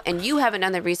tomorrow, and you haven't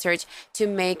done the research to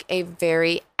make a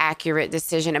very accurate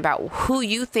decision about who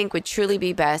you think would truly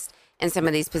be best in some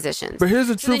of these positions. But here's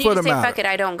the truth of the matter. Fuck it,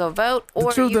 I don't go vote. Or you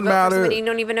vote for somebody you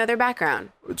don't even know their background.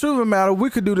 The truth of the matter, we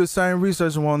could do the same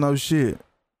research and won't know shit.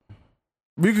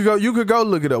 You could go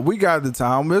look it up. We got the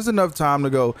time. There's enough time to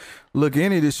go look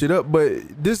any of this shit up. But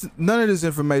none of this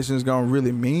information is gonna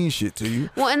really mean shit to you.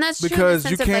 Well, and that's because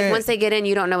true in the sense of like once they get in,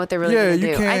 you don't know what they're really gonna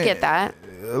do. I get that.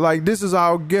 Like this is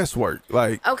all guesswork.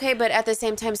 Like okay, but at the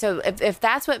same time, so if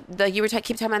that's what you were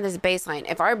keep talking about this baseline.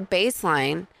 If our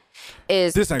baseline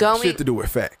is this ain't got shit to do with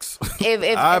facts.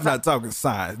 I'm not talking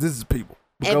science. This is people.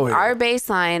 If our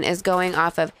baseline is going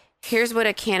off of here's what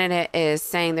a candidate is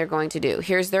saying they're going to do.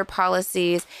 Here's their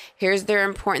policies. Here's their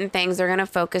important things they're going to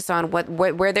focus on,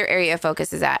 where their area of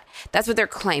focus is at. That's what they're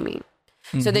claiming.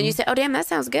 Mm-hmm. So then you say, oh, damn, that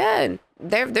sounds good.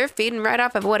 They're feeding right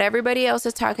off of what everybody else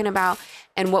is talking about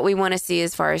and what we want to see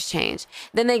as far as change.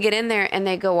 Then they get in there and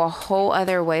they go a whole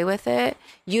other way with it.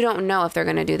 You don't know if they're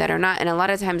going to do that or not. And a lot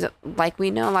of times, like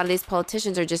we know, a lot of these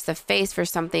politicians are just the face for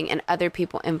something and other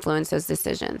people influence those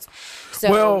decisions. So,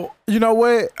 well, you know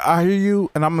what? I hear you,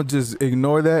 and I'm going to just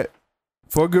ignore that.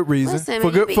 For good reason. Listen,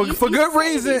 for good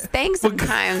reason. Thanks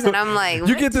sometimes, and I'm like,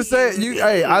 you get to say it.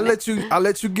 Hey, I let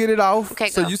you get it off. Okay,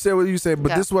 so go. You said what you said, but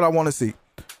this is what I want to see.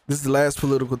 This is the last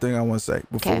political thing I want to say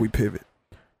before we pivot.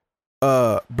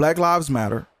 Black Lives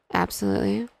Matter.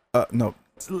 Absolutely. No,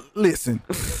 listen.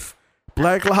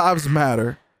 Black Lives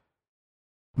Matter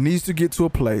needs to get to a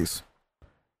place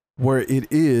where it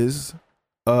is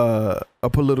a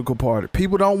political party.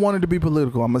 People don't want it to be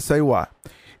political. I'm gonna say why.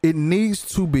 It needs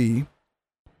to be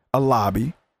a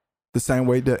lobby, the same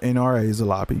way the NRA is a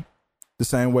lobby, the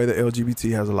same way the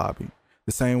LGBT has a lobby,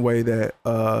 the same way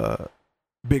that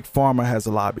Big Pharma has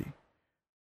a lobby,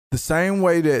 the same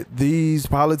way that these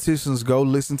politicians go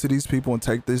listen to these people and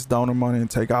take this donor money and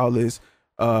take all this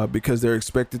because they're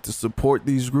expected to support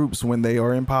these groups when they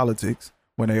are in politics,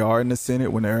 when they are in the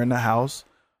Senate, when they're in the House,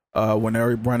 when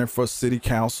they're running for city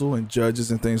council and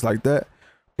judges and things like that.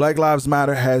 Black Lives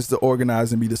Matter has to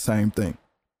organize and be the same thing.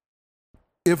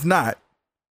 If not,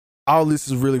 all this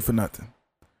is really for nothing.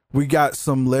 We got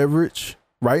some leverage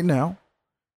right now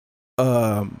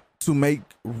to make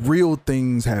real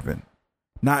things happen.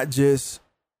 Not just,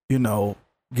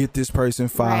 get this person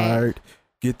fired,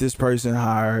 get this person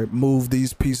hired, move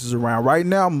these pieces around. Right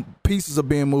now, pieces are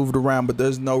being moved around, but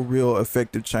there's no real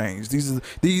effective change.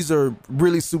 These are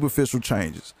really superficial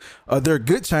changes. They're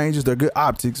good changes, they're good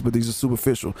optics, but these are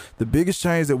superficial. The biggest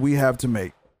change that we have to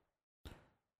make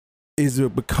is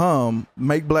to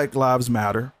make Black Lives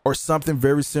Matter or something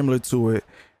very similar to it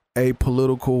a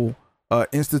political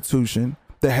institution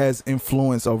that has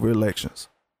influence over elections.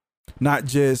 not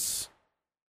just,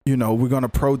 you know, we're going to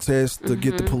protest to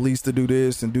get the police to do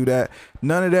this and do that.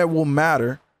 None of that will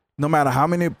matter, no matter how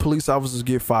many police officers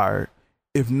get fired.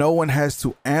 If no one has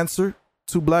to answer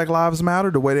to Black Lives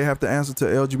Matter the way they have to answer to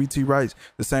LGBT rights,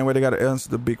 the same way they got to answer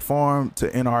to Big Farm, to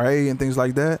NRA and things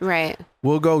like that. Right.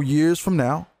 We'll go years from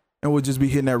now and we'll just be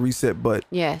hitting that reset button.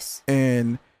 Yes.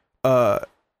 And the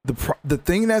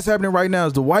thing that's happening right now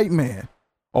is the white man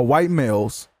or white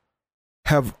males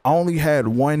have only had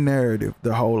one narrative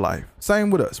their whole life. Same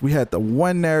with us. We had the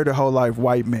one narrative whole life,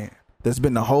 white man. That's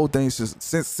been the whole thing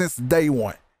since day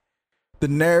one. The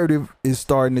narrative is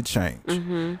starting to change.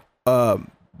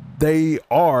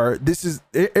 This is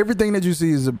everything that you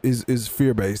see is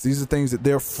fear based. These are things that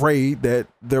they're afraid that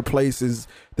their place is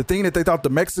the thing that they thought the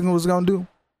Mexican was gonna do.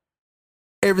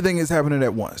 Everything is happening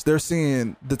at once. They're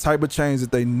seeing the type of change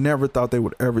that they never thought they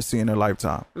would ever see in their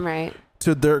lifetime. Right.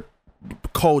 To their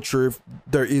culture, if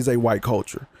there is a white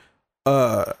culture.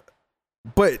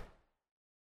 But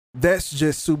that's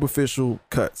just superficial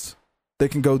cuts. They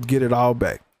can go get it all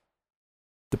back.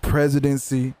 The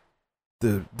presidency,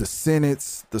 the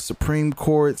senates, the Supreme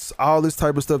Courts, all this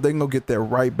type of stuff, they can go get that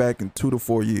right back in 2 to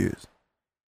 4 years.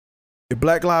 If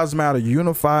Black Lives Matter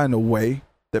unify in a way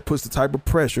that puts the type of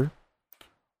pressure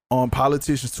on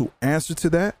politicians to answer to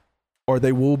that, or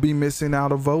they will be missing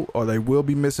out a vote, or they will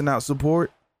be missing out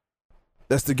support,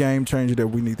 that's the game changer that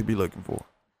we need to be looking for.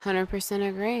 100%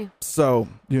 agree. So,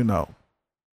 you know.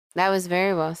 That was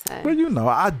very well said. Well, you know,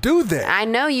 I do that. I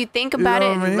know you think about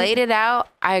it, laid it out.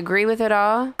 I agree with it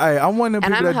all. Hey, I'm one of the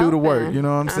people that do the work. You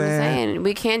know what I'm saying?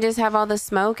 We can't just have all the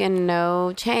smoke and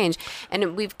no change.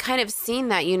 And we've kind of seen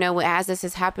that, you know, as this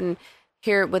has happened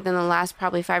here within the last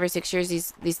probably 5 or 6 years,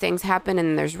 these things happen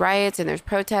and there's riots and there's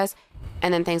protests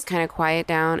and then things kind of quiet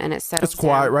down and it settles down. It's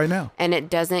quiet right now. And it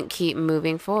doesn't keep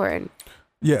moving forward.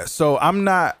 Yeah, so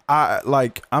I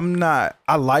like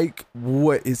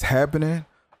what is happening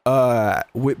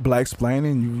with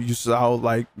Blaxplaining. You saw,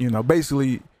 like, you know,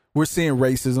 basically we're seeing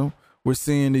racism. We're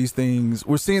seeing these things.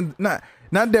 We're seeing not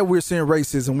that we're seeing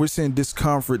racism, we're seeing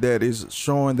discomfort that is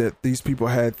showing that these people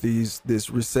had this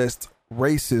recessed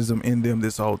racism in them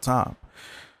this whole time.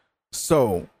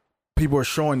 So people are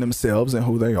showing themselves and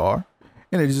who they are.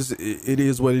 And it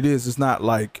is what it is. It's not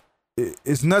like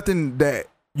it's nothing that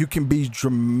you can be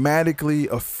dramatically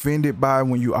offended by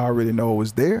when you already know it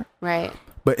was there. Right.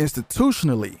 But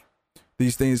institutionally,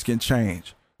 these things can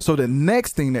change. So the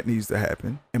next thing that needs to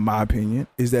happen, in my opinion,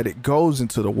 is that it goes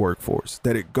into the workforce,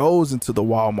 that it goes into the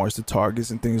Walmarts, the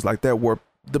Targets, and things like that, where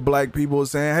the black people are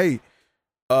saying, hey,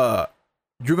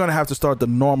 you're going to have to start to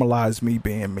normalize me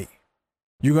being me.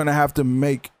 You're going to have to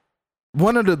make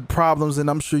one of the problems, and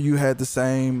I'm sure you had the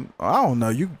same, I don't know,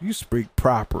 you speak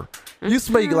proper. You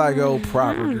speak like old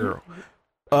proper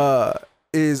girl.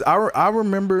 Is I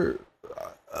remember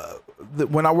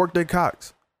when I worked at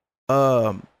Cox,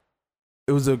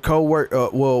 it was a co-work.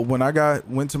 When I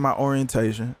went to my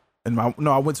orientation and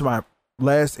I went to my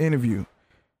last interview,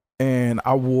 and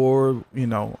I wore, you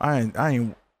know, I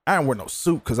ain't wear no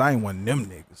suit because I ain't one of them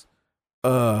niggas.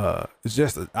 It's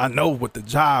just I know what the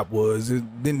job was.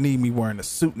 It didn't need me wearing a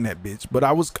suit in that bitch, but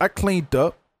I cleaned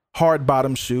up, hard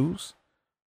bottom shoes.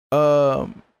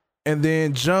 And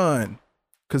then John,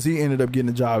 because he ended up getting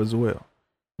a job as well,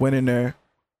 went in there.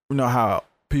 You know how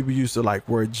people used to like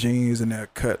wear jeans and they'll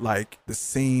cut like the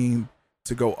seam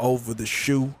to go over the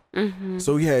shoe. Mm-hmm.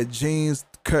 So he had jeans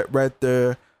cut right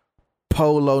there,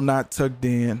 polo not tucked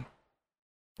in.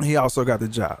 He also got the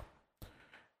job.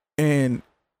 And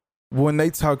when they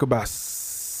talk about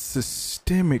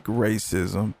systemic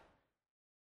racism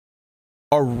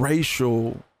or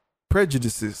racial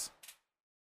prejudices,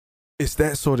 it's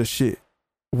that sort of shit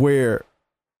where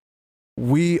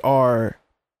we are,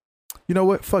 you know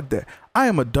what? Fuck that. I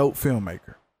am a dope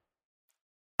filmmaker.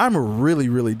 I'm a really,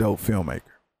 really dope filmmaker.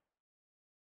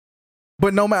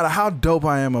 But no matter how dope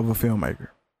I am of a filmmaker,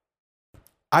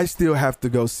 I still have to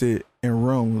go sit in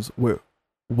rooms with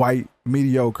white,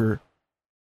 mediocre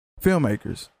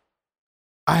filmmakers.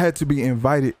 I had to be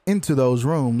invited into those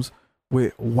rooms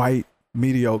with white,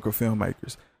 mediocre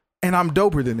filmmakers. And I'm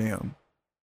doper than them.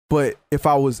 But if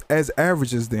I was as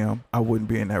average as them, I wouldn't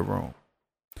be in that room.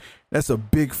 That's a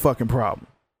big fucking problem.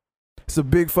 It's a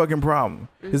big fucking problem.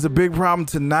 Mm-hmm. It's a big problem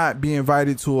to not be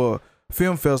invited to a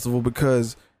film festival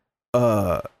because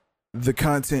the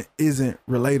content isn't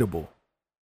relatable.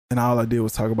 And all I did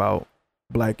was talk about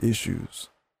black issues.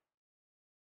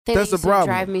 That's the problem.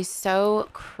 Drive me so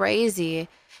crazy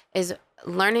is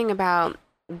learning about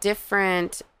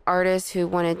different artists who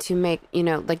wanted to make, you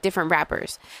know, like different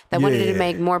rappers that wanted to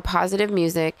make more positive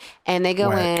music, and they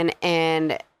go in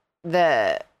and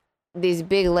the these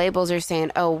big labels are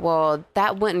saying, oh, well,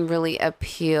 that wouldn't really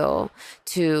appeal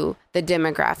to the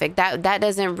demographic. That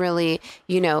doesn't really,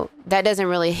 that doesn't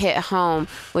really hit home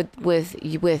with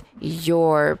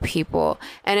your people.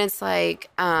 And it's like,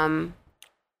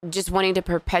 just wanting to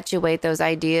perpetuate those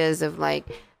ideas of like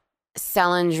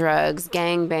selling drugs,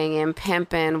 gangbanging,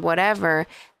 pimping, whatever.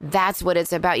 That's what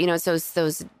it's about. So it's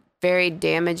those very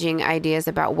damaging ideas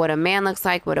about what a man looks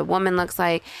like, what a woman looks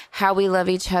like, how we love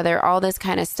each other, all this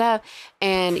kind of stuff.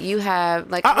 And you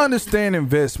have like, I understand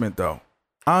investment though.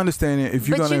 I understand it. If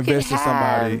you're going to invest in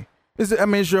somebody,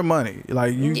 it's your money.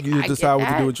 Like you decide what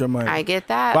to do with your money. I get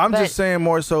that. But I'm just saying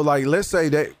more so like, let's say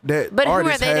that but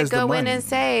artist who are they has to go the in money. and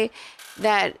say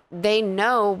that they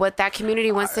know what that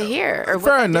community wants to hear or what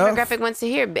Fair that enough. demographic wants to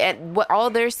hear? And what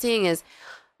all they're seeing is,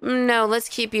 no, let's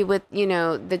keep you with,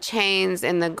 the chains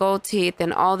and the gold teeth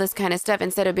and all this kind of stuff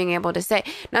instead of being able to say,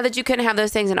 not that you couldn't have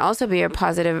those things and also be a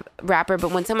positive rapper,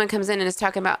 but when someone comes in and is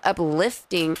talking about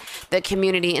uplifting the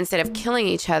community instead of killing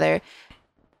each other,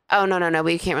 oh, no,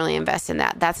 we can't really invest in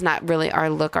that. That's not really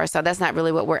our look, our style. That's not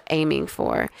really what we're aiming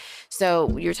for.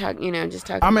 So you're talking, just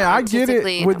talking. I mean, I get it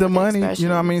artistically with the money, expression. you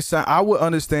know what I mean? So I would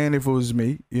understand if it was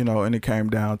me, and it came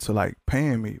down to like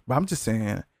paying me. But I'm just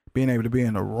saying being able to be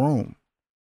in a room.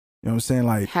 You know what I'm saying?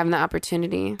 Like having the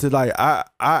opportunity to like,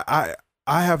 I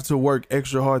have to work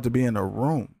extra hard to be in a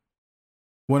room.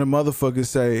 When a motherfucker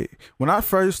say, when I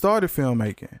first started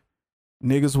filmmaking,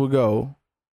 niggas would go,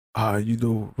 you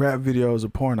do rap videos or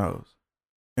pornos.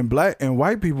 And black and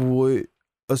white people would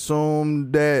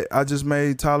assume that I just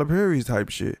made Tyler Perry type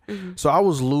shit. Mm-hmm. So I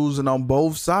was losing on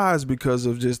both sides because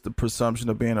of just the presumption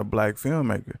of being a black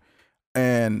filmmaker.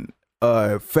 And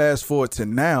fast forward to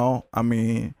now, I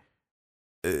mean,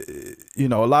 a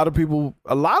lot of people,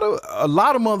 a lot of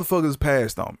motherfuckers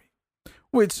passed on me,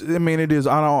 which I mean, it is.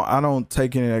 I don't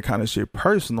take any of that kind of shit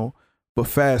personal. But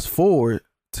fast forward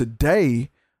today,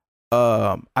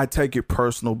 I take it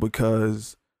personal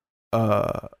because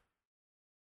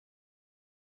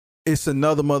it's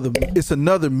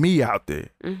another me out there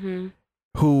mm-hmm.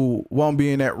 who won't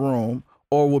be in that room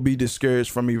or will be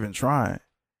discouraged from even trying.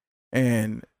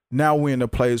 And now we're in a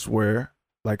place where,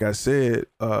 like I said,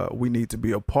 we need to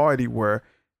be a party where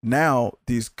now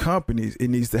these companies, it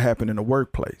needs to happen in the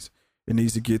workplace. It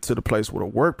needs to get to the place where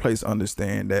the workplace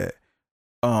understand that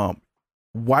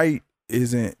white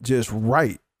isn't just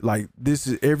right. Like this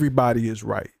is, everybody is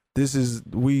right. This is,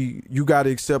 you got to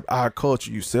accept our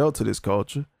culture. You sell to this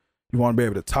culture. You want to be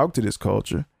able to talk to this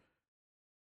culture.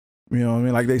 You know what I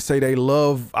mean? Like they say they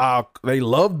love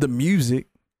the music.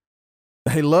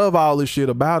 They love all this shit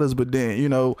about us, but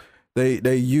then,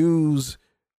 they use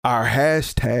our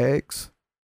hashtags.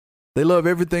 They love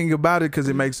everything about it because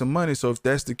it makes them money. So if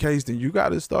that's the case, then you got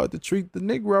to start to treat the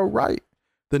Negro right.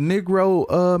 The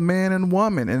Negro man and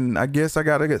woman. And I guess I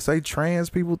got to say trans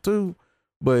people too.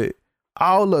 But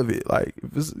all of it, like,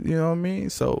 if it's, you know what I mean?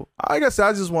 So I guess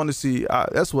I just want to see,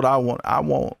 that's what I want. I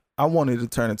wanted to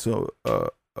turn into a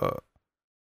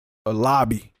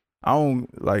lobby. I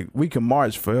don't, like, we can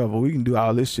march forever. We can do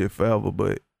all this shit forever,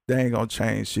 but they ain't gonna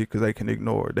change shit because they can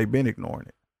ignore it. They've been ignoring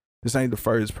it. This ain't the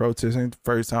first protest. Ain't the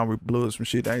first time we blew some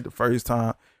shit. Ain't the first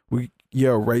time we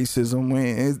yell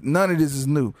racism. None of this is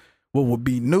new. What would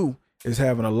be new is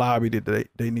having a lobby that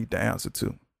they need to answer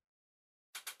to.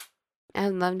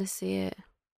 I'd love to see it.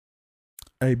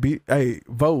 Hey,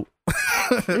 vote.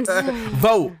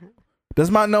 Vote. That's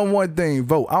my number one thing.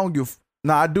 Vote. I don't give.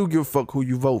 I do give a fuck who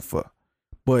you vote for,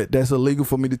 but that's illegal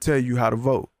for me to tell you how to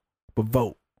vote. But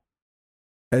vote.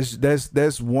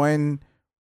 That's one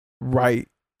right,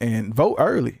 and vote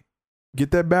early.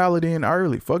 Get that ballot in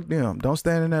early. Fuck them. Don't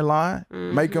stand in that line.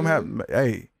 Mm-hmm. Make them have.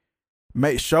 Hey,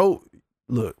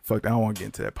 look. Fuck. I don't want to get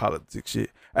into that politics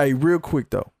shit. Hey, real quick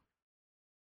though.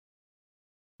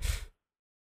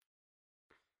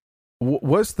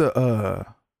 What's the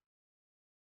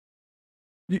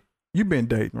you been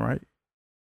dating, right?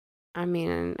 I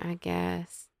mean, I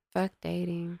guess. Fuck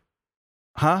dating.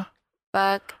 Huh?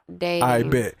 Fuck dating. I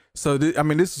bet. So this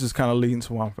is just kind of leading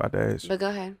to what I'm about to ask you. But go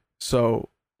ahead. So,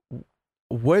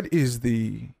 what is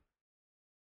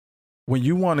when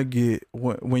you want to get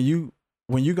when you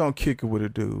gonna kick it with a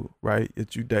dude, right?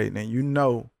 That you dating and you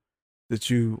know that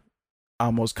you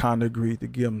almost kind of agreed to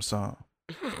give him some.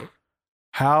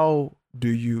 How do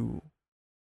you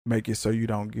make it so you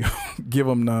don't give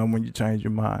them none when you change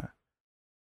your mind?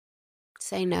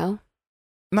 Say no.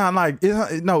 Nah, like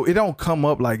it don't come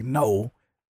up like no.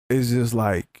 It's just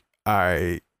like, all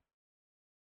right.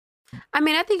 I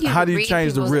mean, I think you How can do you read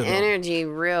change the people's rhythm? energy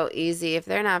real easy if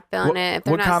they're not feeling it. If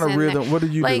they're What not kind of sitting there. rhythm? What do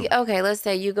you Like, do? okay, let's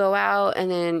say you go out and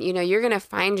then, you're going to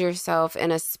find yourself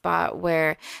in a spot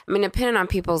where, I mean, depending on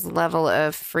people's level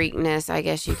of freakness, I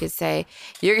guess you could say,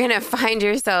 you're going to find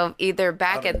yourself either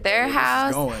back at their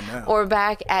house or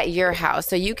back at your house.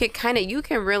 So you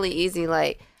can really easy,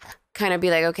 like, kind of be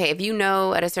like, okay, if you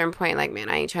know at a certain point, like, man,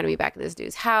 I ain't trying to be back at this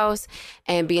dude's house,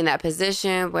 and be in that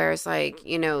position where it's like,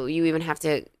 you even have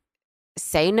to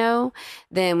say no,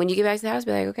 then when you get back to the house,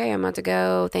 be like, okay, I'm about to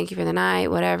go. Thank you for the night,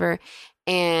 whatever.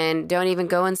 And don't even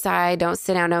go inside. Don't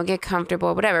sit down. Don't get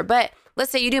comfortable, whatever. But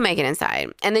let's say you do make it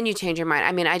inside and then you change your mind.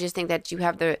 I mean, I just think that you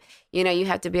have you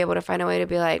have to be able to find a way to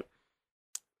be like,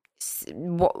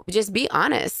 just be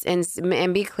honest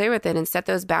and be clear with it and set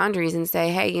those boundaries and say,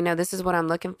 hey, this is what I'm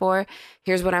looking for.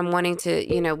 Here's what I'm wanting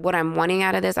to, what I'm wanting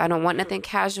out of this. I don't want nothing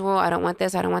casual. I don't want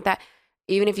this. I don't want that.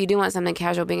 Even if you do want something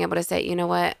casual, being able to say, you know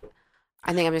what?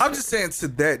 I think I'm just saying to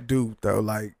that dude though,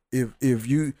 like if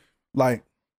you like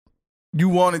you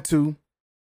wanted to,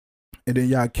 and then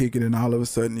y'all kick it, and all of a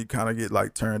sudden you kind of get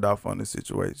like turned off on the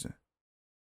situation.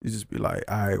 You just be like,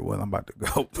 all right, well, I'm about to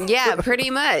go. Yeah, pretty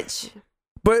much.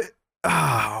 But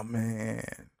oh man,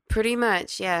 pretty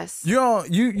much, yes. You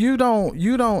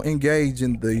don't engage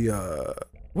in the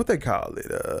what they call it.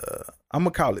 I'm gonna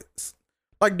call it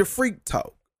like the freak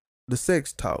talk, the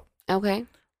sex talk. Okay.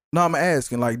 No, I'm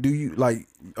asking, like,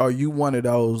 are you one of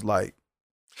those, like...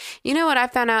 You know what I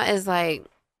found out is, like...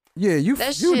 Yeah, you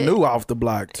knew off the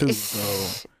block, too,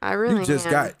 so... I really You just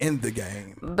got in the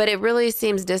game. But it really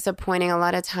seems disappointing a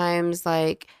lot of times,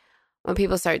 like, when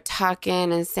people start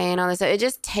talking and saying all this stuff, it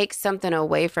just takes something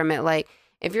away from it. Like,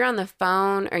 if you're on the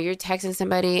phone or you're texting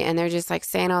somebody and they're just, like,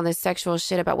 saying all this sexual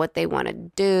shit about what they want to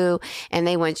do, and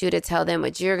they want you to tell them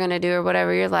what you're going to do or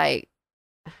whatever, you're like...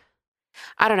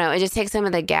 I don't know. It just takes some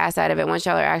of the gas out of it once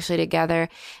y'all are actually together.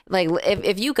 Like,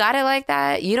 if you got it like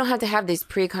that, you don't have to have these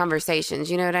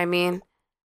pre-conversations. You know what I mean?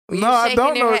 No, I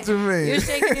don't know what you mean. You're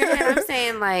shaking your head. I'm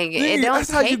saying, like, it don't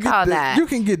take all that. You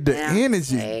can get the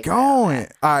energy going.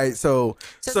 All right, so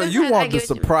you want the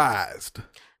surprised.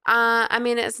 I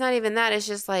mean, it's not even that. It's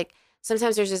just, like,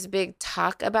 sometimes there's this big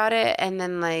talk about it, and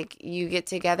then, like, you get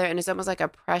together, and it's almost like a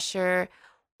pressure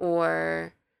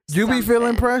or You be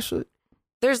feeling pressured?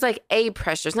 There's like a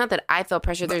pressure. It's not that I feel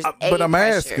pressure. There's but I'm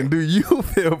pressure. asking, do you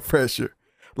feel pressure?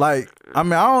 Like, I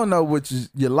mean, I don't know what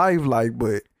your life like,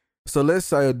 but so let's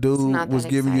say a dude was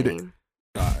giving you the.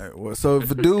 All right, well, so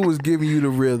if a dude was giving you the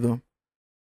rhythm,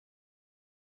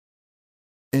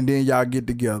 and then y'all get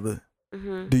together,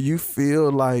 do you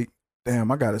feel like,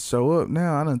 damn, I gotta show up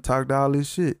now? I done talked all this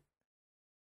shit.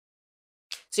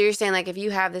 So you're saying, like, if you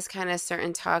have this kind of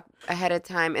certain talk ahead of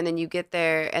time, and then you get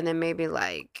there, and then maybe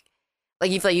like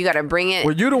you feel like you got to bring it.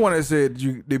 Well, you're the one that said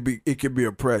it could be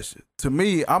a pressure. To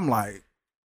me, I'm like,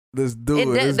 let's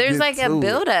do it. There's like a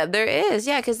buildup. There is,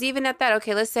 yeah. Because even at that,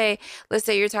 okay, let's say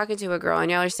you're talking to a girl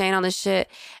and y'all are saying all this shit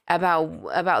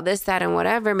about this, that, and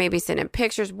whatever. Maybe sending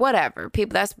pictures, whatever.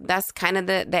 People, that's kind of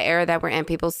the era that we're in.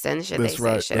 People send shit. That's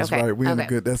right. Say shit. That's okay.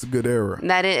 right. That's a good era.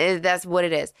 That's what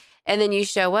it is. And then you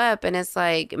show up and it's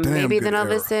like maybe all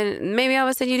of a sudden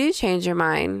you do change your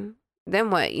mind. Then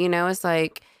what? It's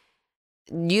like.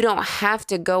 You don't have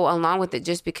to go along with it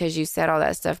just because you said all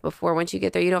that stuff before. Once you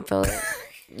get there, you don't feel it.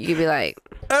 You could be like,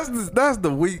 that's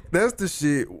the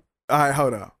shit. All right,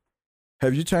 hold on.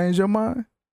 Have you changed your mind?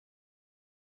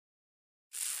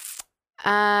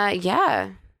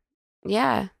 Yeah.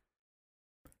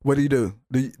 What do you do?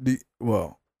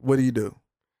 What do you do?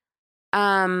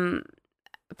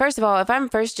 First of all, if I'm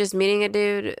first just meeting a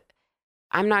dude,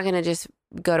 I'm not gonna just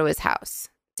go to his house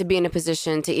to be in a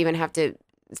position to even have to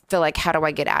feel like, how do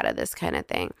I get out of this kind of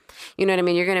thing? You know what I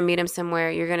mean? You're going to meet him somewhere.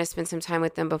 You're going to spend some time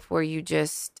with them before you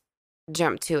just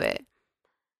jump to it.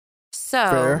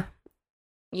 So,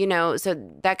 fair. So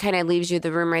that kind of leaves you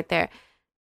the room right there.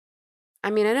 I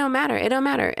mean, it don't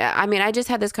matter. I mean, I just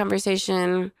had this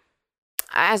conversation,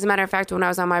 as a matter of fact, when I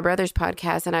was on my brother's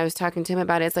podcast and I was talking to him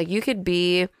about it. It's like, you could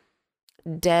be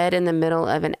dead in the middle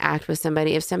of an act with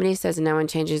somebody. If somebody says no and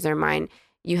changes their mind,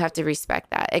 you have to respect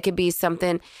that. It could be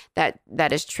something that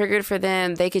is triggered for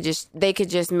them. They could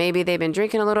just maybe they've been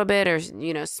drinking a little bit or,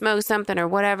 smoke something or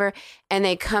whatever. And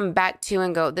they come back to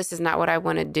and go, this is not what I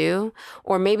want to do.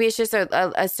 Or maybe it's just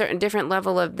a certain different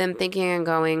level of them thinking and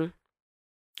going,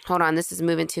 hold on, this is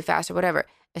moving too fast or whatever.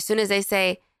 As soon as they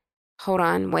say, hold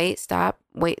on, wait, stop,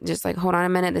 wait, just like, hold on a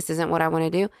minute. This isn't what I want to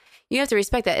do. You have to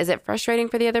respect that. Is it frustrating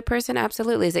for the other person?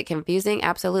 Absolutely. Is it confusing?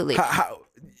 Absolutely.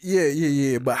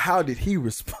 Yeah. But how did he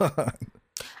respond?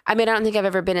 I mean, I don't think I've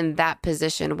ever been in that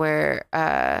position where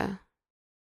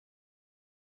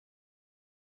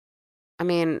I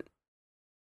mean,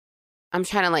 I'm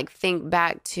trying to like think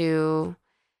back to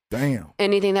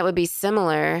anything that would be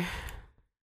similar.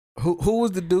 Who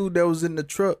was the dude that was in the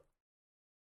truck?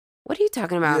 What are you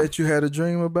talking about? That you had a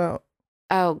dream about?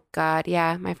 Oh God,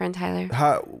 yeah, my friend Tyler.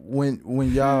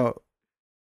 When y'all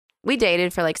we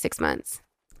dated for like 6 months.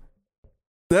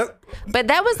 But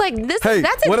that was like that's a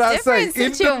different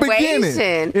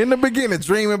situation. In the beginning,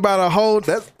 dreaming about a whole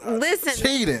listen,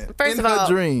 cheating. First of all,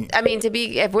 dream. I mean,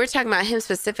 if we're talking about him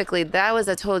specifically, that was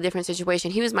a totally different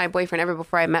situation. He was my boyfriend ever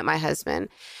before I met my husband.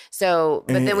 So,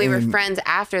 but then we were friends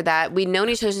after that. We'd known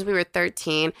each other since we were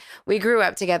 13. We grew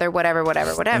up together, whatever.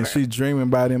 And she dreaming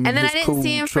about him. And then I didn't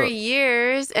see him for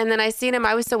years. And then I seen him.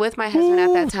 I was still with my husband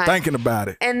at that time. Thinking about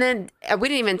it. And then we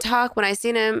didn't even talk when I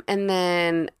seen him. And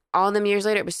then all them years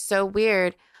later, it was so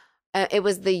weird. It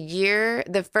was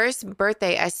the first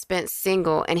birthday I spent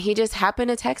single, and he just happened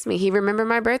to text me. He remembered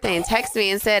my birthday and texted me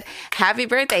and said, "Happy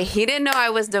birthday." He didn't know I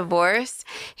was divorced.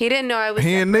 He didn't know I was.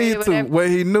 He didn't need to. What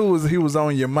he knew was he was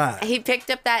on your mind. He picked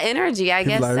up that energy, I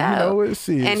guess like, so. You know what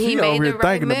she is. And she he made the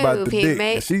right move. About the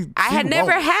dick. I had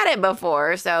never had it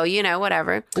before, so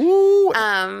whatever. Ooh,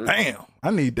 damn. I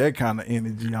need that kind of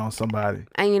energy on somebody.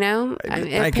 And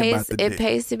it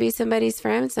pays to be somebody's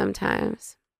friend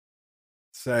sometimes.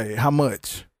 Say, how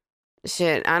much?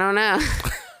 Shit, I don't know.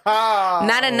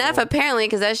 Not enough, apparently,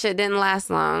 because that shit didn't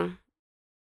last long.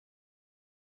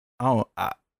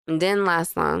 Didn't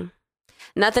last long.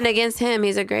 Nothing against him.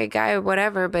 He's a great guy or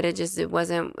whatever, but it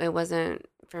wasn't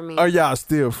for me. Are y'all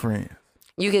still friends?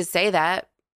 You could say that,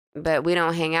 but we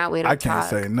don't hang out. We don't talk. I can't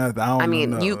say nothing. I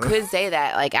mean, you could say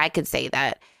that. Like, I could say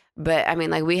that. But I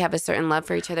mean, like, we have a certain love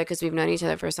for each other because we've known each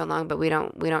other for so long, but we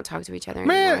don't talk to each other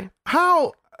anymore. Man,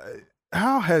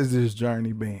 how has this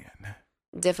journey been?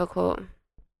 Difficult.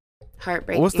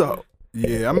 Heartbreaking.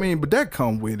 But that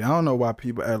come with it. I don't know why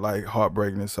people act like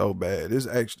heartbreaking is so bad. It's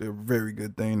actually a very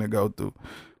good thing to go through.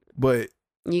 But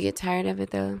you get tired of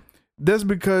it though? That's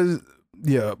because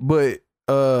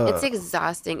it's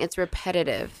exhausting. It's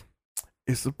repetitive.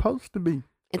 It's supposed to be.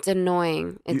 It's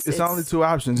annoying. It's only two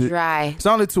options. Dry. It's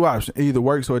only two options. It either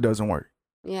works or it doesn't work.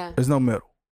 Yeah. There's no middle.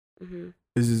 Mm-hmm.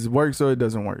 It just works or it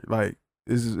doesn't work. Like,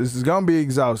 this is gonna be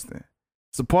exhausting.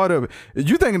 It's a part of it. If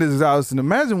you think it's exhausting,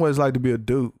 imagine what it's like to be a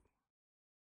dude.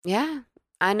 Yeah,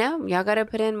 I know. Y'all got to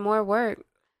put in more work.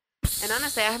 And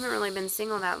honestly, I haven't really been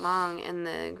single that long in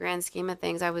the grand scheme of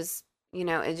things. I was,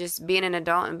 it just being an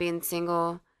adult and being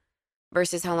single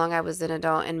versus how long I was an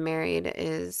adult and married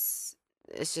it's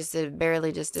just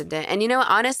barely just a dent. And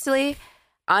honestly,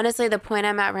 the point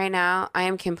I'm at right now, I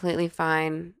am completely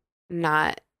fine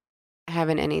not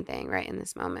having anything right in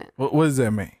this moment. What does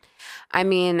that mean? I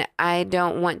mean, I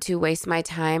don't want to waste my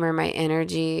time or my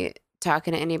energy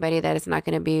talking to anybody that is not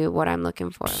going to be what I'm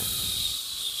looking for.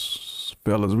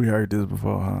 Fellas, we heard this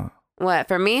before, huh? What,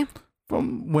 for me?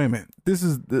 From women. This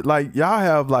is like, y'all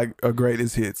have like a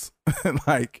greatest hits.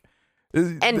 Like,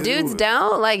 and dudes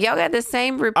don't? Like, y'all got the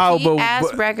same repeat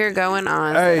record going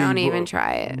on, so don't even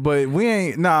try it. But we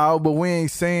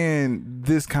ain't saying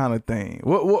this kind of thing.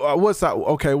 What's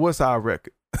our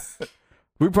record?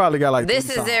 We probably got like this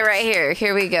is songs. It right here.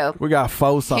 Here we go. We got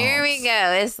 4 songs. Here we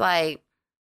go. It's like,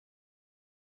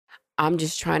 I'm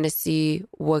just trying to see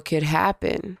what could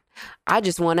happen. I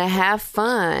just want to have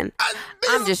fun.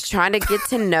 I'm just trying to get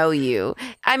to know you.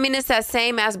 I mean, it's that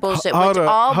same ass bullshit, which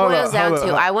all boils down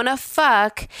to I want to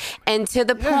fuck, and to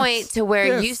the point to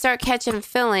where you start catching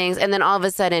feelings, and then all of a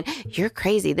sudden, you're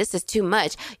crazy. This is too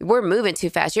much. We're moving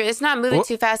too fast. It's not moving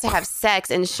too fast to have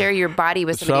sex and share your body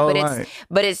with somebody,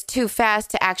 but it's too fast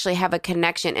to actually have a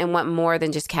connection and want more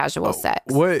than just casual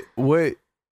sex.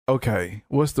 Okay,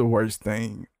 what's the worst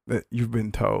thing that you've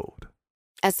been told?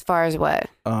 As far as what?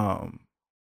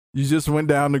 You just went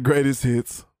down the greatest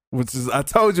hits, which is, I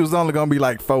told you it was only going to be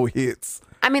like 4 hits.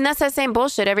 I mean, that's that same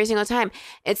bullshit every single time.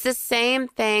 It's the same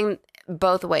thing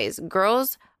both ways.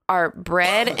 Girls are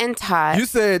bred and taught. You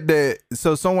said that,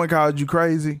 so someone called you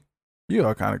crazy? You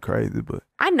are kind of crazy, but.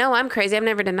 I know I'm crazy. I've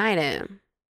never denied it.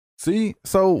 See,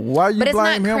 so why you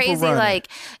blame him for running?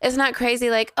 It's not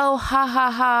crazy like, oh, ha, ha,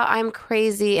 ha, I'm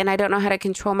crazy and I don't know how to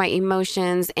control my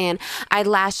emotions and I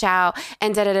lash out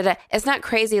and da-da-da-da. It's not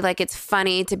crazy like it's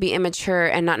funny to be immature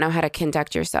and not know how to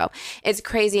conduct yourself. It's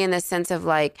crazy in the sense of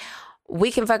like, we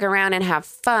can fuck around and have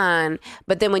fun,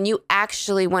 but then when you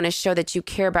actually want to show that you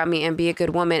care about me and be a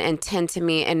good woman and tend to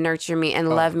me and nurture me and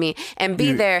love me and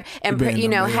be there and,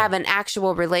 have an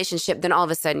actual relationship, then all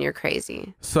of a sudden you're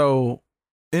crazy. So...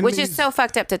 Which is so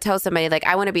fucked up to tell somebody, like,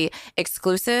 I want to be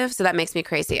exclusive, so that makes me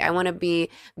crazy. I want to be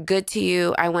good to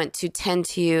you. I want to tend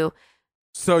to you.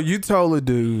 So you told a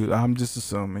dude, I'm just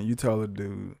assuming, you told a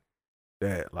dude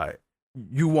that, like,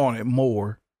 you wanted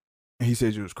more, and he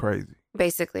said you was crazy.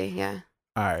 Basically, yeah.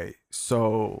 All right.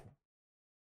 So,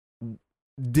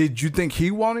 did you think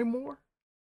he wanted more?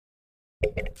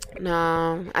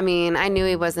 No, I mean, I knew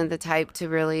he wasn't the type to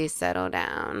really settle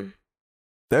down.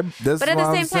 That's but at the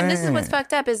what same I'm time, this is saying. what's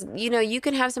fucked up is, you know, you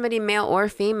can have somebody male or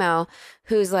female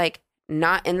who's like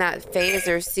not in that phase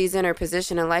or season or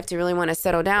position in life to really want to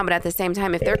settle down. But at the same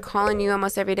time, if they're calling you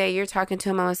almost every day, you're talking to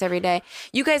them almost every day,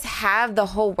 you guys have the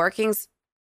whole workings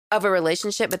of a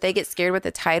relationship, but they get scared with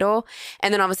the title.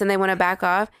 And then all of a sudden they want to back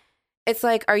off. It's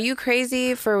like, are you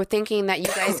crazy for thinking that you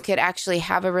guys could actually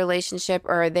have a relationship,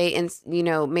 or are they,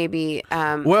 maybe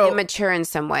immature in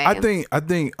some way? I think,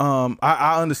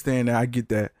 I understand that. I get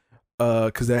that,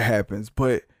 because that happens.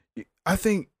 But I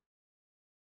think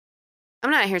I'm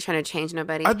not here trying to change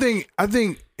nobody. I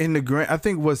think in the grand, I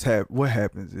think what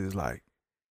happens is like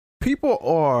people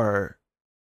are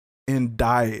in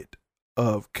diet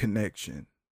of connection.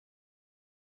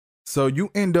 So you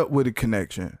end up with a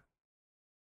connection.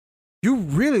 You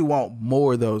really want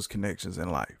more of those connections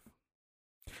in life.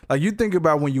 Like you think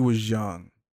about when you was young,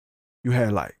 you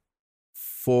had like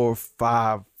 4 or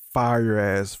 5 fire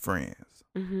ass friends.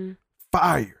 Mm-hmm.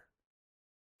 Fire.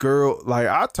 Girl, like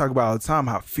I talk about all the time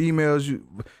how female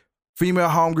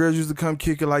homegirls used to come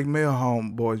kick it like male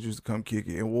homeboys used to come kick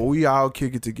it. And we all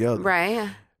kick it together. Right.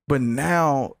 But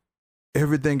now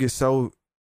everything is so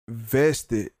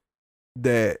vested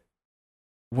that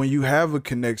when you have a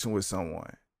connection with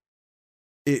someone,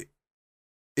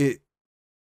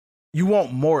 you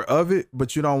want more of it,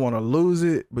 but you don't want to lose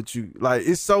it. But you like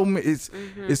it's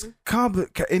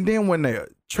complicated. And then when they're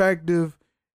attractive,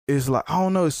 it's like I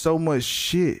don't know. It's so much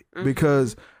shit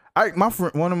because my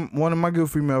friend, one of my good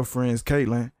female friends,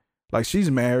 Caitlin, like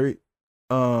she's married.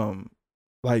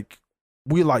 Like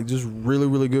we like just really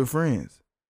really good friends.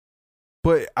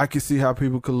 But I can see how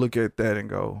people could look at that and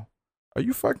go, "Are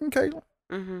you fucking Caitlin?"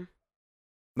 Mm-hmm.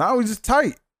 Now we just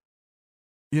tight.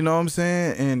 You know what I'm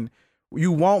saying? And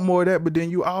you want more of that, but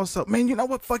then you also, man, you know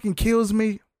what fucking kills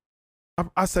me?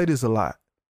 I say this a lot.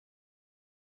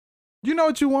 You know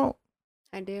what you want?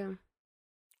 I do.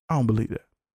 I don't believe that.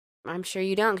 I'm sure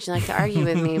you don't because you like to argue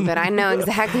with me, but I know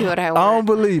exactly what I want. I don't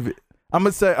believe it. I'm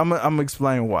gonna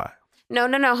explain why. No.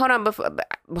 Hold on.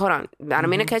 Hold on. I don't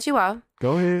mean to cut you off.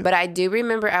 Go ahead. But I do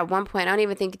remember at one point, I don't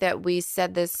even think that we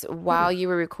said this while you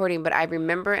were recording, but I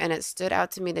remember, and it stood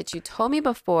out to me that you told me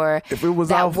before. If it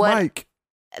was off mic.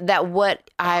 That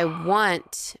what I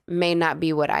want may not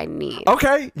be what I need.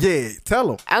 Okay, yeah, tell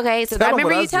them. Okay, so I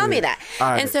remember you telling me that.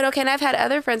 Right. And said, okay, and I've had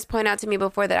other friends point out to me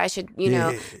before that I should, date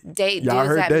Y'all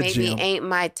dudes that maybe Jim. ain't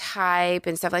my type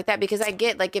and stuff like that. Because I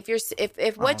get, like,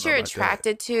 if what you're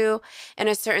attracted to in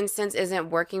a certain sense isn't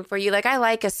working for you, like I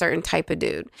like a certain type of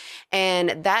dude.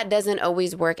 And that doesn't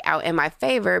always work out in my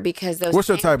favor because those What's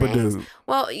your type things, of dude?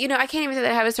 Well, I can't even say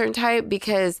that I have a certain type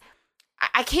because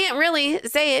I can't really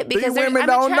say it because women I'm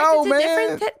don't know,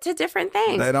 attracted man. to different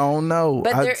things. They don't know.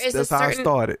 But there is that's a certain, how I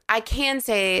started. I can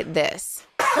say this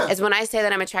is when I say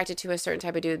that I'm attracted to a certain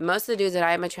type of dude, most of the dudes that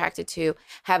I'm attracted to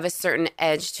have a certain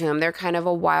edge to them. They're kind of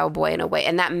a wild boy in a way,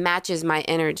 and that matches my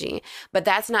energy. But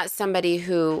that's not somebody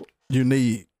who you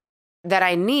need. That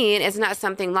I need. It's not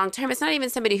something long term. It's not even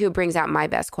somebody who brings out my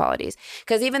best qualities.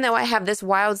 Because even though I have this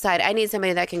wild side, I need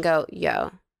somebody that can go,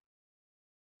 yo,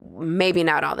 maybe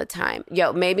not all the time.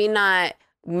 Yo, maybe not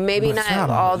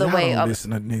all the way up. Y'all up. don't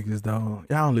listen to niggas, though.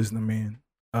 Y'all don't listen to men.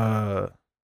 A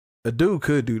dude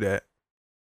could do that.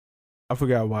 I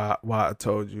forgot why I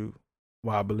told you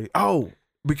why I believe. Oh,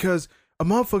 because a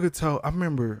motherfucker I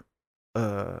remember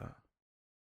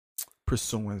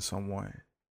pursuing someone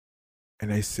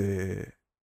and they said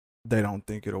they don't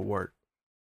think it'll work.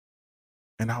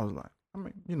 And I was like, I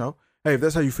mean, hey, if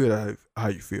that's how you feel, that's how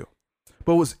you feel.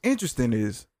 But what's interesting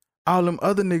is all them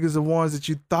other niggas are ones that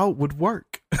you thought would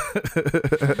work. You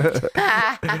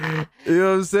know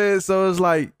what I'm saying? So it's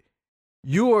like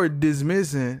you are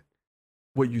dismissing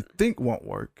what you think won't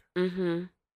work,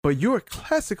 but you're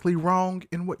classically wrong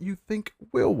in what you think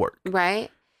will work.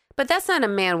 Right. But that's not a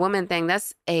man-woman thing.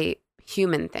 That's a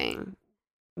human thing.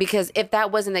 Because if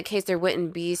that wasn't the case, there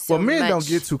wouldn't be so much. Well, men don't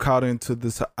get too caught into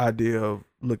this idea of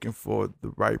looking for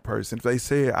the right person. If they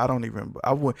say it,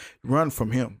 I would run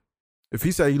from him. If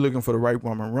he say he looking for the right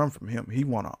woman, run from him. He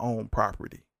want to own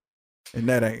property. And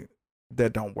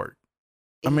that don't work.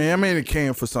 I mean, it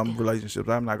can for some relationships.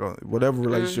 I'm not going to, whatever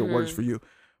relationship works for you.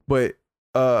 But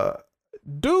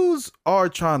dudes are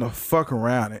trying to fuck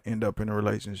around and end up in a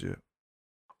relationship.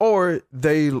 or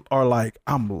they are like,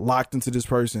 I'm locked into this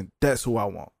person. That's who I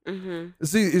want. Mm-hmm.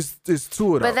 See, it's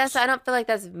two of those. But I don't feel like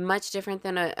that's much different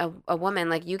than a woman.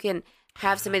 Like you can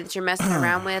have somebody that you're messing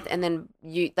around with, and then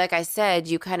you, like I said,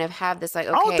 you kind of have this like.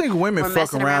 Okay, I don't think women we're fuck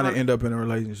messing around and end up in a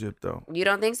relationship though. You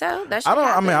don't think so? That shit I don't.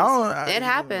 happens. I mean, I don't. It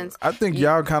happens. I think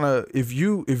y'all kind of if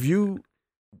you.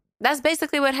 That's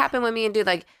basically what happened with me and dude.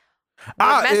 Like,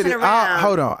 we're messing around.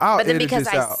 Hold on. But then because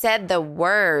I said the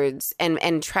words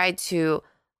and tried to,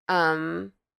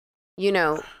 you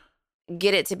know,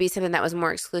 get it to be something that was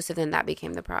more exclusive, then that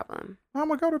became the problem.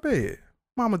 Mama, go to bed.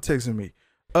 Mama texting me.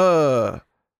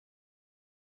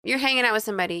 You're hanging out with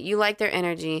somebody. You like their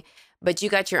energy, but you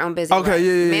got your own busy Okay, life.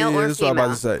 yeah. Male or that's female. what I'm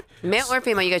about to say. Male or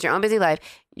female, you got your own busy life.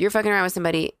 You're fucking around with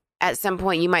somebody. At some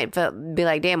point, you might be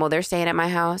like, damn, well, they're staying at my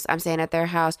house. I'm staying at their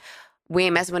house. We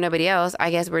ain't messing with nobody else.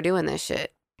 I guess we're doing this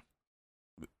shit.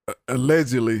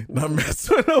 Allegedly, not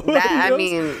messing with nobody else. I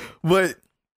mean, but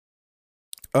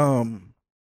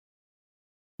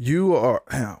you are.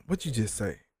 What you just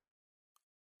say?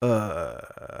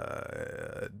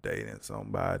 Dating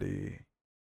somebody.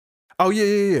 Oh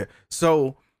yeah.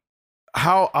 So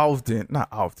how often? Not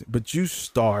often, but you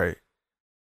start.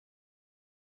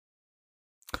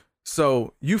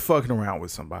 So you fucking around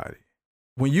with somebody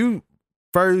when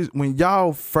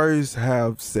y'all first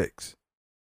have sex.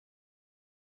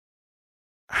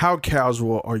 How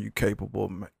casual are you capable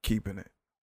of keeping it?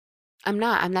 I'm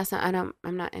not. I'm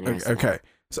not interested. Okay.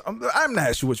 So I'm not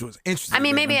asking you what you was interested. I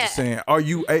mean, in. maybe I'm just saying, are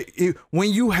you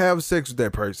when you have sex with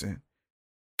that person,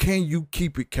 can you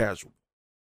keep it casual?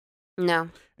 No.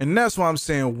 And that's why I'm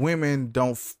saying women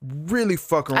don't really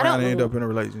fuck around and end up in a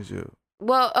relationship.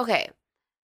 Well, okay.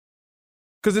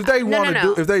 Because if they want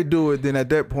to if they do it, then at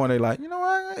that point they like, you know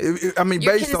what? I mean,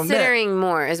 you're based on that, considering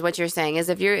more is what you're saying. Is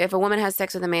if a woman has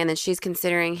sex with a man, then she's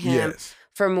considering him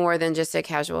for more than just a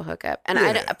casual hookup.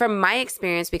 And from my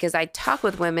experience, because I talk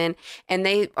with women and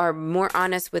they are more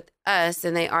honest with us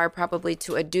than they are probably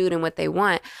to a dude and what they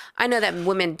want, I know that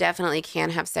women definitely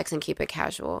can have sex and keep it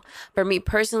casual. For me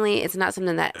personally, it's not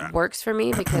something that works for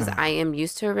me because I am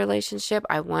used to a relationship.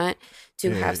 I want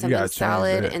to have something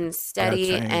solid and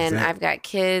steady, and I've got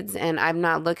kids, and I'm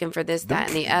not looking for this, that,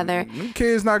 and the other.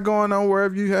 Kids not going on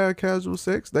wherever you have casual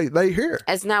sex. They here.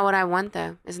 It's not what I want,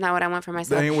 though. It's not what I want for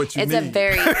myself. That ain't what you need.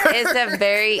 It's a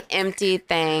very empty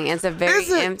thing. It's a very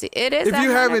empty. It is. If you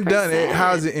haven't done it,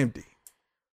 how is it empty?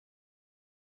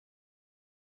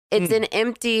 It's an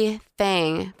empty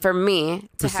thing for me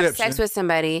to have sex with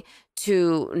somebody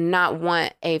to not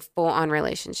want a full-on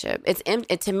relationship.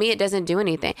 To me, it doesn't do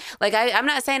anything. Like I'm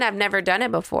not saying I've never done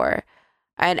it before.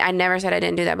 I never said I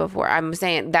didn't do that before. I'm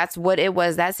saying that's what it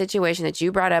was. That situation that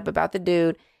you brought up about the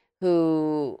dude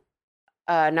who,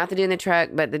 not the dude in the truck,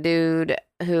 but the dude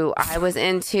who I was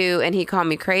into, and he called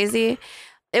me crazy.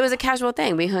 It was a casual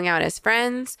thing. We hung out as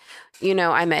friends. You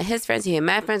know, I met his friends. He had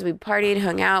my friends. We partied,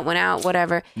 hung out, went out,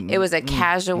 whatever. It was a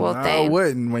casual thing. I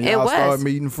wouldn't. When y'all start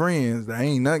meeting friends, there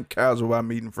ain't nothing casual about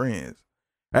meeting friends.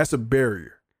 That's a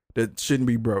barrier that shouldn't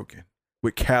be broken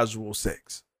with casual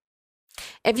sex.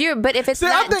 If it's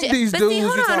I think these dudes you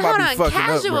talking about be fucking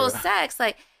casual up, sex,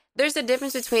 like there's a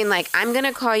difference between like I'm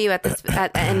gonna call you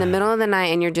in the middle of the night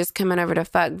and you're just coming over to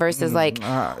fuck versus like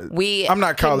I'm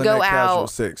not calling go that out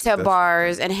sex. To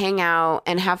bars and hang out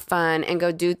and have fun and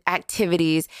go do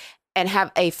activities and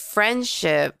have a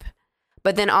friendship,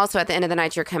 but then also at the end of the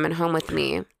night you're coming home with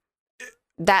me.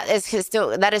 That is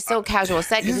still casual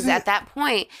sex because at that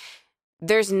point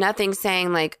there's nothing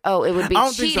saying like, oh, it would be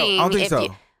cheating. I don't think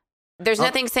so. There's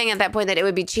nothing saying at that point that it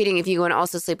would be cheating if you go and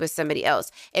also sleep with somebody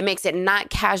else. It makes it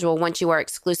not casual once you are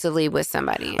exclusively with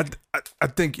somebody. I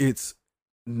think it's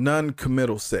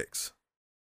non-committal sex.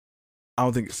 I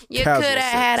don't think it's you casual could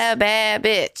have had a bad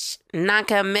bitch.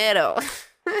 Non-committal.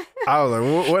 I was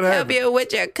like, what happened? Help you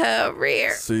with your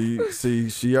career. See,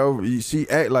 she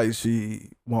act like she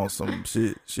wants some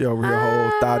shit. She over here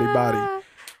whole thotty body.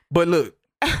 But look,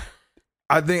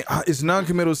 I think it's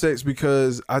non-committal sex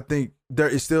because I think there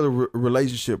is still a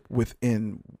relationship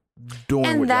within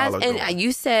doing what y'all are doing. And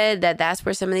you said that's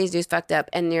where some of these dudes fucked up,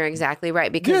 and you're exactly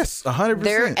right because yes, 100%.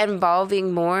 They're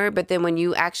involving more, but then when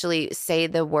you actually say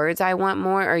the words "I want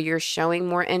more" or you're showing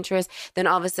more interest, then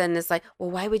all of a sudden it's like,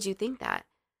 well, why would you think that?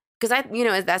 Because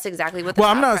that's exactly what.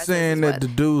 I'm not saying that the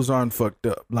dudes aren't fucked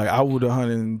up. Like I would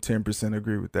 110%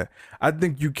 agree with that. I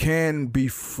think you can be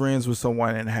friends with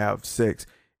someone and have sex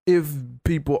if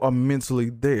people are mentally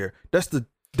there. That's the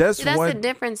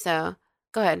difference, though.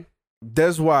 Go ahead.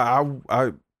 That's why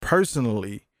I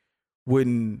personally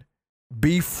wouldn't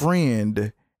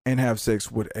befriend and have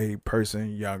sex with a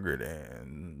person younger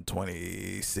than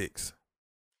 26.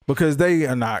 because they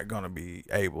are not gonna be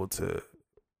able to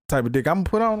type of dick I'm gonna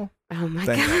put on them. Oh my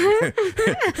They God.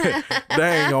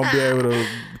 they ain't gonna be able to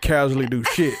casually do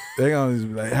shit. They gonna just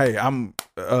be like, hey,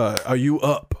 are you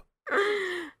up?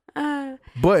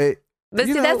 But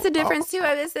see, know, that's the difference too.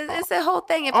 It's a whole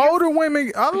thing. If older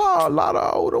women, I know a lot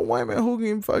of older women who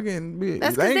can fucking be.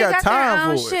 that's They because ain't they got time their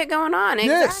own for it. shit going on.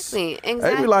 Yes. Exactly.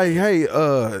 They be like, hey,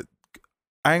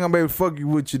 I ain't gonna be able to fuck you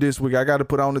with you this week. I got to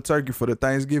put on the turkey for the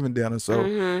Thanksgiving dinner.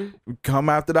 So come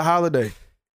after the holiday,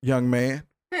 young man.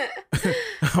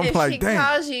 I'm if like, she damn.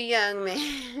 calls you young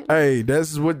man. Hey,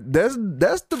 that's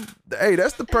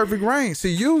the perfect range.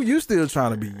 See, you still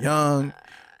trying to be young.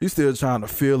 You still trying to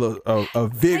feel a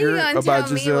vigor How you gonna about tell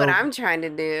yourself. me what I'm trying to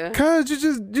do? Cause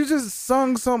you just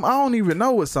sung some. I don't even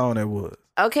know what song that was.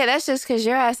 Okay, that's just because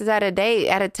your ass is out of date,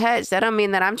 out of touch. That don't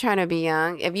mean that I'm trying to be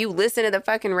young. If you listen to the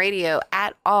fucking radio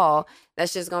at all,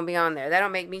 that's just gonna be on there. That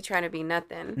don't make me trying to be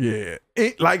nothing. Yeah,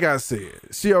 like I said,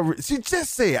 she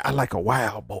just said I like a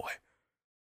wild boy,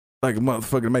 like a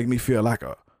motherfucker to make me feel like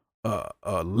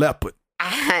a leopard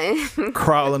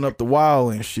crawling up the wall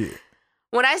and shit.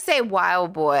 When I say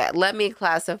wild boy, let me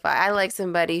classify. I like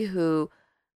somebody who,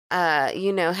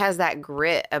 has that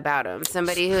grit about him.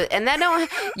 Somebody who, and that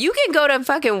don't, you can go to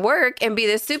fucking work and be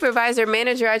the supervisor,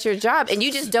 manager at your job, and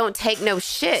you just don't take no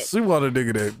shit. She want a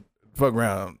nigga that fuck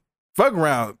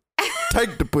around,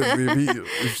 take the pussy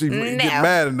if she get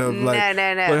mad enough. Like,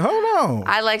 no. Like, hold on.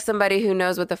 I like somebody who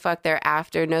knows what the fuck they're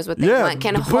after, knows what they want,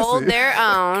 can the hold pussy. their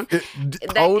own.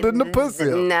 Holding the pussy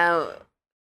up. No.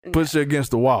 Push her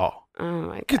against the wall. Oh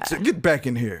my God. Get back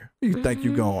in here. Where you think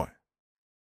you going?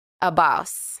 A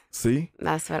boss. See?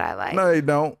 That's what I like. No, they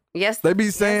don't. Yes. They be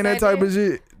saying yes, that I type do. of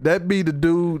shit. That be the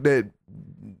dude that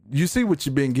you see what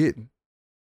you been getting.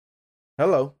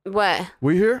 Hello. What?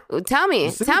 We here? Well, tell me.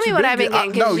 See Tell what me you what I've been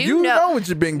getting. No, 'Cause you know what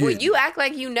you been getting. Well, you act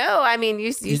like you know. I mean, you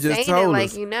just saying it told like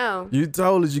us. you know. You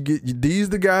told us these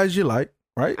the guys you like,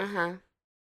 right? Uh-huh.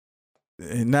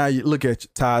 And now you look at you,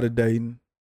 tired of dating.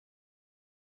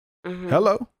 Mhm.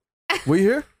 Hello. We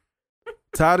here?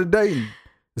 Tired of dating.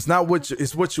 It's not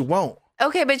it's what you want.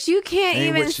 Okay, but you can't Ain't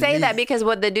even what you say that need. because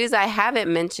what the dudes I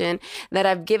haven't mentioned that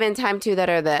I've given time to that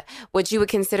are what you would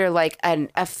consider like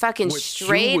a fucking What you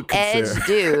straight would edge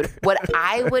consider. dude, what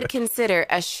I would consider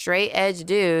a straight edge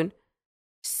dude,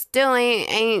 still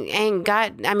ain't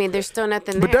got. I mean, there's still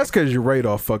nothing there. But that's because your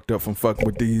radar fucked up from fucking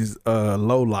with these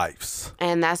low lifes.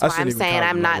 and that's why I'm saying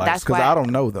I'm not. That's because why I don't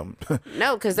know them.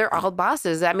 No, because they're all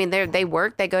bosses. I mean, they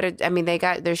work. They go to. I mean, they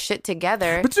got their shit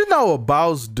together. But you know, a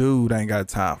boss dude ain't got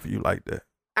time for you like that.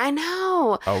 I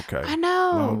know. Okay. I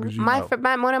know. Long as you know.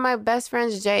 One of my best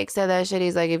friends, Jake, said that shit.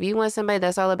 He's like, if you want somebody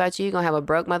that's all about you, you're gonna have a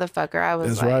broke motherfucker. I was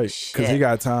That's like, right. shit. Because he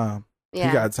got time. Yeah.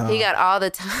 He got time. He got all the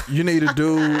time. You need a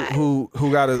dude who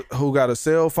got a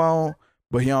cell phone,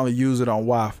 but he only use it on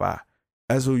Wi-Fi.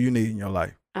 That's who you need in your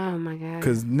life. Oh my God.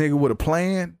 Cause nigga with a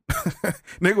plan,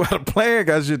 nigga with a plan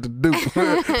got shit to do.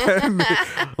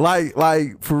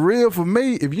 like for real, for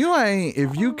me, if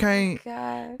you can't,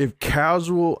 God. if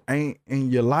casual ain't in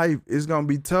your life, it's gonna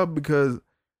be tough because,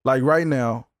 like right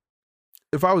now,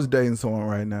 if I was dating someone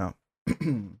right now,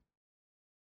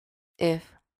 If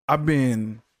I've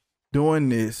been doing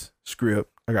this script.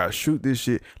 I gotta shoot this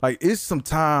shit. Like it's some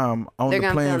time on They're the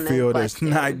gonna playing feel field that's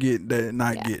neglected.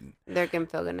 getting. they're gonna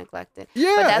feel neglected.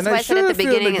 Yeah, But that's and why they I said at the should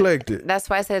feel beginning. neglected. That's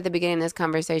why I said at the beginning of this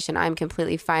conversation, I'm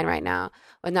completely fine right now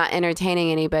with not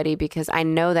entertaining anybody because I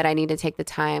know that I need to take the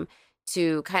time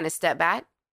to kind of step back,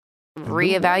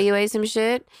 reevaluate some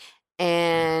shit,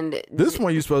 and This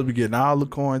one you supposed to be getting all the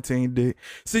quarantine dick.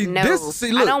 See, no, look,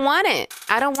 I don't want it.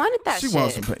 I don't want it. That she shit.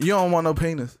 wants some. You don't want no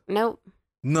penis. Nope.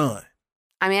 None.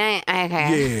 I mean, I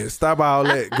okay. Yeah, stop all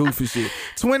that goofy shit.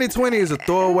 2020 is a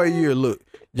throwaway year. Look,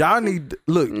 y'all need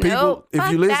people. Nope, If you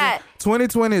fuck listen, that.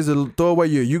 2020 is a throwaway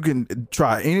year. You can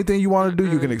try anything you want to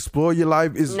do. You can explore your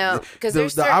life. It's No, because the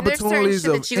there's certain opportunities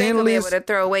shit of that you ain't gonna be able endless. to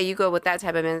throw away. You go with that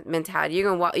type of mentality.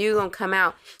 You're gonna come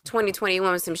out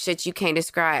 2021 with some shit you can't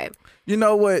describe. You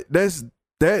know what? That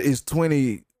is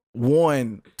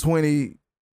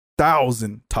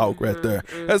 20,000 talk right there.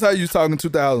 That's how you was talking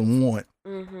 2001.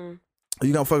 Mm-hmm.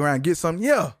 You gonna fuck around and get something?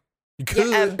 Yeah, you could.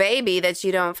 Yeah, a baby that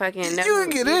you don't fucking know. You can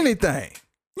get anything.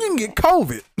 You can get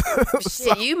COVID.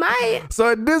 Shit, you might.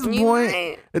 So at this You point,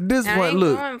 might. at this I point, ain't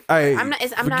look, going for hey, it. I'm not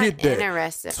forget that.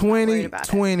 interested. I'm not worried about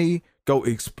it. 2020,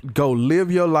 go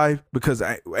live your life because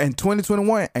and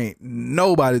 2021 ain't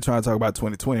nobody trying to talk about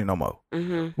 2020 no more.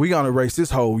 Mm-hmm. We gonna erase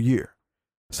this whole year.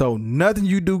 So nothing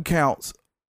you do counts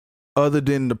other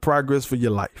than the progress for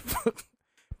your life.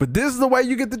 But this is the way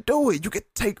you get to do it. You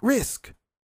get to take risk.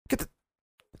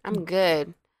 I'm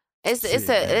good.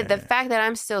 The fact that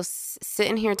I'm still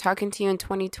sitting here talking to you in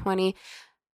 2020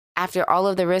 after all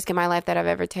of the risk in my life that I've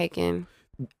ever taken.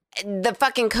 The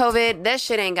fucking COVID, that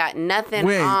shit ain't got nothing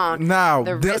on. Now,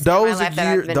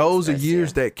 those are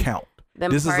years that count.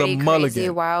 This is a mulligan. Crazy,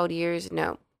 wild years.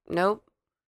 Nope.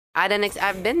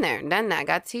 I've been there, done that.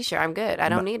 Got a t-shirt. I'm good. I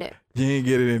don't need it. You ain't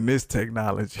get it in this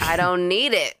technology. I don't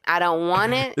need it. I don't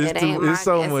want it. It's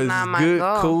so much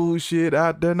good, cool shit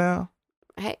out there now.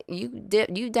 Hey,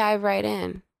 you dive right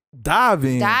in. Dive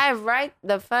right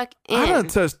the fuck in. I done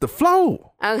touched the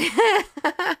floor. Okay.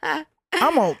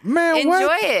 I'm on, man. Enjoy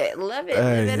what? it. Love it.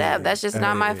 Live it up. That's just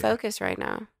not my focus right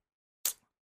now.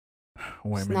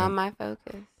 It's not my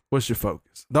focus. What's your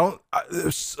focus? Don't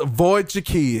avoid your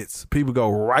kids. People go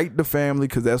right to family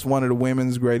because that's one of the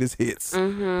women's greatest hits.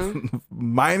 Mm-hmm.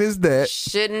 Minus that.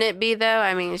 Shouldn't it be though?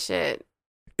 I mean, shit.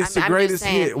 It's the greatest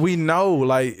hit. We know,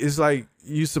 like it's like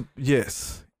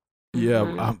yes. Yeah,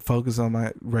 Mm-hmm. I'm focused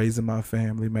on raising my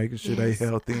family, making sure they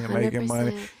healthy and making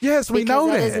money. Yes, we know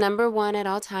that. That is number one at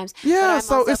all times. Yeah,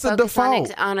 so it's a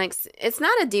default. It's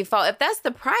not a default. If that's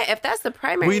the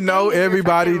primary, we know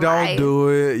everybody don't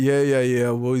do it.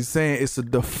 Yeah. Well, he's saying it's a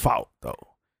default though.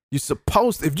 You're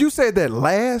supposed. If you said that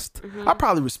last, I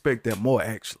probably respect that more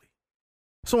actually.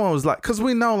 Someone was like, because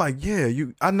we know, like,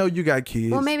 I know you got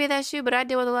kids. Well, maybe that's you, but I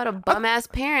deal with a lot of bum ass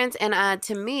parents, and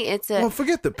to me, it's a. Well,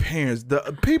 forget the parents.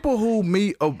 The people who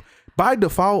meet, by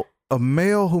default, a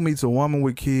male who meets a woman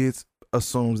with kids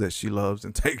assumes that she loves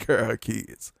and take care of her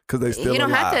kids because they still. You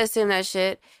don't alive. have to assume that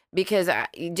shit because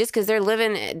just because they're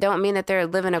living, don't mean that they're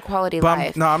living a quality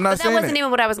life. No, I'm not saying that. Wasn't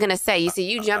even what I was gonna say. You see,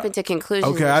 you jump into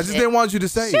conclusions. Okay, I just didn't want you to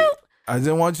say it. I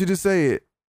didn't want you to say it.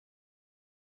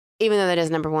 Even though that is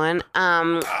number one.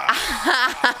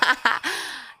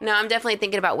 No, I'm definitely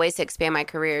thinking about ways to expand my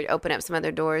career, open up some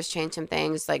other doors, change some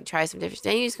things, like try some different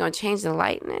things. You just gonna change the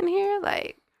lighting in here?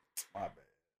 Like,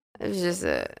 it was just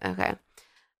okay.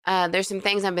 There's some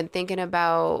things I've been thinking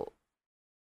about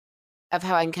of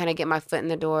how I can kind of get my foot in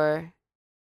the door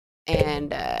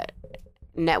and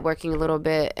networking a little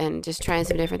bit and just trying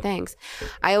some different things.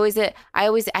 I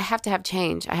have to have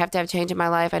change. I have to have change in my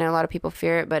life. I know a lot of people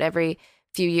fear it, but every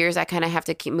few years I kind of have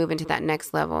to keep moving to that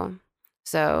next level.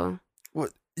 So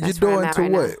what you're doing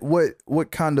to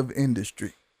what kind of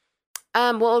industry?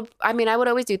 Well, I mean, I would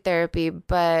always do therapy,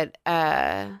 but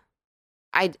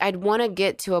I'd want to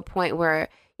get to a point where,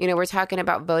 we're talking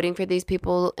about voting for these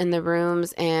people in the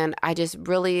rooms, and I just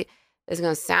really, it's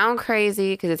going to sound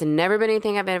crazy because it's never been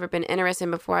anything I've ever been interested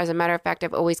in before. As a matter of fact,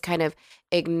 I've always kind of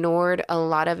ignored a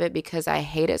lot of it because I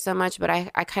hate it so much, but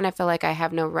I kind of feel like I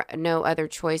have no other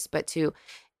choice but to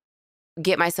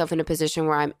get myself in a position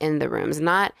where I'm in the rooms,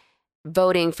 not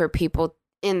voting for people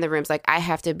in the rooms. Like I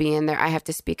have to be in there. I have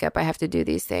to speak up. I have to do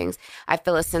these things. I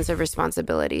feel a sense of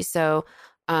responsibility. So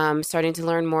starting to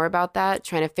learn more about that,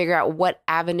 trying to figure out what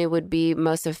avenue would be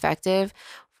most effective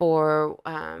for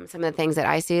some of the things that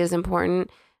I see as important.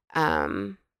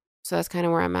 So that's kind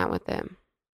of where I'm at with it.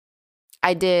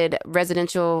 I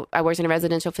worked in a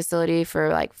residential facility for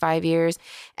like 5 years,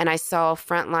 and I saw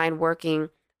frontline working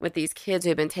with these kids who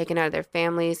had been taken out of their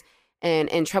families and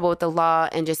in trouble with the law,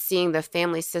 and just seeing the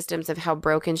family systems of how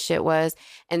broken shit was,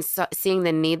 and seeing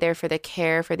the need there for the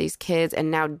care for these kids, and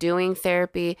now doing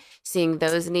therapy, seeing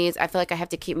those needs. I feel like I have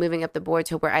to keep moving up the board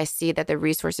to where I see that the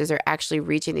resources are actually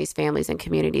reaching these families and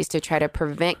communities to try to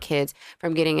prevent kids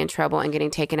from getting in trouble and getting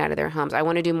taken out of their homes. I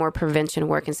want to do more prevention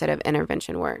work instead of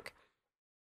intervention work.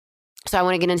 So I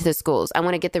want to get into the schools. I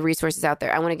want to get the resources out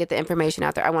there. I want to get the information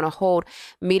out there. I want to hold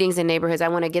meetings in neighborhoods. I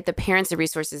want to get the parents the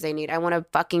resources they need. I want to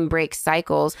fucking break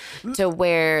cycles to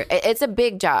where it's a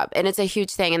big job and it's a huge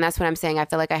thing. And that's what I'm saying. I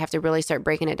feel like I have to really start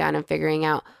breaking it down and figuring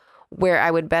out where I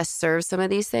would best serve some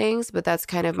of these things. But that's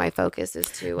kind of my focus is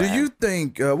to... Do you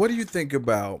think, what do you think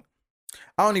about,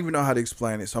 I don't even know how to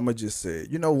explain it, so I'm going to just say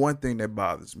it. One thing that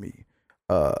bothers me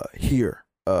here,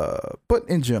 but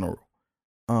in general,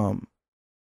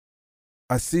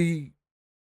 I see,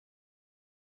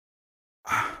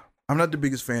 I'm not the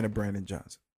biggest fan of Brandon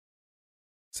Johnson,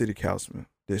 City Councilman,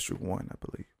 District 1, I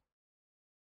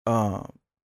believe.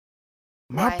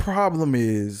 My problem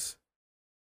is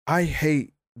I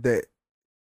hate that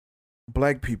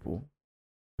black people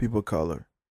of color,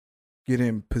 get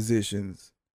in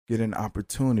positions, get an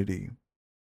opportunity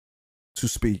to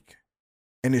speak,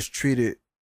 and it's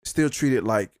still treated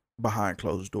like behind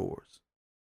closed doors.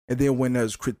 And then when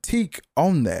there's critique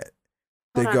on that,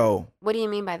 they go... What do you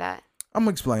mean by that? I'm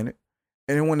going to explain it.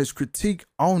 And then when there's critique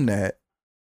on that,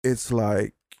 it's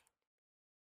like...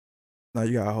 Now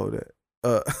you got to hold that.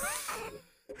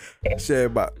 Share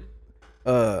about...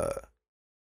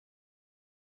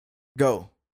 Go.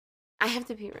 I have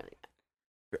to pee really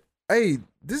bad. Hey,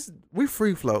 we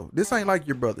free flow. This ain't like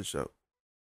your brother's show.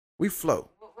 We flow.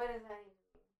 What does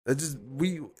that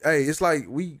It's like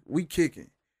we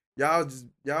kicking. Y'all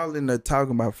in there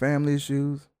talking about family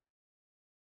issues.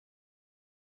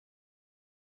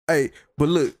 Hey, but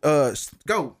look, go.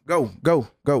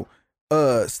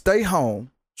 Stay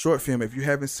Home short film. If you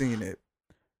haven't seen it,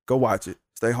 go watch it.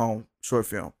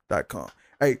 StayHomeShortFilm.com.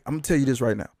 Hey, I'm gonna tell you this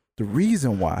right now. The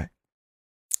reason why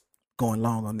going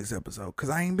long on this episode, cause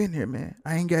I ain't been here, man.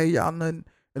 I ain't gave y'all nothing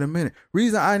in a minute.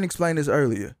 Reason I didn't explain this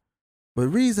earlier, but the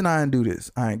reason I didn't do this,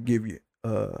 I didn't give you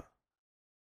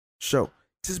show.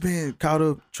 Just being caught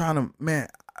up trying to, man.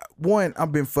 One,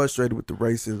 I've been frustrated with the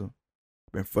racism.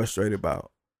 Been frustrated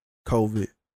about COVID.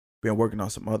 Been working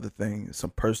on some other things, some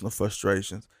personal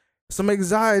frustrations, some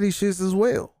anxiety shits as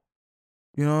well.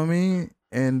 You know what I mean?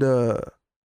 And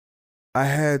I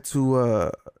had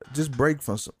to just break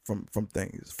from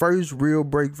things. First real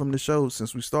break from the show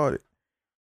since we started.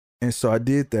 And so I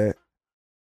did that.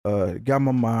 Got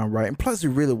my mind right. And plus it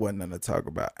really wasn't nothing to talk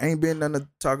about. Ain't been nothing to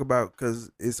talk about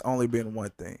because it's only been one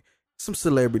thing. Some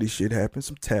celebrity shit happened,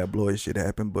 some tabloid shit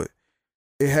happened, but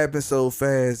it happened so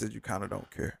fast that you kind of don't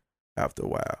care after a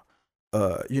while.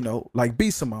 You know, like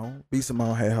B. Simone. B.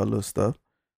 Simone had her little stuff.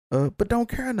 But don't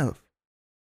care enough.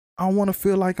 I don't want to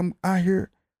feel like I'm out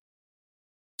here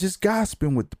just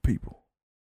gossiping with the people.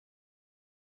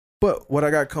 But what I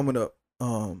got coming up,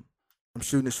 I'm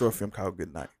shooting a short film called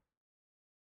Good Night.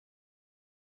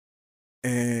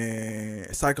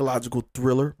 And psychological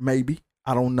thriller, maybe.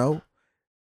 I don't know.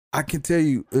 I can tell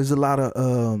you there's a lot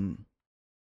of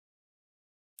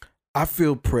I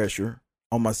feel pressure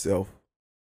on myself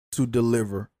to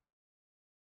deliver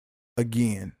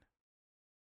again.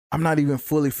 I'm not even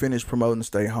fully finished promoting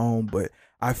Stay Home, but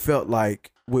I felt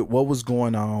like with what was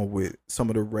going on with some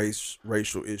of the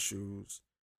racial issues,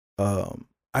 I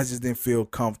just didn't feel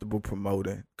comfortable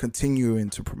continuing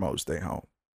to promote Stay Home.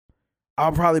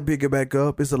 I'll probably pick it back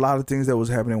up. It's a lot of things that was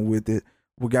happening with it.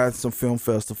 We got some film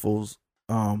festivals.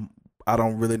 I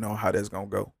don't really know how that's gonna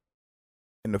go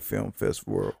in the film fest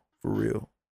world for real.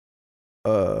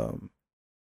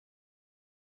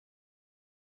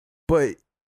 But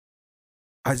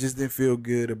I just didn't feel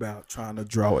good about trying to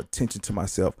draw attention to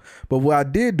myself. But what I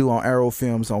did do on Arrow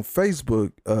Films on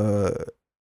Facebook,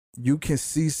 you can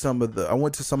see I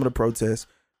went to some of the protests,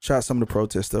 shot some of the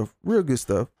protest stuff, real good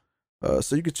stuff.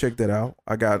 So you can check that out.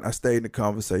 I stayed in the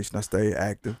conversation. I stayed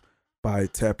active by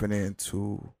tapping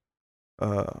into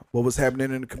what was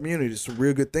happening in the community. Some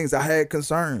real good things. I had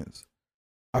concerns.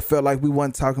 I felt like we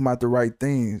wasn't talking about the right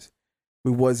things.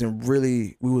 We was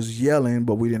yelling,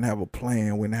 but we didn't have a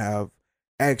plan. We didn't have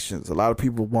actions. A lot of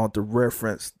people want to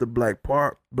reference the Black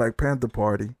Panther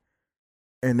Party.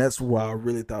 And that's why I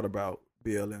really thought about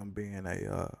BLM being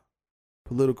a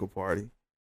political party,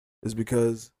 is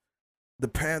because the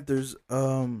Panthers,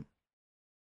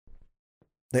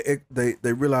 they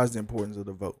realized the importance of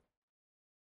the vote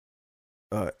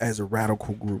as a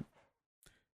radical group.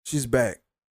 She's back.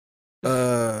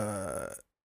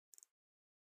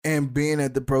 And being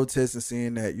at the protest and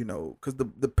seeing that, you know, because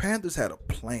the Panthers had a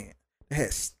plan. They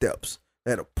had steps. They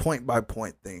had a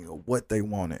point-by-point thing of what they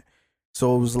wanted.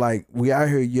 So it was like, we out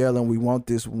here yelling, we want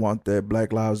this, we want that,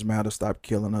 Black Lives Matter, stop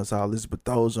killing us, all this, but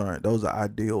those are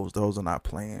ideals, those are not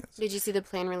plans. Did you see the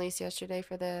plan released yesterday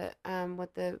for the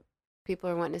what the people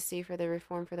are wanting to see for the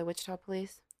reform for the Wichita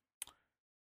police?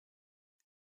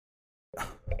 I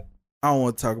don't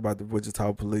want to talk about the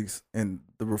Wichita police and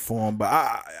the reform, but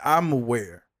I'm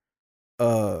aware.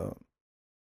 That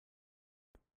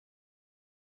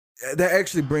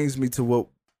actually brings me to what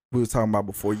we were talking about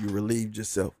before you relieved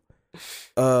yourself.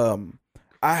 I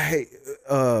hate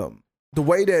the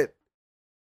way that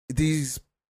these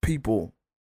people.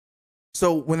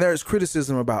 So when there's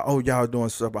criticism about, oh, y'all doing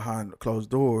stuff behind closed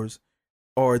doors,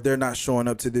 or they're not showing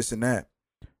up to this and that,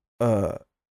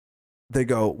 they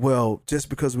go, well, just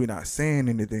because we're not saying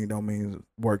anything don't mean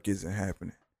work isn't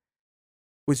happening,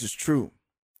 which is true.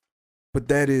 But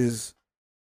that is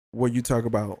where you talk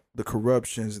about the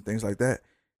corruptions and things like that.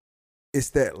 It's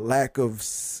that lack of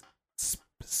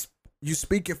you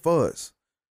speaking for us.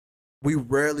 We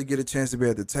rarely get a chance to be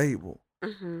at the table.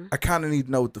 Mm-hmm. I kind of need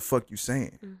to know what the fuck you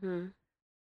saying. Mm-hmm.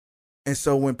 And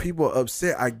so when people are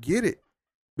upset, I get it.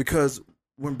 Because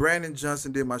when Brandon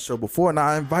Johnson did my show before, and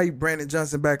I invite Brandon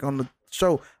Johnson back on the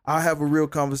show, I'll have a real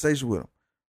conversation with him.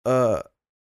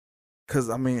 Because,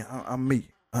 I mean, I'm me.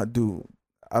 I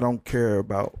don't care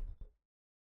about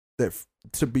that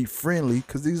to be friendly,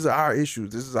 because these are our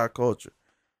issues. This is our culture.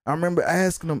 I remember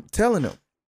telling him,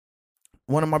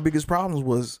 one of my biggest problems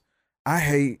was I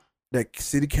hate that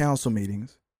city council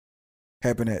meetings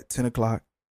happen at 10 o'clock,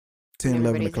 10, 11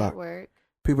 Everybody's o'clock. at work.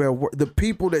 People at work. The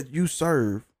people that you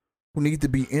serve who need to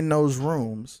be in those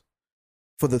rooms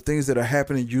for the things that are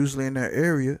happening usually in their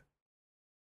area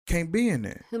can't be in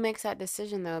there. Who makes that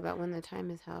decision, though, about when the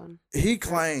time is held? He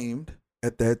claimed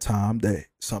at that time that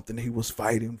something he was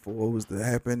fighting for was to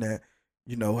happen that,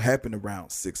 happened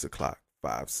around 6 o'clock,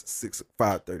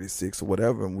 5:36 or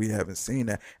whatever, and we haven't seen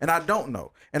that. And I don't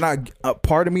know. And a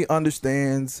part of me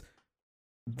understands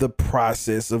the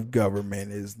process of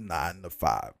government is 9 to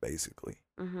 5, basically.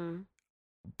 Mm-hmm.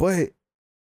 But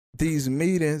these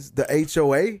meetings, the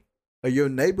HOA of your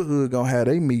neighborhood gonna have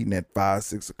their meeting at 5,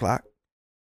 6 o'clock.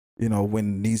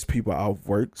 When these people are off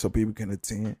work so people can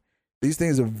attend. These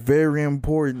things are very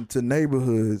important to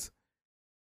neighborhoods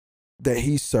that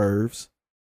he serves,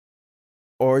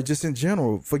 or just in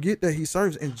general. Forget that he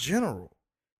serves in general.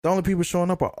 The only people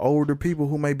showing up are older people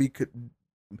who may be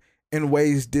in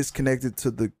ways disconnected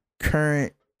to the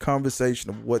current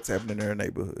conversation of what's happening in their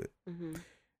neighborhood. Mm-hmm.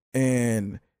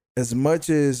 And as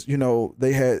much as,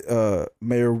 they had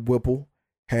Mayor Whipple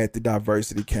had the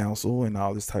diversity council and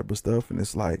all this type of stuff. And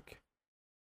it's like,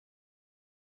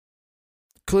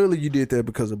 clearly you did that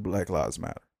because of Black Lives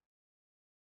Matter.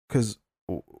 Because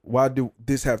why do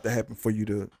this have to happen for you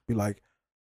to be like,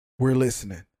 we're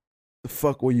listening? The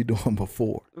fuck were you doing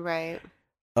before? Right.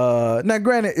 Now,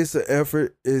 granted, it's an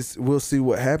effort. We'll see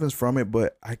what happens from it,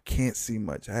 but I can't see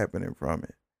much happening from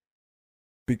it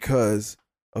because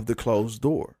of the closed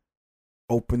door.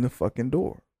 Open the fucking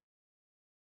door.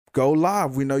 Go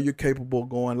live. We know you're capable of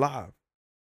going live.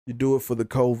 You do it for the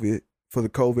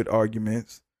COVID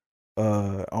arguments,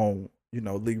 on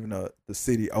leaving the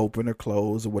city open or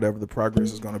closed or whatever the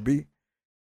progress is going to be.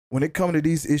 When it comes to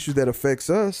these issues that affects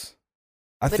us,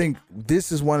 I think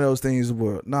this is one of those things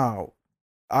where now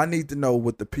I need to know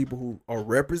what the people who are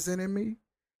representing me,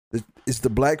 is the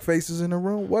black faces in the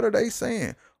room. What are they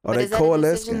saying? Are they coalescing? Is that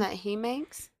a decision that he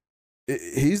makes?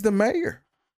 He's the mayor.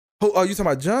 Who are you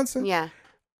talking about, Johnson? Yeah.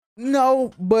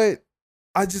 No, but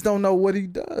I just don't know what he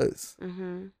does.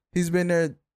 Mm-hmm. He's been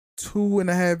there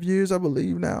 2.5 years, I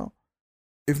believe now,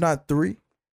 if not 3.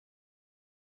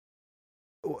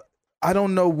 I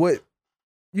don't know what,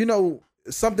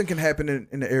 something can happen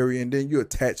in the area and then you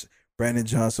attach Brandon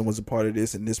Johnson was a part of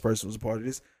this and this person was a part of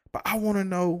this. But I want to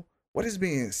know what is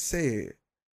being said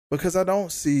because I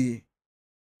don't see,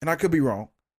 and I could be wrong,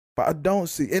 but I don't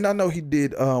see, and I know he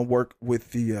did work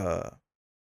with the,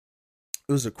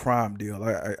 it was a crime deal.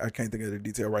 I can't think of the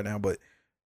detail right now, but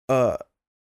I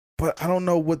don't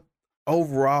know what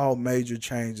overall major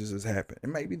changes has happened.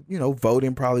 And maybe,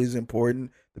 voting probably is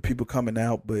important, the people coming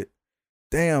out, but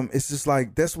damn, it's just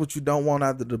like, that's what you don't want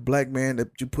out of the black man that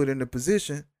you put in the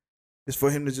position is for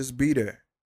him to just be there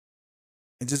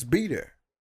and just be there,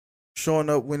 showing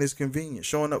up when it's convenient,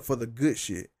 showing up for the good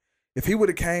shit. If he would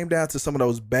have came down to some of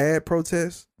those bad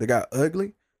protests that got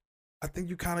ugly, I think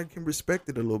you kind of can respect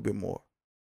it a little bit more.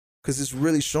 Because it's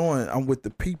really showing I'm with the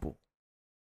people.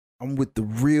 I'm with the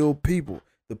real people.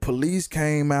 The police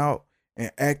came out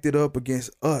and acted up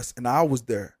against us, and I was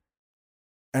there.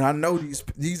 And I know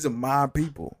these are my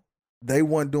people. They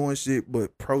weren't doing shit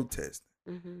but protesting.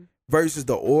 Mm-hmm. Versus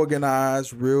the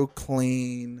organized, real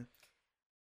clean.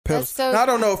 Now, I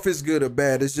don't know if it's good or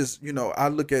bad. It's just, I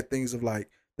look at things of like,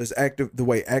 there's the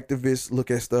way activists look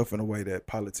at stuff and the way that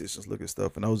politicians look at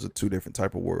stuff, and those are two different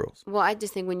type of worlds. Well, I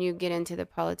just think when you get into the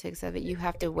politics of it, you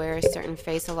have to wear a certain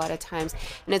face a lot of times,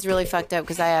 and it's really fucked up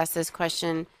because I asked this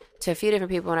question to a few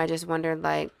different people, and I just wondered,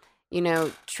 like,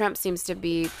 Trump seems to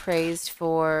be praised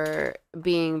for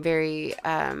being very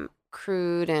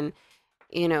crude and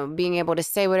being able to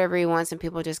say whatever he wants, and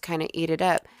people just kind of eat it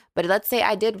up. But let's say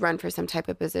I did run for some type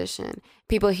of position.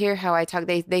 People hear how I talk.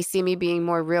 They see me being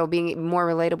more real, being more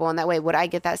relatable in that way. Would I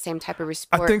get that same type of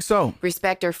respect? I think so.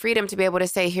 Respect or freedom to be able to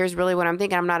say, here's really what I'm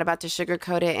thinking. I'm not about to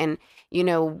sugarcoat it and,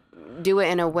 do it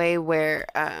in a way where,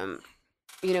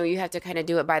 you have to kind of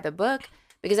do it by the book.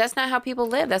 Because that's not how people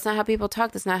live. That's not how people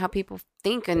talk. That's not how people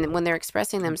think and when they're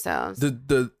expressing themselves.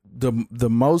 The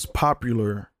most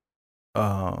popular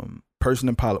person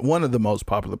in politics, one of the most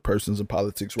popular persons in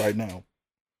politics right now,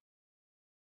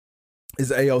 is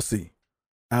AOC,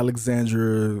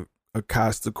 Alexandria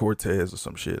Ocasio-Cortez or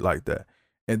some shit like that.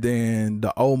 And then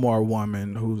the Omar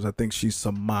woman, who's, I think she's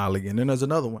Somali, and then there's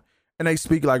another one. And they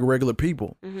speak like regular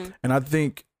people. Mm-hmm. And I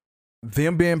think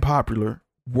them being popular,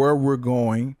 where we're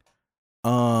going,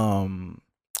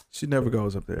 she never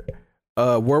goes up there.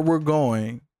 Where we're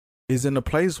going is in a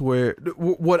place where,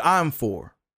 what I'm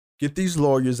for, get these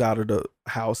lawyers out of the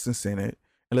House and Senate,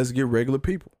 and let's get regular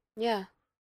people. Yeah.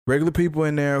 Regular people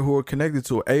in there who are connected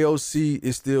to it. AOC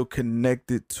is still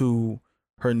connected to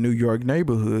her New York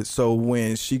neighborhood. So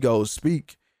when she goes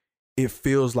speak, it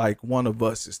feels like one of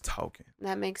us is talking.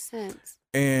 That makes sense.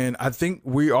 And I think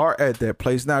we are at that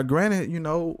place now. Granted,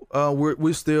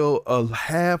 we're still a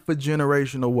half a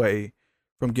generation away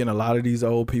from getting a lot of these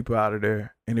old people out of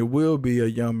there, and it will be a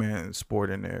young man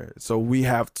sport in there. So we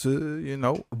have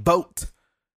to, vote.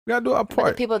 We gotta do our But part.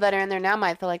 the people that are in there now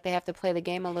might feel like they have to play the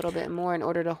game a little bit more in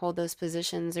order to hold those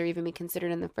positions or even be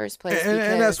considered in the first place.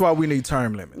 And that's why we need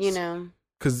term limits.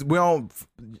 Because we don't,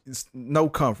 it's no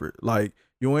comfort. Like,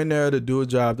 you're in there to do a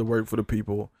job, to work for the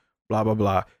people, blah, blah,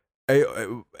 blah.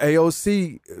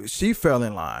 AOC, she fell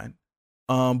in line.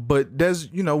 But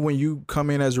there's, when you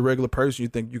come in as a regular person, you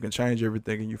think you can change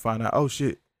everything, and you find out, oh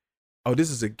shit,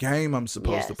 this is a game I'm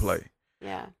supposed to play.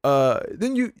 Yeah.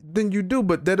 Then you do,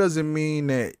 but that doesn't mean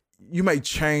that you may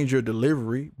change your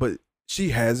delivery, but she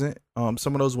hasn't.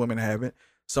 Some of those women haven't.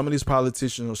 Some of these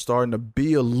politicians are starting to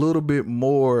be a little bit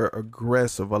more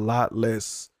aggressive, a lot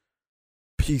less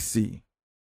PC.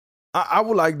 I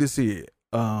would like to see it.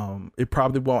 It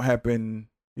probably won't happen,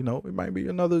 it might be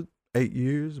another 8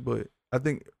 years, but I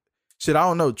think, I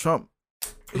don't know. Trump,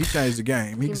 he changed the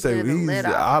game. He can say,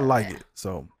 I like it.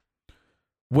 So,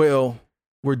 well,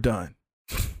 we're done.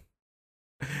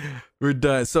 We're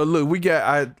done. So, look, we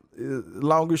got a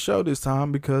longer show this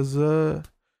time because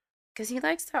he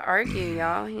likes to argue,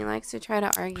 y'all. He likes to try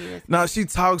to argue with me. Now, she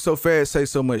talks so fast, say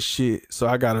so much shit, so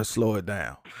I got to slow it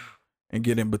down and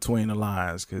get in between the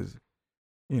lines because,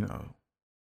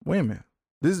 women.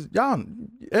 This y'all,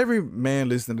 every man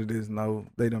listening to this know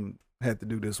they done had to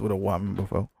do this with a woman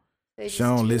before. She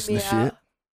don't listen to shit.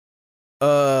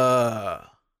 I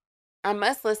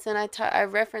must listen. I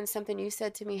referenced something you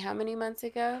said to me how many months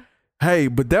ago? Hey,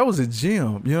 but that was a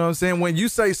gem. You know what I'm saying? When you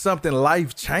say something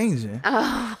life changing,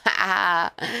 something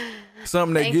that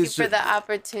Thank gets you for the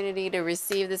opportunity to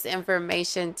receive this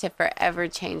information to forever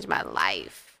change my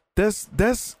life. That's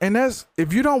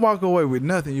if you don't walk away with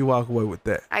nothing, you walk away with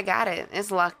that. I got it.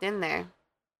 It's locked in there.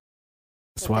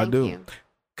 That's what I do.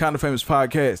 Kinda Famous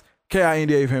Podcast,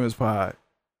 KINDA Famous Pod,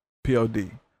 POD,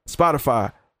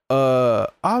 Spotify, all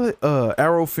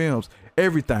Arrow Films,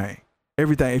 everything.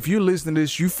 If you listen to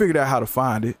this, you figured out how to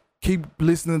find it. Keep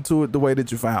listening to it the way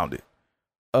that you found it.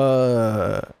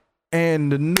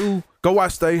 And the new, go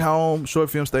watch Stay Home, short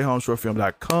film,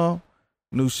 stayhome.shortfilm.com.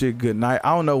 New shit, Good Night.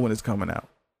 I don't know when it's coming out.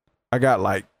 I got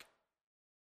like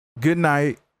Good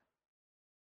Night,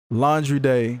 Laundry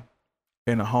Day,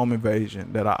 and a Home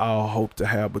Invasion that I all hope to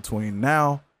have between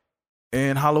now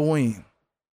and Halloween.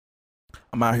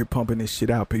 I'm out here pumping this shit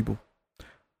out, people.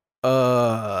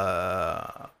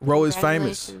 Ro is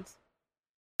famous.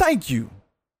 Thank you.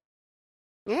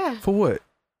 Yeah. For what?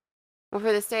 Well,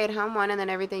 for the stay-at-home one, and then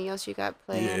everything else you got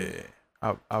planned.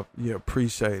 Yeah, I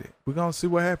appreciate it. We're gonna see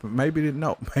what happens. Maybe it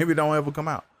don't ever come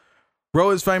out.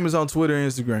 Ro is famous on Twitter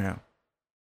and Instagram.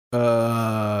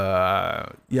 I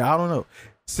don't know.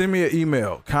 Send me an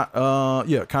email.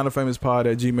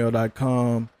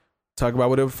 kindofamouspod@gmail.com. Talk about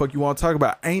whatever the fuck you want to talk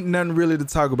about. Ain't nothing really to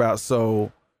talk about,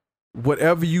 so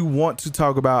whatever you want to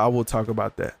talk about, I will talk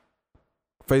about that.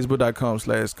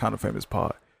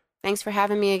 Facebook.com/kindofamouspod. Thanks for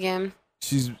having me again.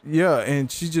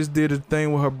 And she just did a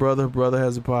thing with her brother. Her brother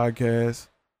has a podcast.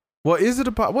 Well, is it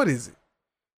a pod? What is it?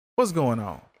 What's going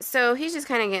on? So he's just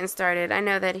kind of getting started. I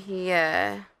know that he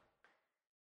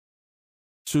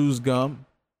chews gum.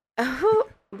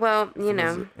 Well,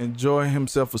 enjoy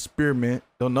himself a spearmint.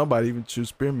 Don't nobody even chew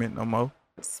spearmint no more.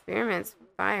 Spearmint's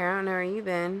fire. I don't know where you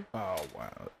been. Oh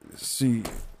wow.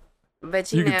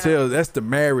 But you can tell that's the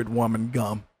married woman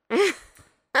gum.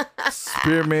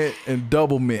 Spearmint and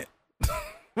double mint.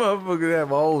 Motherfuckers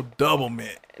have a whole double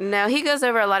mint. No, he goes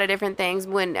over a lot of different things.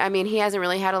 He hasn't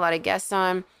really had a lot of guests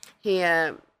on. He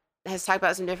has talked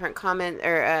about some different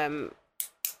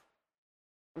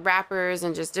rappers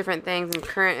and just different things and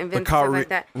current events and stuff like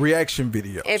that. Reaction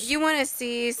videos. If you want to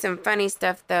see some funny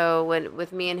stuff though,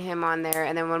 with me and him on there,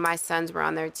 and then when my sons were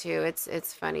on there too,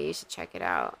 it's funny. You should check it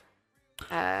out.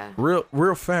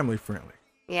 Real family friendly.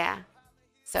 Yeah.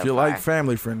 So if you like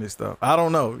family friendly stuff, I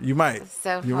don't know. You might.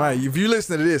 You might. If you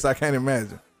listen to this, I can't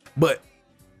imagine. But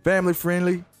family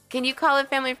friendly. Can you call it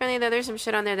family friendly though? There's some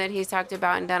shit on there that he's talked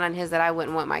about and done on his that I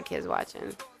wouldn't want my kids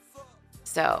watching.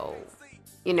 So,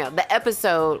 the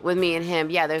episode with me and him,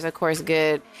 there's of course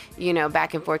good,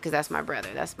 back and forth because that's my brother.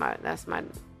 That's my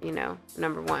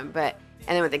number one. And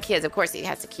then with the kids, of course, he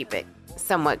has to keep it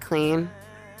somewhat clean.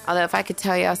 Although if I could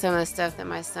tell y'all some of the stuff that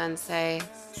my sons say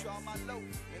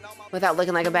without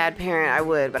looking like a bad parent, I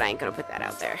would, but I ain't gonna put that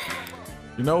out there.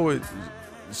 You know what?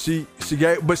 She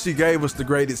gave us the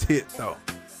greatest hit though.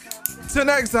 Till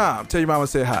next time, tell your mama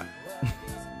say hi.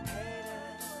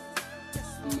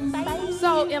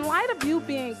 So, in light of you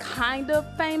being kind of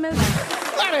famous,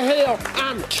 why the hell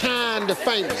I'm kind of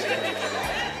famous?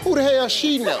 Who the hell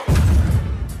she know?